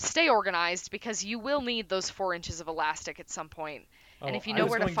 Stay organized, because you will need those 4 inches of elastic at some point. And Oh, if you I know was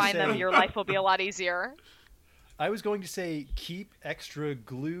where to going find them, say- your life will be a lot easier. I was going to say keep extra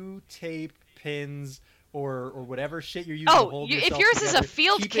glue, tape, pins, or whatever shit you're using to Oh, hold if yourself yours is a together.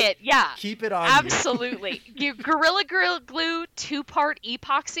 field Keep kit, it, yeah. keep it on you. Absolutely. You Gorilla Glue 2-part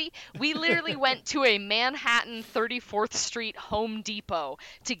epoxy. We literally went to a Manhattan 34th Street Home Depot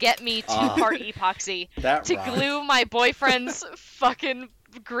to get me 2-part epoxy That to rocks. glue my boyfriend's fucking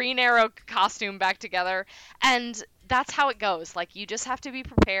Green Arrow costume back together. And that's how it goes. Like, you just have to be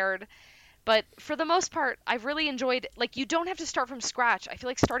prepared. But for the most part, I've really enjoyed, like, you don't have to start from scratch. I feel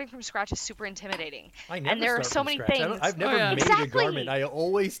like starting from scratch is super intimidating. I never And there are start so from many scratch. things. I've never yeah. made a Exactly. garment. I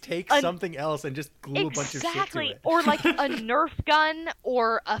always take something else and just glue a bunch of shit to Exactly. it. Or like a Nerf gun,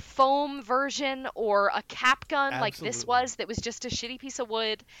 or a foam version, or a cap gun like this Absolutely. was, that was just a shitty piece of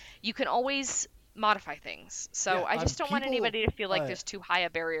wood. You can always modify things. So Yeah, I just don't want people, anybody to feel like uh, there's too high a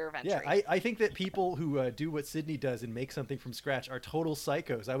barrier of entry. Yeah, I think that people who do what Sydney does and make something from scratch are total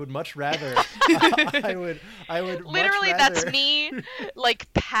psychos. I would much rather. I would. Literally, much that's rather- me,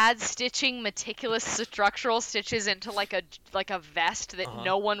 like pad stitching meticulous structural stitches into like a vest that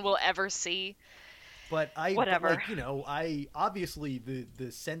no one will ever see. But Whatever. like, you know, I obviously the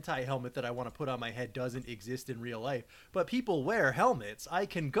Sentai helmet that I want to put on my head doesn't exist in real life. But people wear helmets. I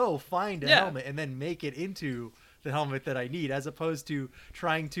can go find a Yeah. helmet and then make it into the helmet that I need, as opposed to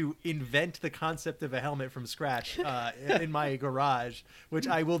trying to invent the concept of a helmet from scratch in my garage, which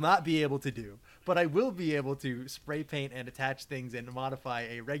I will not be able to do. But I will be able to spray paint and attach things and modify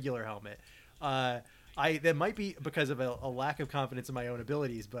a regular helmet. That might be because of a lack of confidence in my own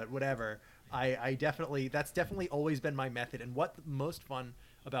abilities, but whatever. That's definitely always been my method. And what the most fun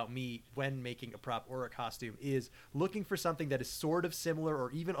about me when making a prop or a costume is looking for something that is sort of similar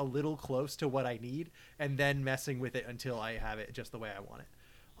or even a little close to what I need, and then messing with it until I have it just the way I want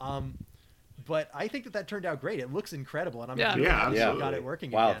it. But I think that turned out great. It looks incredible, and I'm Yeah. really Yeah, happy absolutely. we got it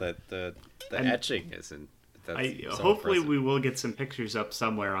working Wow, again. the And- etching isn't. That's so Hopefully impressive. we will get some pictures up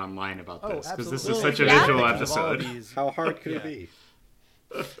somewhere online about this, because this is absolutely. such a Yeah. visual Pictures of all of episode. these. How hard could Yeah. it be?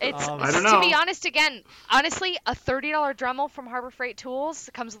 It's I don't To know. be honest, again, honestly, a $30 Dremel from Harbor Freight Tools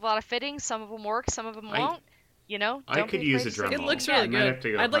comes with a lot of fittings. Some of them work, some of them won't. You know, I don't could be use a afraid to say Dremel. It looks I really might good. have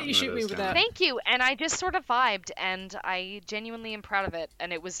to go I'd let hunt you one of shoot me those with down. that. Thank you, and I just sort of vibed, and I genuinely am proud of it,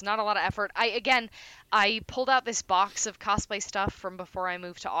 and it was not a lot of effort. I pulled out this box of cosplay stuff from before I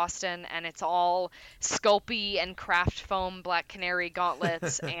moved to Austin, and it's all Sculpey and Craft Foam Black Canary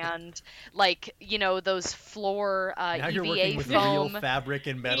gauntlets, and like, you know, those floor Now you're EVA working with foam. real fabric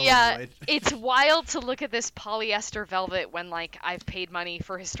and metal. Yeah, and wood. it's wild to look at this polyester velvet when like I've paid money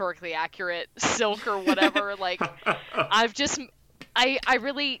for historically accurate silk or whatever. Like I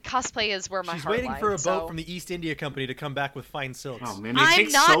really, cosplay is where my She's heart waiting lies, for a boat so. from the East India Company to come back with fine silks. Oh man, it I'm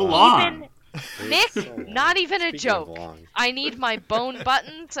takes not so long. even Nick, So long. not even a Speaking of joke. long. I need my bone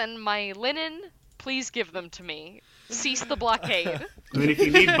buttons and my linen. Please give them to me. Cease the blockade. I mean, if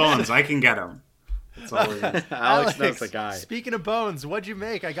you need bones, I can get them. That's all we're gonna- Alex knows the guy. Speaking of bones, what'd you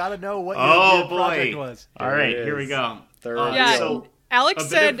make? I gotta know what Oh your project boy! was. All There right, it here we is. go. Third Yeah, So, Alex a bit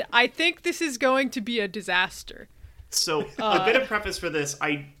said, of- I think this is going to be a disaster. So a bit of preface for this.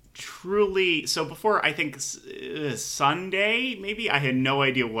 I truly, so before I think Sunday, maybe I had no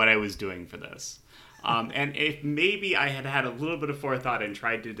idea what I was doing for this. And if maybe I had had a little bit of forethought and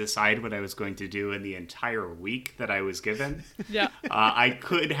tried to decide what I was going to do in the entire week that I was given, Yeah. I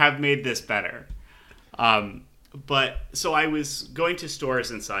could have made this better. But so I was going to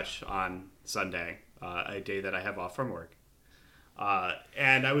stores and such on Sunday, a day that I have off from work.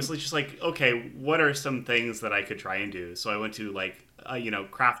 And I was just like, okay, what are some things that I could try and do? So I went to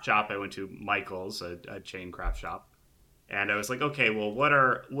craft shop. I went to Michael's, a chain craft shop. And I was like, okay, well,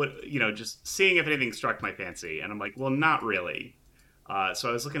 just seeing if anything struck my fancy. And I'm like, well, not really. So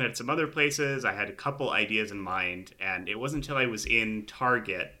I was looking at some other places. I had a couple ideas in mind. And it wasn't until I was in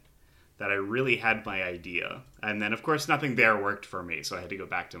Target that I really had my idea. And then, of course, nothing there worked for me. So I had to go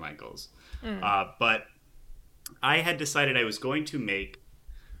back to Michael's. But I had decided I was going to make,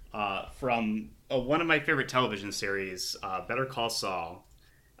 from one of my favorite television series, Better Call Saul,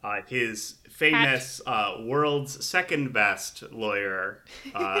 his famous world's second best lawyer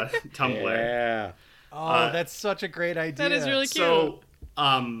Tumblr. Yeah. Oh, that's such a great idea. That is really cute. So,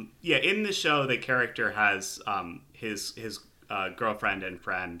 in the show, the character has his girlfriend and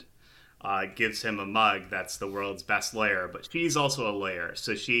friend gives him a mug that's the world's best lawyer, but she's also a lawyer,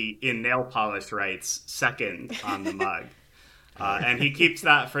 so she, in nail polish, writes second on the mug. And he keeps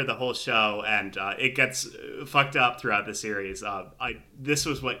that for the whole show, and it gets fucked up throughout the series. This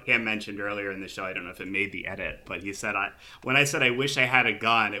was what Cam mentioned earlier in the show. I don't know if it made the edit, but he said, when I said I wish I had a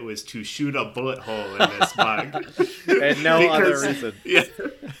gun, it was to shoot a bullet hole in this mug. And no other reason. Yeah.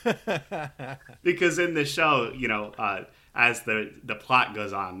 Because in the show, as the plot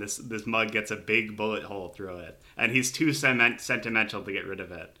goes on, this mug gets a big bullet hole through it, and he's too sentimental to get rid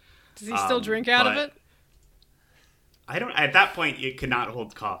of it. Does he still drink out of it? I don't. At that point, it could not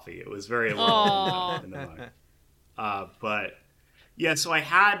hold coffee. It was very low in the mug. But yeah, so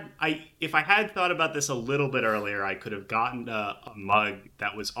if I had thought about this a little bit earlier, I could have gotten a mug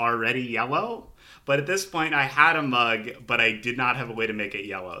that was already yellow. But at this point, I had a mug, but I did not have a way to make it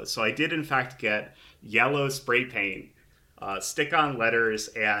yellow. So I did, in fact, get yellow spray paint, stick-on letters,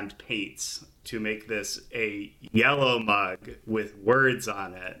 and paints to make this a yellow mug with words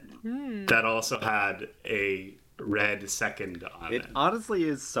on it that also had a red second on it. It honestly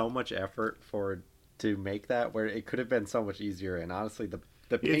is so much effort to make that, where it could have been so much easier. And honestly, the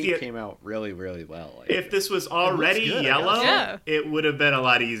paint came out really, really well. If this was already yellow, it would have been a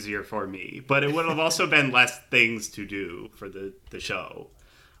lot easier for me. But it would have also been less things to do for the show.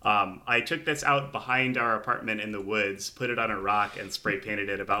 I took this out behind our apartment in the woods, put it on a rock, and spray painted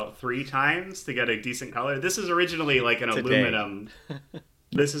it about 3 times to get a decent color. This is originally like an aluminum.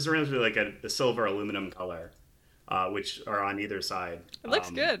 This is originally like a silver aluminum color, which are on either side. It looks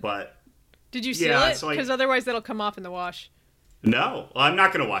good. But did you seal it? Because otherwise that'll come off in the wash. No, I'm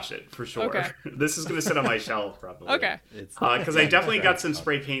not going to wash it for sure. Okay. This is going to sit on my shelf probably. Okay. Because I definitely got some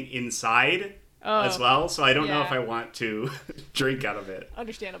spray paint inside as well, so I don't know if I want to drink out of it.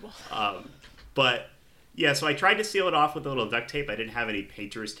 Understandable. But yeah, so I tried to seal it off with a little duct tape. I didn't have any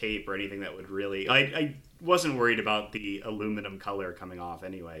painter's tape or anything that would really. I wasn't worried about the aluminum color coming off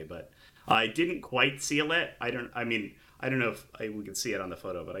anyway, but I didn't quite seal it. I don't know if we can see it on the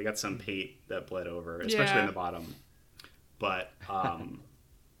photo, but I got some paint that bled over, especially in the bottom. But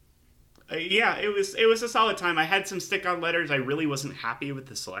yeah, it was a solid time. I had some stick-on letters. I really wasn't happy with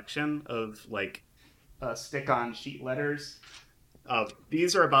the selection of stick-on sheet letters.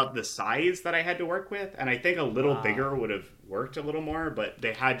 These are about the size that I had to work with, and I think a little bigger would have worked a little more. But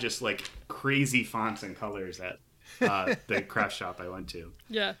they had just crazy fonts and colors at the craft shop I went to.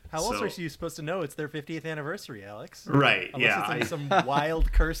 Yeah. How else are you supposed to know it's their 50th anniversary, Alex? Right. Unless it's in some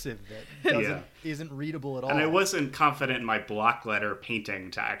wild cursive that isn't readable at all. And I wasn't confident in my block letter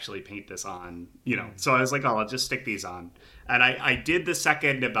painting to actually paint this on, So I was like, I'll just stick these on. And I did the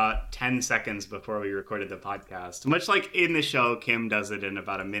second about 10 seconds before we recorded the podcast. Much like in the show, Kim does it in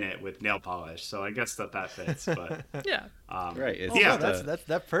about a minute with nail polish. So I guess that fits. But yeah. Right.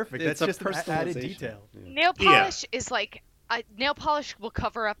 That's perfect. That's just an added detail. Yeah. Nail polish is nail polish will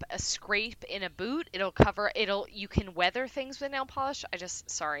cover up a scrape in a boot. You can weather things with nail polish.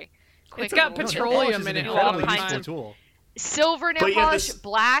 It's got petroleum in it. All kinds of tool. Silver nail polish,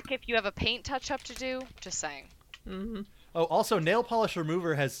 black if you have a paint touch up to do. Just saying. Mm-hmm. Oh, also, nail polish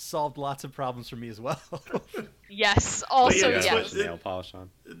remover has solved lots of problems for me as well. Yes. Also, yes. Nail polish on.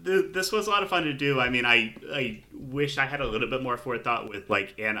 This was a lot of fun to do. I mean, I wish I had a little bit more forethought with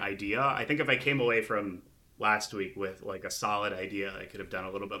an idea. I think if I came away from last week with a solid idea, I could have done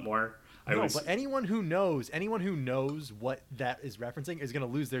a little bit more. But anyone who knows what that is referencing is going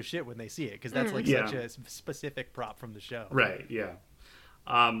to lose their shit when they see it, because that's such a specific prop from the show. Right. Yeah.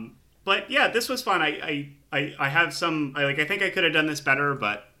 But yeah, this was fun. I have some. I think I could have done this better,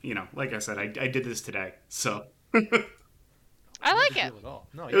 but like I said, I did this today, so. I like it.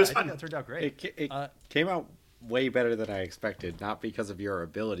 No, it was fun. I think that turned out great. It came out way better than I expected, not because of your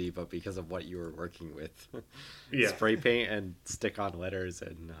ability, but because of what you were working with. Yeah. Spray paint and stick-on letters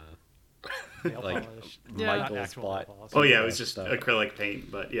and Nail Like polish. Yeah. Not Michael's actual bought. nail polish. Oh yeah, it was just stuff. acrylic paint,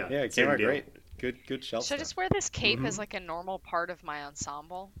 but yeah. Yeah, it same came out deal. great. Good shelf Should I stuff. just wear this cape Mhm. as like a normal part of my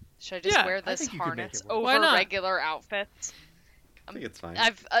ensemble? Should I just Yeah, wear I this think you could make harness it work. Why over not? regular outfits? I think it's fine.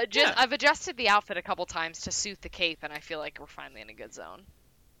 I've adjusted the outfit a couple times to suit the cape, and I feel like we're finally in a good zone.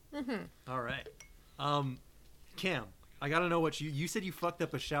 All right. Cam, I gotta know what you said. You fucked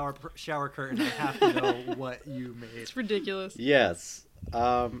up a shower curtain. I have to know what you made. It's ridiculous. Yes.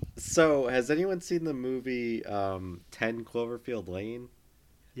 So has anyone seen the movie 10 Cloverfield Lane?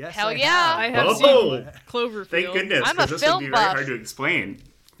 Yes. Hell I yeah. I have. have Oh! seen Cloverfield. Thank goodness, I'm a 'cause this would film be very buff. hard to explain.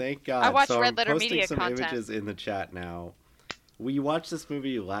 Thank God. I watched so Red I'm Letter posting Media some content. images in the chat now. We watched this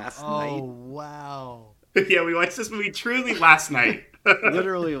movie last Oh night. wow. Yeah, we watched this movie truly last night.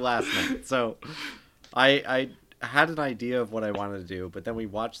 Literally last night. So I had an idea of what I wanted to do, but then we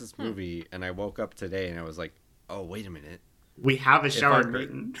watched this movie and I woke up today and I was like, oh, wait a minute. We have a shower I-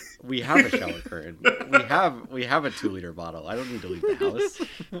 curtain. We have a shower curtain. We have a 2-liter bottle. I don't need to leave the house.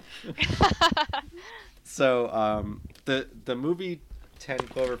 So the movie 10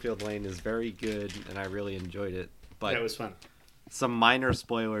 Cloverfield Lane is very good and I really enjoyed it. But That was fun. some minor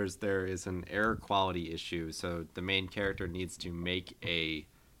spoilers, there is an air quality issue. So the main character needs to make a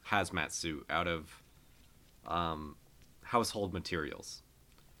hazmat suit out of household materials.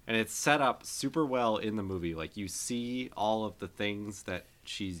 And it's set up super well in the movie. Like, you see all of the things that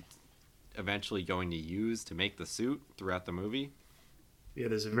she's eventually going to use to make the suit throughout the movie. Yeah,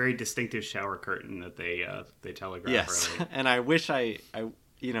 there's a very distinctive shower curtain that they telegraph. Yes. early. And I wish I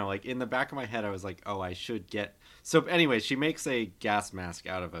like in the back of my head, I was like, oh, I should get. So anyway, she makes a gas mask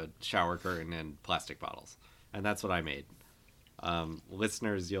out of a shower curtain and plastic bottles. And that's what I made.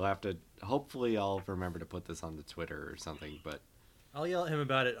 Listeners, you'll have to, hopefully I'll remember to put this on the Twitter or something, but I'll yell at him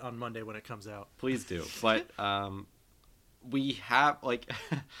about it on Monday when it comes out. please do. But we have, like,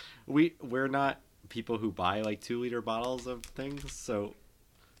 we're not people who buy like 2-liter bottles of things. So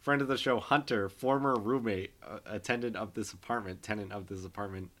friend of the show, Hunter, former roommate, tenant of this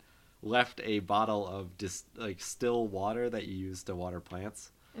apartment, left a bottle of still water that you use to water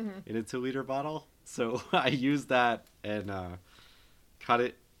plants in a 2-liter bottle. So I used that and cut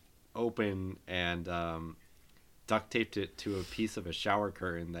it open and duct taped it to a piece of a shower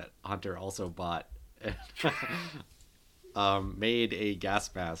curtain that Hunter also bought. And made a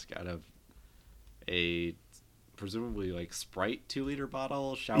gas mask out of a presumably like Sprite 2-liter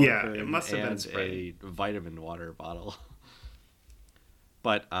bottle, shower Yeah, curtain, it must have been and Sprite. a vitamin water bottle.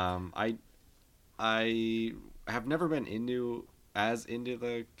 But I have never been into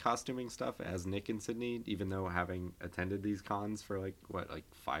the costuming stuff as Nick and Sydney, even though having attended these cons for like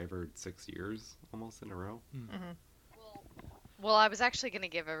 5 or 6 years almost in a row. Well, I was actually going to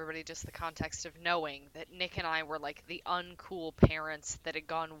give everybody just the context of knowing that Nick and I were like the uncool parents that had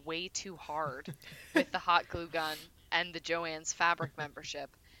gone way too hard with the hot glue gun and the Joann's Fabric membership.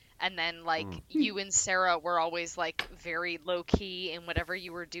 And then like you and Sarah were always like very low key in whatever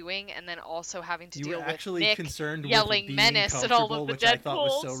you were doing, and then also having to You deal were with actually Nick concerned yelling with being menace at all comfortable, of the which I thought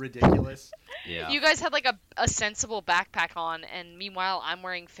was so ridiculous. Yeah. You guys had like a sensible backpack on, and meanwhile I'm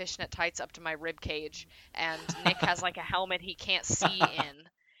wearing fishnet tights up to my rib cage, and Nick has like a helmet he can't see in,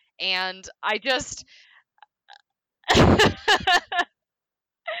 and I just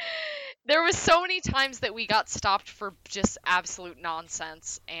there was so many times that we got stopped for just absolute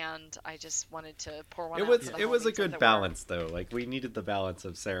nonsense, and I just wanted to pour one. It out was for the it was a homies good that were- balance though. Like, we needed the balance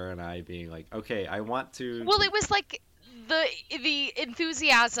of Sarah and I being like, okay, I want to. Well, it was like the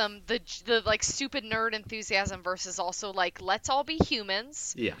enthusiasm, the like stupid nerd enthusiasm versus also like let's all be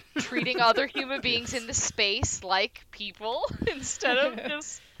humans, Yeah. treating other human beings in the space like people instead of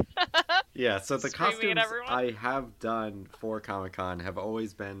just Yeah, so the Screaming at costumes everyone. I have done for Comic-Con have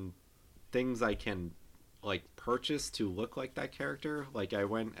always been things I can like purchase to look like that character. Like, I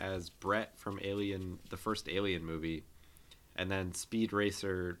went as Brett from Alien, the first Alien movie, and then Speed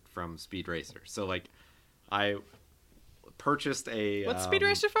Racer from Speed Racer. So like, I purchased a What's Speed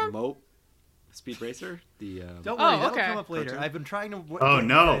Racer from? Speed Racer, the Don't worry, Oh, that'll okay. come up later. Cartoon? I've been trying to Oh, get you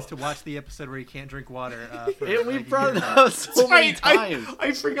no. guys to watch the episode where you can't drink water. For we like a brought year it now. up so many times.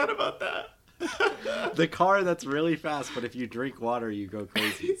 I forgot about that. The car that's really fast, but if you drink water, you go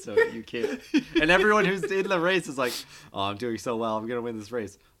crazy. So you can't. And everyone who's in the race is like, "Oh, I'm doing so well. I'm gonna win this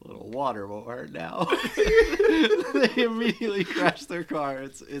race. A little water won't hurt now." They immediately crash their car.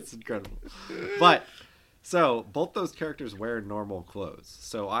 It's incredible. But so both those characters wear normal clothes.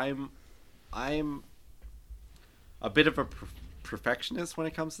 So I'm a bit of a perfectionist when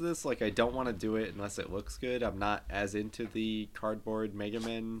it comes to this. Like, I don't want to do it unless it looks good. I'm not as into the cardboard Mega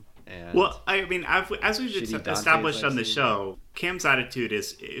Men. And well, I mean, as we've Shitty established Dantes on the I've seen. show, Cam's attitude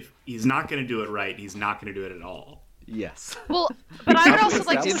is if he's not going to do it right, he's not going to do it at all. yes. Well, but I would also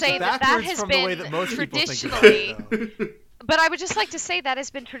like to It's say that backwards has from the way been that most people think about traditionally. it, though. But I would just like to say that has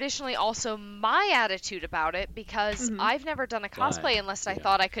been traditionally also my attitude about it, because I've never done a cosplay unless I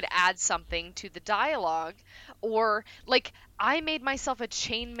thought I could add something to the dialogue. Or, like, I made myself a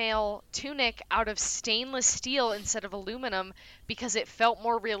chainmail tunic out of stainless steel instead of aluminum because it felt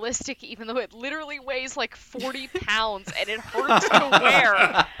more realistic, even though it literally weighs like 40 pounds and it hurts to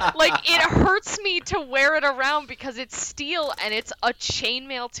wear. Like, it hurts me to wear it around because it's steel and it's a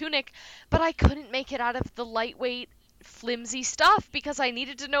chainmail tunic, but I couldn't make it out of the lightweight flimsy stuff because I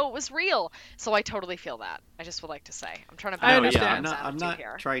needed to know it was real. So I totally feel that. I just would like to say I'm trying to I balance understand. Cam's I'm not attitude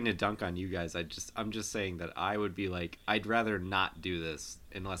here. trying to dunk on you guys. I'm just saying that I would be like, I'd rather not do this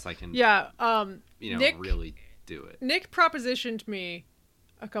unless I can, Yeah. Nick really do it. Nick propositioned me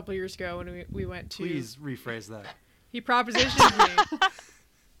a couple years ago when we went to. Please rephrase that. He propositioned me.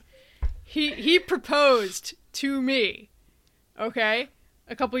 He proposed to me. Okay,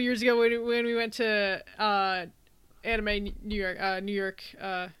 a couple years ago when we went to Anime New York, Anime New York.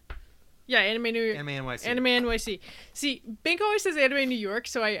 Anime NYC. Anime NYC. See, Bink always says Anime New York,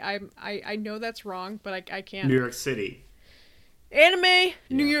 so I know that's wrong, but I can't. New York City. Anime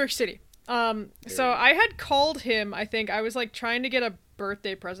New York City. So I had called him. I think I was like trying to get a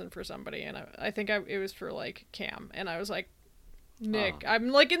birthday present for somebody, and I think it was for like Cam, and I was like, Nick, I'm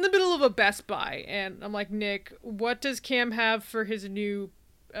like in the middle of a Best Buy, and I'm like, Nick, what does Cam have for his new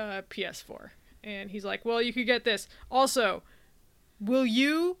PS4? And he's like, well, you could get this. Also, will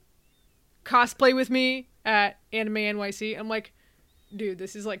you cosplay with me at Anime NYC? I'm like, dude,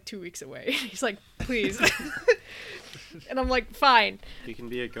 this is like 2 weeks away. He's like, please. And I'm like, fine. You can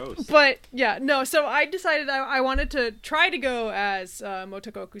be a ghost. But yeah, no, so I decided I wanted to try to go as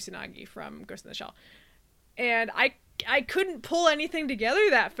Motoko Kusanagi from Ghost in the Shell. And I couldn't pull anything together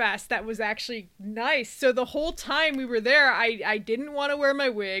that fast that was actually nice. So the whole time we were there, I didn't want to wear my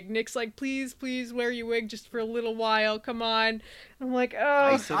wig. Nick's like, please wear your wig just for a little while. Come on. I'm like,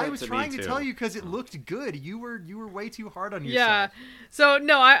 oh. I was trying to tell you because it looked good. You were way too hard on yourself. Yeah. So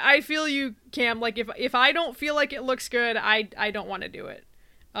no, I feel you, Cam. Like if I don't feel like it looks good, I don't want to do it.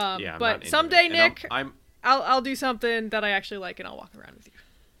 I'm not but into someday, it. And Nick, I'm I'll do something that I actually like and I'll walk around with you.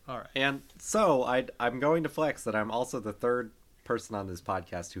 All right. And so I'm going to flex that I'm also the third person on this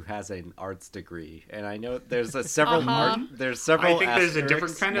podcast who has an arts degree, and I know there's several there's several. I think there's a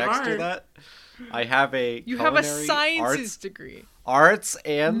different asterisks kind of next art. to that. I have a You have a culinary sciences degree. arts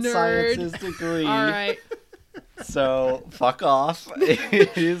and Nerd. sciences degree. All right. So fuck off.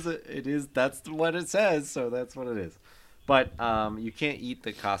 It is that's what it says, so that's what it is. But you can't eat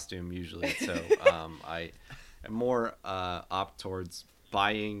the costume usually, so I more opt towards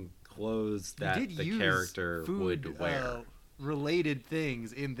buying clothes that You did the use character food, would wear. Related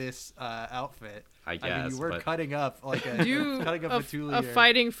things in this outfit. I I mean, guess, you were but- cutting up like a Do cutting up a Petula.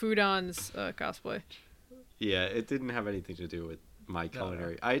 fighting Foodon's cosplay. Yeah, it didn't have anything to do with my No.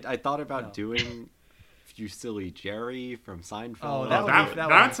 culinary. I thought about doing Fusilli Jerry from Seinfeld. Oh, That's would be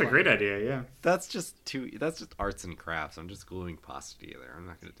a fun. great idea, yeah. That's just arts and crafts. I'm just gluing pasta together. I'm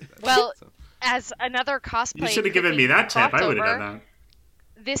not gonna do that. Well, So- as another cosplay, You should have given me that tip. I would have done that.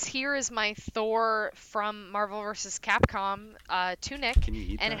 This here is my Thor from Marvel vs. Capcom tunic, Can you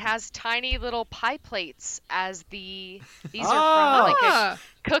eat and that? it has tiny little pie plates as these are Ah! from like Ah.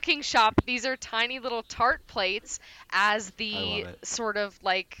 a cooking shop. These are tiny little tart plates as I the love it. sort of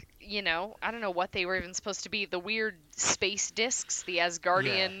like, I don't know what they were even supposed to be. The weird space discs, the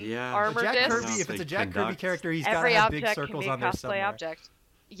Asgardian Yeah. armor Jack discs. Kirby, if it's a They Jack Kirby conduct. character, he's got to Every have big object can circles be a on there cosplay somewhere. object.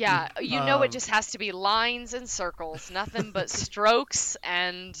 Yeah, it Um, just has to be lines and circles, nothing but strokes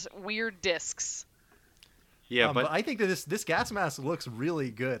and weird discs. Yeah, But I think that this gas mask looks really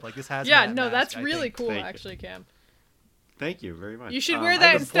good. Like this has. Yeah, no, that's really cool, Thank you. actually, Cam. thank you very much. You should Um, wear I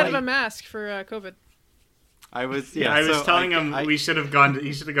that have instead of a flight- mask for COVID. I was Yeah, I was so telling him I- we should have gone.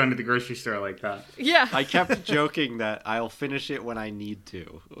 He should have gone to the grocery store like that. Yeah. I kept joking that I'll finish it when I need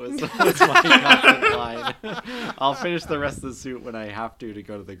to. Was my constant line. I'll finish the rest of the suit when I have to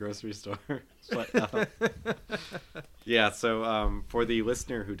go to the grocery store. But yeah, so for the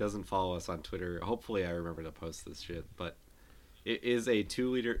listener who doesn't follow us on Twitter, hopefully I remember to post this shit. But it is a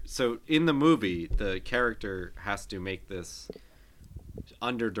 2-liter. So in the movie, the character has to make this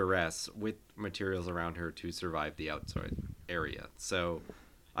under duress with materials around her to survive the outside area. So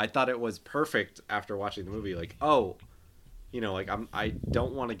I thought it was perfect after watching the movie. Like, oh, like I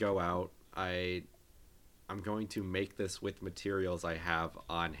don't want to go out. I'm I'm going to make this with materials I have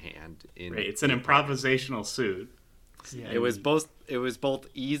on hand. Right, it's an improvisational suit. Yeah. It was both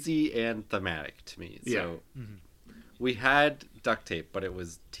easy and thematic to me. So we had duct tape, but it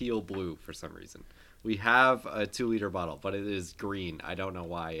was teal blue for some reason. We have a 2-liter bottle, but it is green. I don't know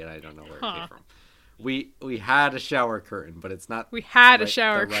why, and I don't know where it came from. We had a shower curtain, but it's not. We had a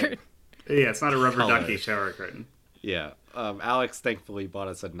shower curtain. Yeah, it's not a rubber color. ducky shower curtain. Yeah. Alex thankfully bought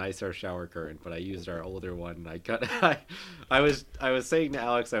us a nicer shower curtain, but I used our older one. I was saying to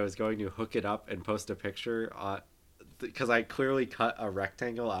Alex I was going to hook it up and post a picture because I clearly cut a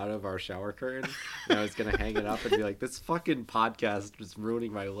rectangle out of our shower curtain, and I was gonna hang it up and be like, "This fucking podcast is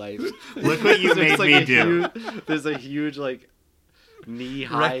ruining my life." Look what you made me do. There's a huge like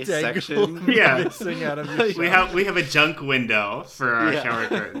knee-high section. Yeah, missing out of your we have a junk window for our shower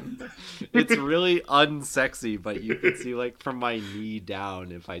curtain. It's really unsexy, but you can see like from my knee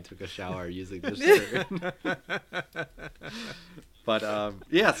down if I took a shower using this curtain. But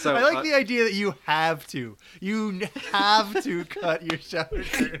yeah, so I like the idea that you have to cut your shower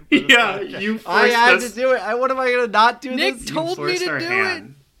curtain. Yeah, you forced I had us. to do it. What am I gonna not do Nick this? told me Forced to our do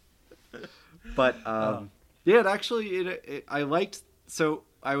hand. But yeah, it actually I liked. So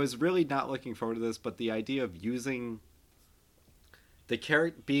I was really not looking forward to this, but the idea of using the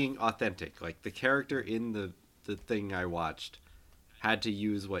character being authentic, like the character in the thing I watched had to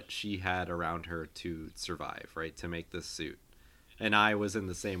use what she had around her to survive, right, to make this suit. And I was in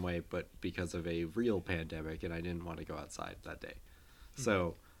the same way, but because of a real pandemic, and I didn't want to go outside that day.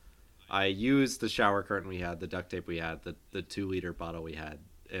 So I used the shower curtain we had, the duct tape we had, the 2-liter bottle we had,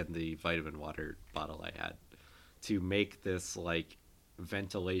 and the vitamin water bottle I had to make this, like,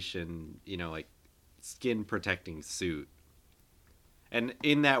 ventilation, like, skin protecting suit. And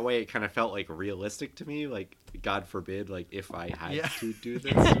in that way, it kind of felt, like, realistic to me. Like, God forbid, like, if I had to do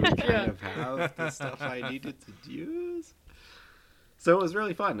this, we kind of have the stuff I needed to use. So it was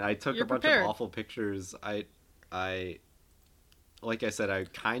really fun. I took You're a bunch prepared. of awful pictures. I like I said, I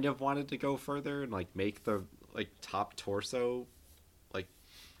kind of wanted to go further and like make the like top torso like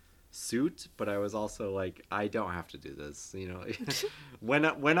suit, but I was also like, I don't have to do this. When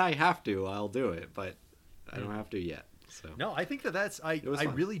I have to, I'll do it, but I don't have to yet. So No, I think that's I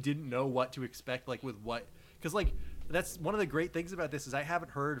fun. really didn't know what to expect, like with what, because like that's one of the great things about this is I haven't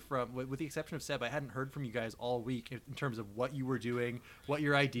heard from, with the exception of Seb, I hadn't heard from you guys all week in terms of what you were doing, what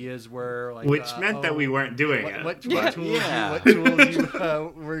your ideas were, like Which meant that we weren't doing it. what tools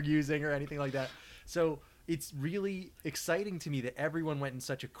you were using or anything like that. So it's really exciting to me that everyone went in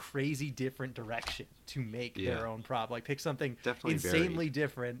such a crazy different direction to make their own prop. Like pick something Definitely insanely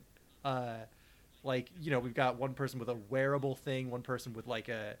different. Like, we've got one person with a wearable thing, one person with like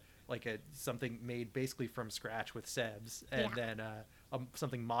a something made basically from scratch with Seb's, and then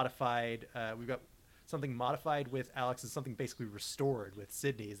something modified. We've got something modified with Alex, and something basically restored with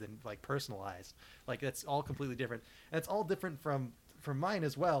Sydney's and like personalized. Like that's all completely different, and it's all different from mine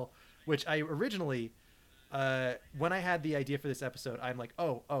as well. Which I originally, when I had the idea for this episode, I'm like,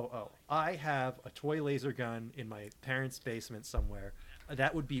 oh, I have a toy laser gun in my parents' basement somewhere.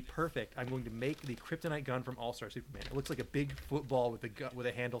 That would be perfect. I'm going to make the kryptonite gun from All-Star Superman. It looks like a big football with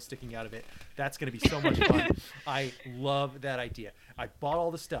a handle sticking out of it. That's going to be so much fun. I love that idea. I bought all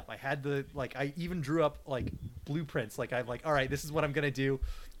the stuff. I had I even drew up like blueprints. Like I'm like, all right, this is what I'm going to do.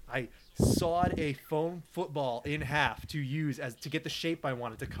 I sawed a foam football in half to use to get the shape I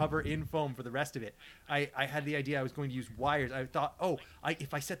wanted, to cover in foam for the rest of it. I had the idea I was going to use wires. I thought,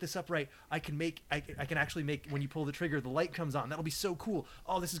 if I set this up right, I can actually make, when you pull the trigger, the light comes on. That'll be so cool.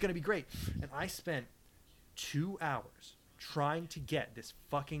 Oh, this is going to be great. And I spent 2 hours trying to get this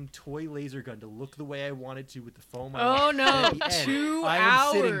fucking toy laser gun to look the way I wanted to with the foam. Oh no, 2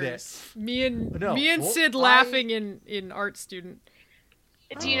 hours. Sitting there. Me and Sid laughing in art student.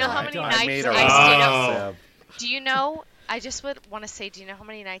 Do you know how many I nights made a I stayed up? Do you know? I just would want to say, do you know how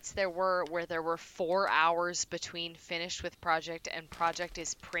many nights there were where there were 4 hours between finished with project and project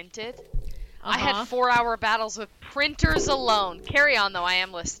is printed? I had 4-hour battles with printers alone. Carry on, though. I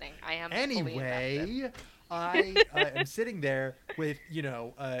am listening. I am fully invested. Anyway, I am sitting there with,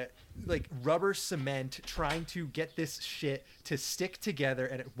 like rubber cement trying to get this shit to stick together,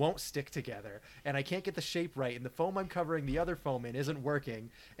 and it won't stick together. And I can't get the shape right. And the foam I'm covering the other foam in isn't working.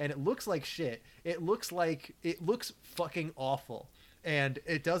 And it looks like shit. It looks fucking awful. And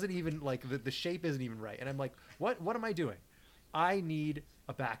it doesn't even, like, the shape isn't even right. And I'm like, what am I doing? I need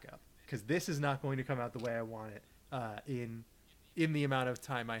a backup, because this is not going to come out the way I want it in the amount of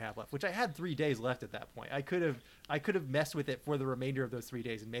time I have left, which I had 3 days left at that point. I could have messed with it for the remainder of those 3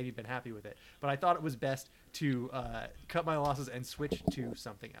 days and maybe been happy with it. But I thought it was best to cut my losses and switch to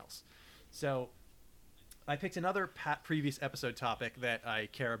something else. So I picked another previous episode topic that I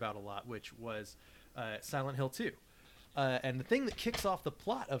care about a lot, which was Silent Hill 2. And the thing that kicks off the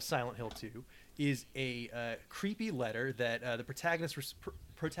plot of Silent Hill 2 is a creepy letter that the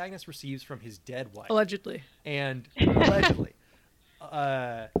protagonist receives from his dead wife. Allegedly. And allegedly.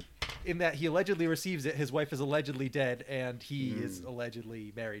 In that he allegedly receives it, his wife is allegedly dead, and he is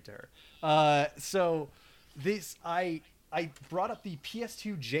allegedly married to her. So this, I brought up the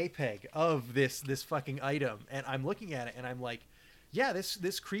PS2 JPEG of this fucking item, and I'm looking at it, and I'm like, yeah,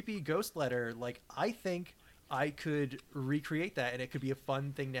 this creepy ghost letter, like, I think I could recreate that, and it could be a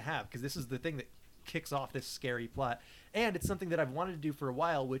fun thing to have, because this is the thing that kicks off this scary plot, and it's something that I've wanted to do for a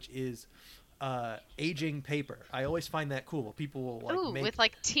while, which is aging paper. I always find that cool. People will like make... with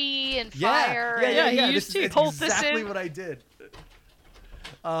like tea and fire. Yeah. He used to That's exactly what I did.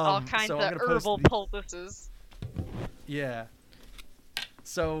 All kinds of herbal poultices. Yeah.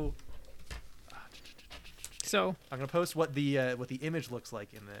 So I'm gonna post what the image looks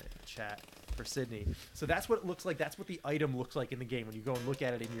like in the chat for Sydney. So that's what it looks like. That's what the item looks like in the game when you go and look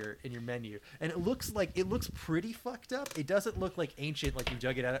at it in your menu. And it looks pretty fucked up. It doesn't look like ancient, like you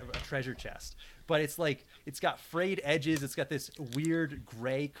dug it out of a treasure chest. But it's like it's got frayed edges. It's got this weird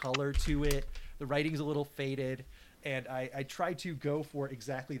gray color to it. The writing's a little faded, and I tried to go for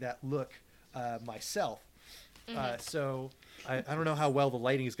exactly that look myself. So I don't know how well the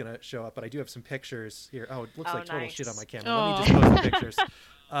lighting is going to show up, but I do have some pictures here. Oh, it looks like total shit on my camera. Let me just post the pictures.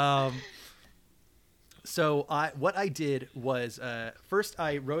 So what I did was first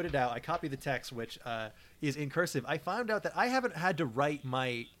I wrote it out. I copied the text, which is in cursive. I found out that I haven't had to write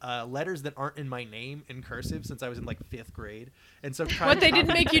my letters that aren't in my name in cursive since I was in like 5th grade. And so what, they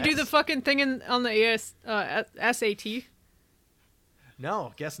didn't make you do the fucking thing on the SAT?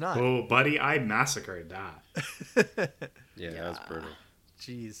 No, guess not. Oh, buddy, I massacred that. Yeah, that was brutal.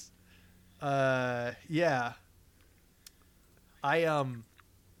 Jeez. Yeah.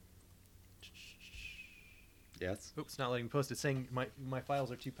 Yes. Oops, not letting me post it. Saying my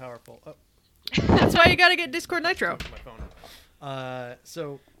files are too powerful. Oh. That's why you gotta get Discord Nitro. My phone.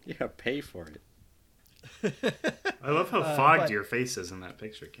 So yeah, pay for it. I love how fogged your face is in that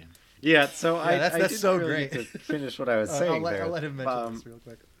picture, Cam. Yeah, so yeah, I that's so really great. Get to finish what I was saying I'll let him mention this real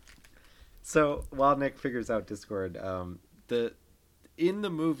quick. So while Nick figures out Discord, in the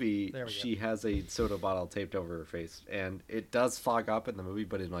movie she has a soda bottle taped over her face, and it does fog up in the movie,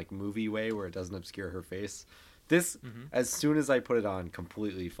 but in like movie way where it doesn't obscure her face. This, as soon as I put it on,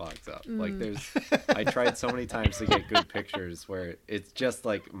 completely fogs up. Like I tried so many times to get good pictures where it's just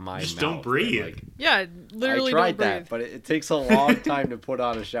like my just mouth. Don't breathe. Like, yeah, literally. I tried don't breathe. that, but it takes a long time to put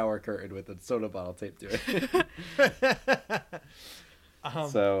on a shower curtain with a soda bottle taped to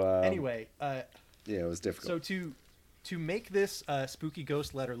it. Anyway, yeah, it was difficult. So to make this spooky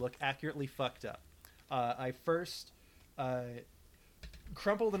ghost letter look accurately fucked up, I first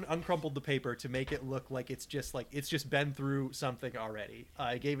crumpled and uncrumpled the paper to make it look like it's just been through something already.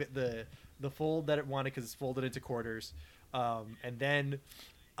 I gave it the fold that it wanted because it's folded into quarters, and then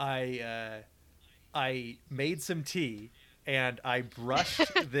I made some tea and I brushed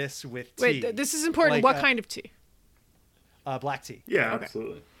this with tea. Wait, this is important. What kind of tea? Black tea. Yeah, okay.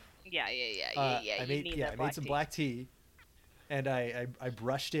 Absolutely. Yeah. I made some black tea, and I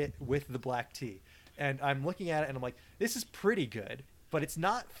brushed it with the black tea, and I'm looking at it and I'm like, this is pretty good, but it's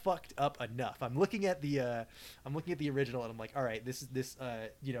not fucked up enough. I'm looking at the original and I'm like, all right, this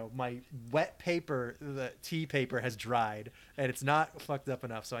my wet paper, the tea paper has dried and it's not fucked up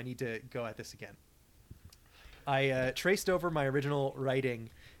enough, so I need to go at this again. I traced over my original writing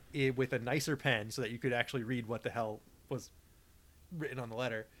with a nicer pen so that you could actually read what the hell was written on the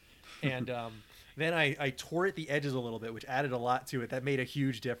letter. And then I tore at the edges a little bit, which added a lot to it. That made a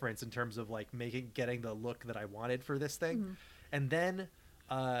huge difference in terms of like getting the look that I wanted for this thing. Mm-hmm. And then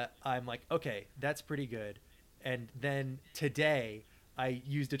I'm like, okay, that's pretty good. And then today I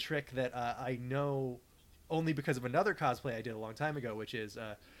used a trick that I know only because of another cosplay I did a long time ago, which is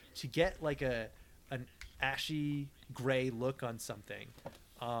to get like an ashy gray look on something.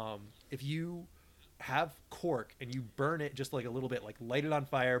 If you have cork and you burn it just like a little bit, like light it on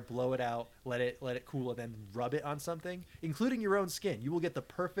fire, blow it out, let it cool, and then rub it on something, including your own skin, you will get the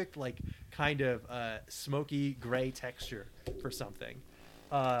perfect like kind of smoky gray texture for something.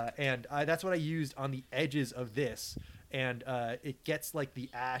 And that's what I used on the edges of this, and it gets like the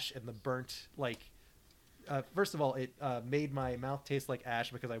ash and the burnt like. First of all, it made my mouth taste like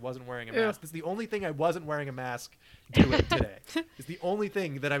ash because I wasn't wearing a mask. This is the only thing I wasn't wearing a mask doing today. It's the only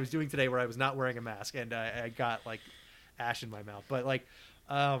thing that I was doing today where I was not wearing a mask, and I got like ash in my mouth. But like,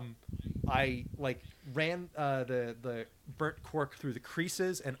 I like ran the burnt cork through the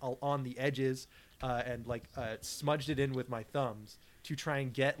creases and on the edges, and like smudged it in with my thumbs to try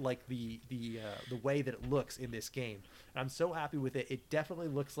and get like the way that it looks in this game. And I'm so happy with it. It definitely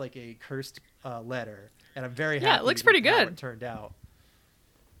looks like a cursed letter, and I'm very happy. Yeah, it looks pretty with how good. it turned out.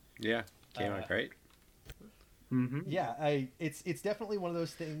 Yeah, came out great. Mm-hmm. Yeah, it's definitely one of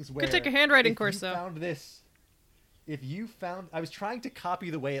those things where Could take a handwriting if course, you though. Found this. If you found, I was trying to copy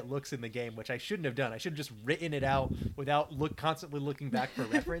the way it looks in the game, which I shouldn't have done. I should have just written it out without constantly looking back for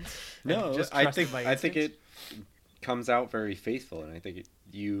reference. and No, just I trusted think my I think instincts. it comes out very faithful, and I think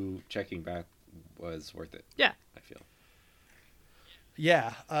you checking back was worth it. Yeah. I feel.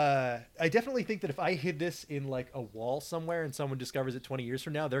 Yeah, I definitely think that if I hid this in like a wall somewhere and someone discovers it 20 years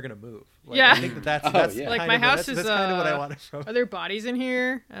from now, they're gonna move. Like, Yeah. I think that that's Oh, that's yeah. Like, kind my of, house that's, is, that's kind of what I wanted from. Are there bodies in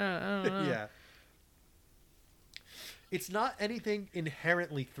here? I don't know. Yeah. It's not anything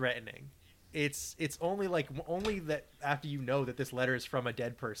inherently threatening. It's only that after you know that this letter is from a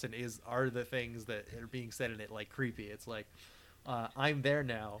dead person are the things that are being said in it like creepy. It's like, I'm there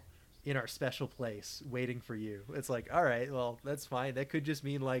now in our special place waiting for you. It's like, all right, well, that's fine. That could just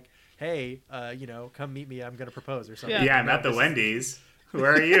mean like, hey, come meet me. I'm going to propose or something. Yeah, I'm No, at the this is- Wendy's.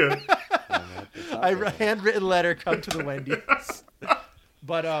 Where are you? handwritten letter, come to the Wendy's.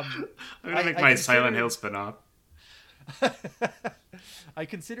 But I'm gonna make I my Silent considered- Hill spinoff. I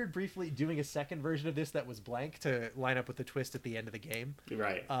considered briefly doing a second version of this that was blank to line up with the twist at the end of the game.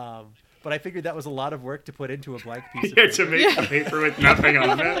 Right. But I figured that was a lot of work to put into a blank piece of Yeah, paper. to make a paper with nothing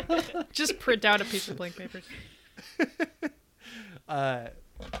on it. Just print out a piece of blank paper.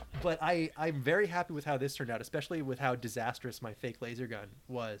 But I'm very happy with how this turned out, especially with how disastrous my fake laser gun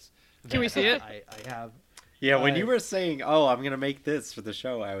was. Can we see it? I have. Yeah, when you Uh, were saying, "Oh, I'm gonna make this for the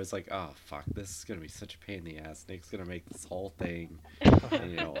show," I was like, "Oh, fuck, this is gonna be such a pain in the ass." Nick's gonna make this whole thing,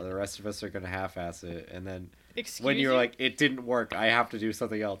 and, the rest of us are gonna half-ass it. And then Excuse when you're you? like, "It didn't work. I have to do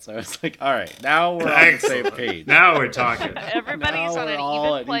something else," I was like, "All right, now we're on the same Excellent. page. Now we're talking. Everybody's Now on we're an all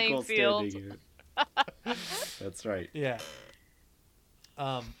even at playing equal field. standing here." That's right. Yeah.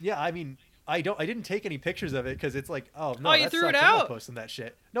 Yeah. I mean, I didn't take any pictures of it because it's like, oh no, Oh, you that threw it sucks. I'm not out? posting that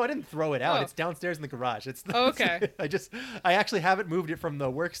shit. No, I didn't throw it out. Oh. It's downstairs in the garage. It's Oh, okay. I actually haven't moved it from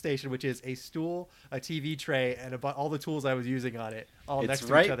the workstation, which is a stool, a TV tray, and about all the tools I was using on it, all next It's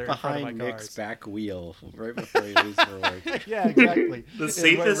to right each other in front of my behind cars. Nick's back wheel, right before he leaves for work. Yeah, exactly. The It's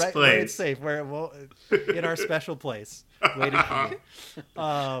safest where place. it's safe, where it will, in our special place, waiting for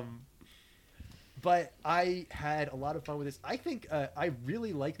me. But I had a lot of fun with this. I think I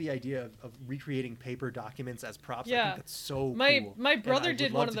really like the idea of recreating paper documents as props. I Yeah. think that's so My cool. my And I brother would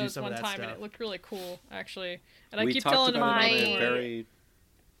did love one of to do those some one that time, and stuff. it looked really cool, actually. And I We keep talked telling him about to it make on a one. very.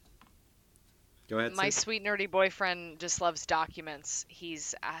 Go ahead. My Sid. sweet nerdy boyfriend just loves documents.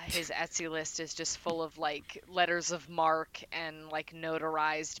 He's his Etsy list is just full of like letters of marque and like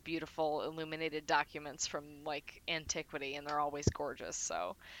notarized, beautiful, illuminated documents from like antiquity, and they're always gorgeous.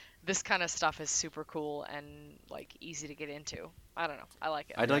 So this kind of stuff is super cool and like easy to get into. I don't know. I like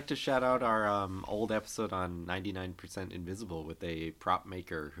it. I'd like to shout out our old episode on 99% Invisible with a prop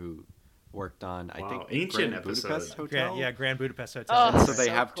maker who worked on, I Wow, think, ancient Grand episode. Budapest Hotel. Grand Budapest Hotel. Oh, And so they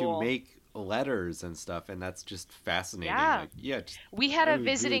so have cool. to make letters and stuff, and that's just fascinating. Yeah. Like, yeah, just, We had a oh, dude,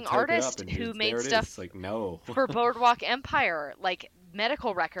 visiting type it up artist and who here's- made there it stuff is. Like, no. for Boardwalk Empire, like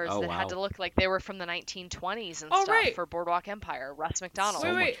medical records Oh, that wow. had to look like they were from the 1920s and Oh, stuff right. for Boardwalk Empire. Russ McDonald.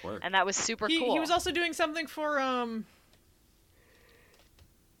 so Wait, much work. And that was super He cool. was also doing something for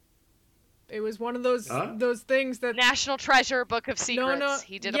It was one of those Huh? those things that National Treasure, Book of Secrets. No,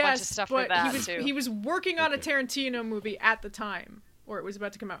 He did a bunch of stuff for but that he was, too. He was working on a Okay. Tarantino movie at the time, or it was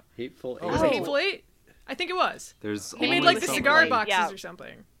about to come out. Hateful Oh, Was Eight. it Hateful Eight? I think it was. There's He made only like the so cigar many- boxes Yeah. or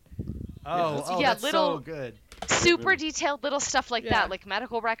something. Oh, Yeah, that's little- so good. Super detailed little stuff like Yeah. that, like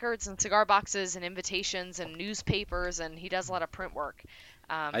medical records and cigar boxes and invitations and newspapers, and he does a lot of print work.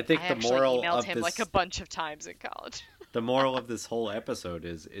 I think I the actually moral emailed of him this- like a bunch of times in college. The moral of this whole episode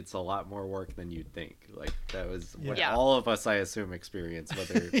is it's a lot more work than you'd think. Like, that was what Yeah. all of us, I assume, experienced,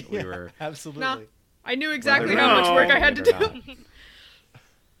 whether we Yeah, were... absolutely. No. I knew exactly whether how we much were work I had to doing it do. or not.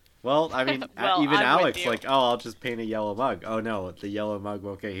 Well, I mean, Well, even I'm with Alex, you. like, oh, I'll just paint a yellow mug. Oh no, the yellow mug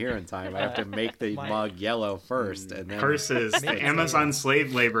won't get here in time. I have to make the My- mug yellow first, and then Curses. The Maybe. Amazon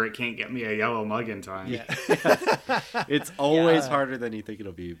slave labor, it can't get me a yellow mug in time. Yeah. it's always Yeah. harder than you think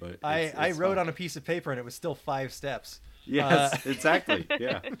it'll be. But I wrote on a piece of paper and it was still 5 steps. Yes, exactly.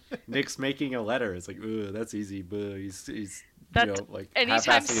 Yeah, Nick's making a letter. It's like, ooh, that's easy. Boo. He's That like anytime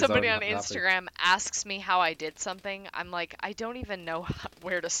half-assing his somebody own on nothing. Instagram asks me how I did something, I'm like, I don't even know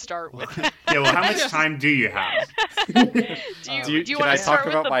where to start with it. Yeah, well, how much time do you have? Do Do you can want I to start talk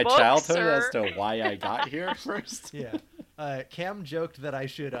with about the my books, childhood or... as to why I got here first? Yeah. Cam joked that I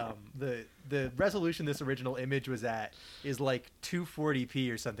should the resolution this original image was at is like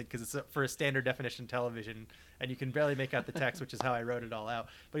 240p or something because it's for a standard definition television and you can barely make out the text, which is how I wrote it all out.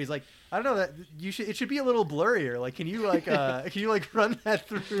 But he's like, I don't know, that it should be a little blurrier. Like, can you run that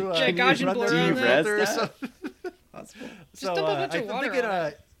through? Yeah, Gaussian blur on that. filter or something? Possible. Just dump a bunch of I'm water thinking, on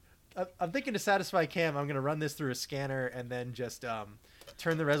it. I'm thinking to satisfy Cam, I'm gonna run this through a scanner and then just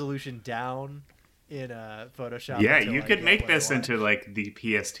turn the resolution down in Photoshop. Yeah, until you I could get make what I this want. into like the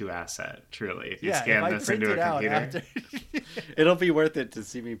PS2 asset. Truly, if you Yeah, scan if I this print into it a out computer. after. It'll be worth it to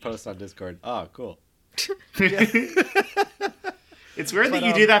see me post on Discord. Oh, cool. It's weird But, that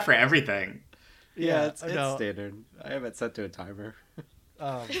you do that for everything. Yeah, it's no, standard. I have it set to a timer.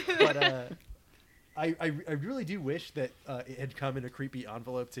 but I really do wish that it had come in a creepy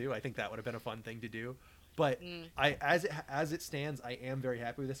envelope too. I think that would have been a fun thing to do. But as it stands, I am very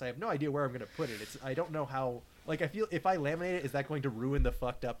happy with this. I have no idea where I'm going to put it. I don't know how. Like, I feel if I laminate it, is that going to ruin the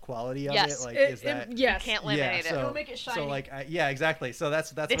fucked up quality of Yes. it? Like, Yes, is that? You can't laminate it. So, It'll make it shiny. So like, yeah, exactly. So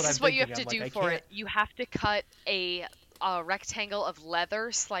that's what I'm This is what you have thinking. to I'm do like, for I it. You have to cut a rectangle of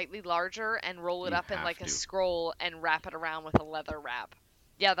leather slightly larger and roll it You up in have like a to. scroll and wrap it around with a leather wrap.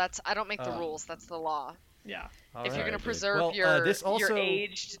 Yeah, I don't make the Oh. rules. That's the law. Yeah. All If you're right. gonna dude. preserve Well, your this also-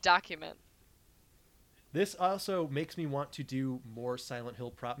 aged document. This also makes me want to do more Silent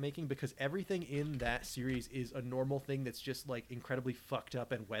Hill prop making because everything in that series is a normal thing that's just like incredibly fucked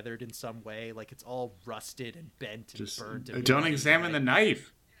up and weathered in some way. Like it's all rusted and bent and Just burnt. And don't bloody, examine the right?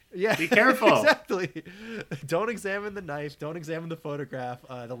 knife. Yeah, Be careful. Exactly. Don't examine the knife. Don't examine the photograph.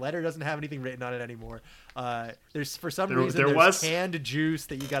 The letter doesn't have anything written on it anymore. There's for some reason there there's was- canned juice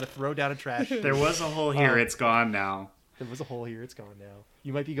that you got to throw down a trash. There was a hole here. Oh. It's gone now. There was a hole here. It's gone now.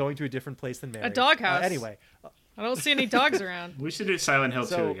 You might be going to a different place than Mary. doghouse. Anyway, I don't see any dogs around. We should do Silent Hill 2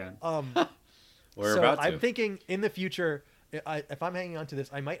 so again. We're so about to. I'm thinking in the future, if I'm hanging on to this,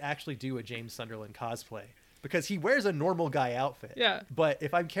 I might actually do a James Sunderland cosplay because he wears a normal guy outfit. Yeah. But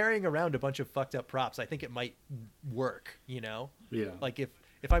if I'm carrying around a bunch of fucked up props, I think it might work. You know. Yeah. Like if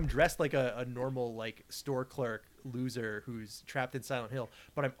I'm dressed like a normal like store clerk loser who's trapped in Silent Hill,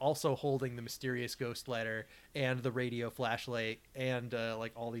 but I'm also holding the mysterious ghost letter and the radio flashlight and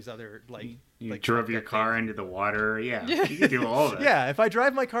like all these other like You like drove fucked your up car things. into the water. Yeah, you can do all of it. Yeah, if I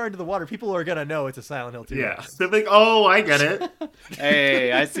drive my car into the water, people are gonna know it's a Silent Hill 2. Yeah. They're like, oh, I get it.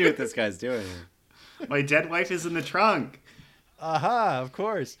 Hey, I see what this guy's doing. My dead wife is in the trunk. Aha, of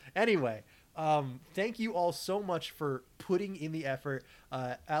course. Anyway, thank you all so much for putting in the effort.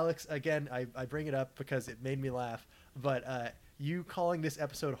 Alex, again, I bring it up because it made me laugh, but you calling this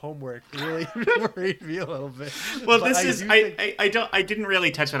episode homework really worried me a little bit. Well, But this do is think- I didn't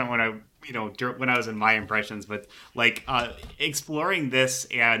really touch on it when when I was in my impressions, but like exploring this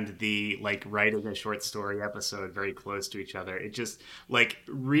and the like writing a short story episode very close to each other, it just like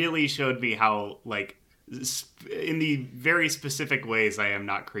really showed me how like in the very specific ways I am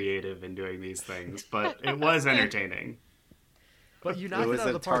not creative in doing these things, but it was entertaining. But you knocked it, was out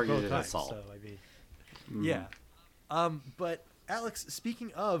of a the park both targeted times. assault. So I mean, yeah. But Alex,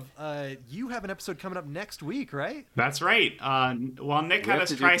 speaking of, you have an episode coming up next week, right? That's right. While Nick We had have us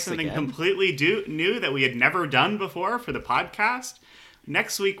to do try this something again? completely new that we had never done before for the podcast,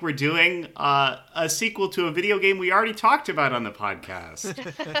 next week we're doing a sequel to a video game we already talked about on the podcast.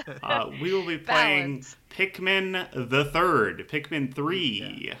 We will be playing Balance. Pikmin the Third, Pikmin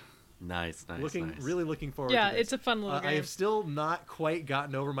 3. Nice. Really looking forward Yeah, to this. it's a fun little I game. have still not quite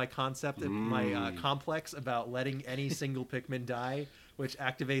gotten over my concept and my complex about letting any single Pikmin die, which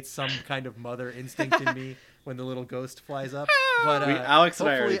activates some kind of mother instinct in me when the little ghost flies up. But Alex and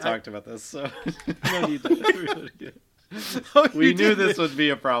I already hopefully talked about this, so no need to. We knew this would be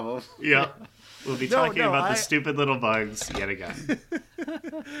a problem. Yeah. We'll be No, talking about I- the stupid little bugs yet again.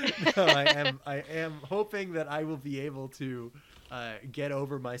 No, I am hoping that I will be able to get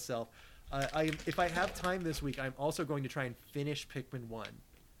over myself. If I have time this week, I'm also going to try and finish Pikmin 1.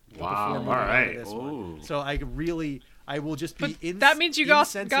 Wow, before all moving on to right. this Ooh. one. So I will just be But that means you gotta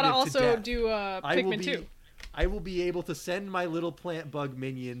insensitive to also death. do I will Pikmin be- 2. I will be able to send my little plant bug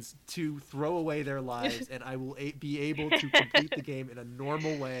minions to throw away their lives, and I will be able to complete the game in a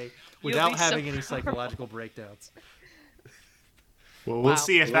normal way without be so having any powerful. psychological breakdowns. Well, we'll Wow.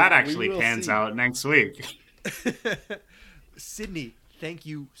 see if We- that we actually will pans see. out next week. Sydney, thank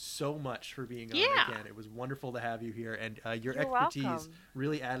you so much for being on Yeah. again. It was wonderful to have you here, and your You're expertise welcome.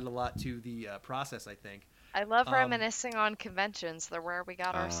 really added a lot to the process, I think. I love Um, reminiscing on conventions. They're where we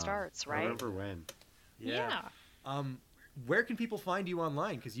got our starts, I right? remember when. Yeah. Where can people find you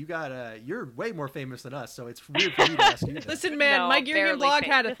online? Because you got you're way more famous than us, so it's weird for me to ask you that. Listen, man, No, my Gear Game barely blog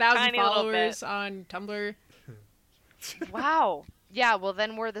had famous. 1,000 Tiny little followers bit. on Tumblr. Wow. Yeah, well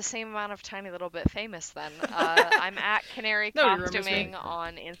then we're the same amount of tiny little bit famous then. I'm at Canary No, you're Costuming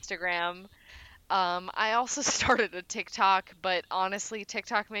on Instagram. I also started a TikTok, but honestly,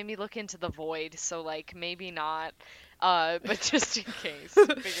 TikTok made me look into the void, so like maybe not. But just in case,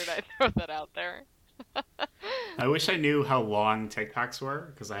 figured I'd throw that out there. I wish I knew how long TikToks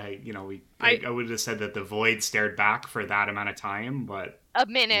were, because I would have said that the void stared back for that amount of time, but A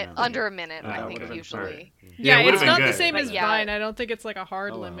minute, Yeah, under a minute, that I would've think been usually. Yeah, it would've it's been not the good. same But as yeah. Vine. I don't think it's like a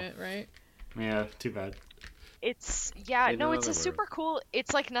hard Oh, well. limit, right? yeah, too bad. It's In no, it's a other super cool.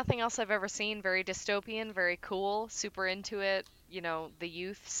 It's like nothing else I've ever seen. Very dystopian, very cool. Super into it. You know, the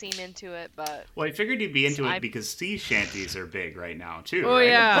youth seem into it, but Well, I figured you'd be into I- it because sea shanties are big right now too. Oh, right?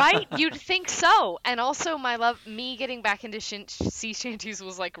 yeah. right? You'd think so. And also, me getting back into sea shanties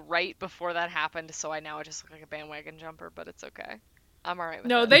was like right before that happened. So I just look like a bandwagon jumper, but it's okay. I'm alright with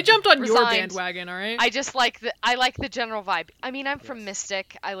No, it. they jumped on your Resigned. bandwagon, all right? I just like the general vibe. I mean, I'm from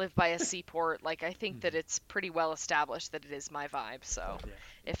Mystic. I live by a seaport. Like, I think that it's pretty well established that it is my vibe. So, Yeah.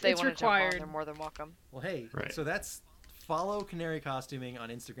 if they It's want to jump on, required. they're more than welcome. Well, hey, Right. so that's follow Canary Costuming on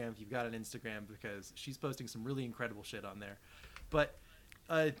Instagram if you've got an Instagram, because she's posting some really incredible shit on there. But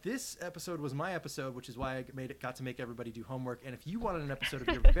this episode was my episode, which is why I got to make everybody do homework. And if you wanted an episode of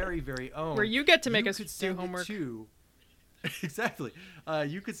your very, very own, Where you get to make you us could do send it homework. to exactly.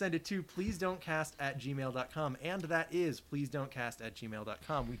 You could send it to pleasedon'tcast@gmail.com, and that is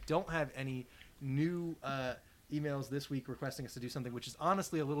pleasedon'tcast@gmail.com. We don't have any new emails this week requesting us to do something, which is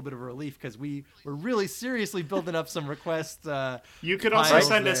honestly a little bit of a relief, because we were really seriously building up some requests. You could also piles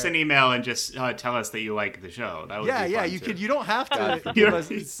send us there. an email and just tell us that you like the show. That would Yeah, be yeah, fun, you too. could. You don't have to God give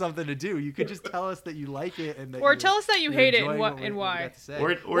forbid. us something to do. You could just tell us that you like it, and that Or you- tell us that you you're hate it and enjoying what- we- and we why. got to say.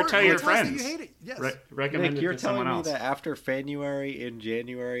 Or tell your tell us that friends. you hate it. Yes. Recommend Nick, it you're to telling someone me else. that after January, in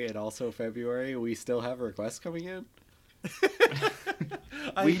January, and also February, we still have requests coming in?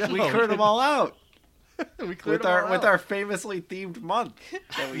 I We know. cleared them all out We cleared with them all with out. our famously themed month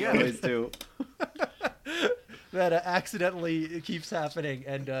that we always do. That accidentally keeps happening,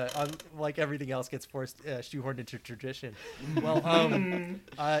 and like everything else, gets forced shoehorned into tradition. Well, thank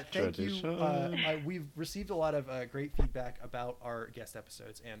you. Tradition. We've received a lot of great feedback about our guest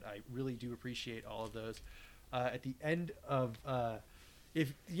episodes, and I really do appreciate all of those. At the end of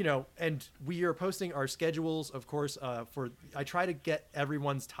if you know, and we are posting our schedules, of course. I try to get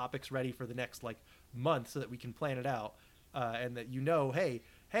everyone's topics ready for the next month so that we can plan it out, and that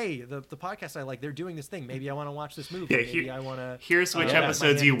hey, the podcast I like, they're doing this thing. Maybe I want to watch this movie. Yeah, Maybe I want to. Here's which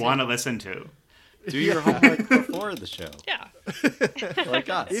episodes you want to listen to. Do your homework before the show, Yeah. like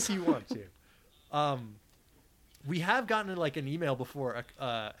us. if you want to. We have gotten an email before,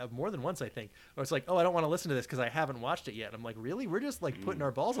 more than once, I think, where it's like, oh, I don't want to listen to this because I haven't watched it yet. I'm like, really? We're just putting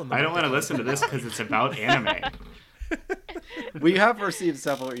our balls on the. I don't want to listen to this because it's about anime. We have received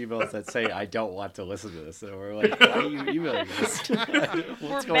several emails that say, I don't want to listen to this. And we're like, why are you emailing us? What's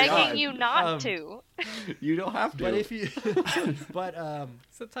We're going begging on? you not to. You don't have to. But if you, It's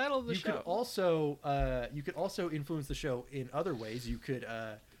the title of the you show. could also influence the show in other ways. You could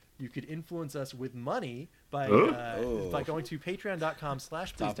influence us with money by going to Top of the ladder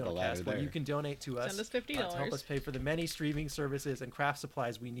patreon.com/pleasedon'tcast, where there. you can donate to us. Send us $50. To help us pay for the many streaming services and craft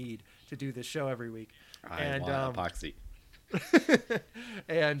supplies we need to do this show every week. I want epoxy.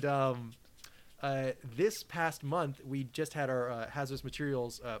 And this past month, we just had our hazardous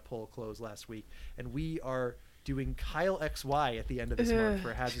materials poll close last week, and we are doing Kyle XY at the end of this month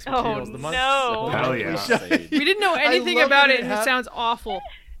for hazardous Oh, materials. The month no. Hell yeah. We didn't know anything love about that it, it and it sounds awful.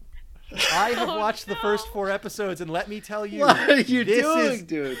 I have watched the first 4 episodes, and let me tell you, What are you this doing, is,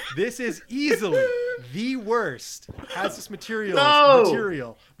 dude? This is easily the worst hazardous materials No!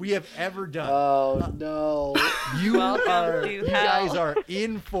 material we have ever done. Oh, no. You Welcome to you hell. guys are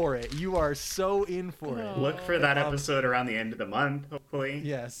in for it. You are so in for it. Look for that episode around the end of the month, hopefully.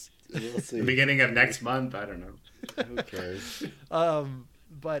 Yes. We'll The see. beginning of next month, I don't know. Who cares?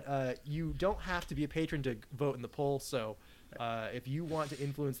 But you don't have to be a patron to vote in the poll. So if you want to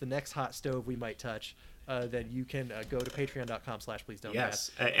influence the next hot stove we might touch, then you can go to patreon.com/pleasedon'tcast.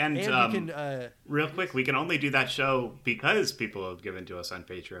 Yes, And and you can real quick, we can only do that show because people have given to us on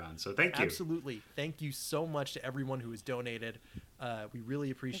Patreon. So thank you. absolutely thank you so much to everyone who has donated. We really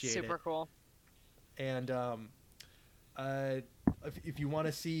It's appreciate super it. cool. And if you want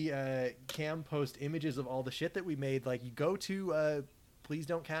to see Cam post images of all the shit that we made, you go to Please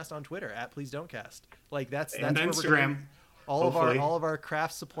Don't Cast on Twitter at Please Don't Cast. Like that's and where Instagram. we're gonna, Hopefully. all of our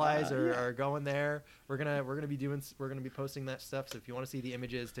craft supplies are going there. We're gonna be posting that stuff. So if you want to see the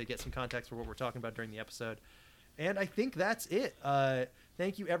images to get some context for what we're talking about during the episode, and I think that's it.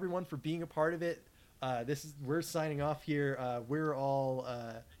 Thank you everyone for being a part of it. We're signing off here. We're all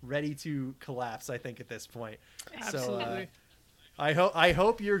ready to collapse, I think, at this point. Absolutely. So I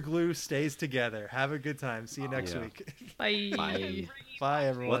hope your glue stays together. Have a good time. See you next week. Bye. Bye. Bye,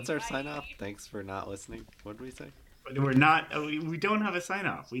 everyone. What's our sign off? Thanks for not listening. What did we say? We're not. We don't have a sign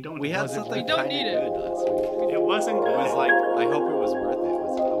off. We don't. We had something We don't kinda need it. good last week. It wasn't good. It was like, I hope it was worth it.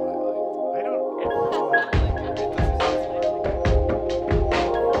 Was what I liked. I don't.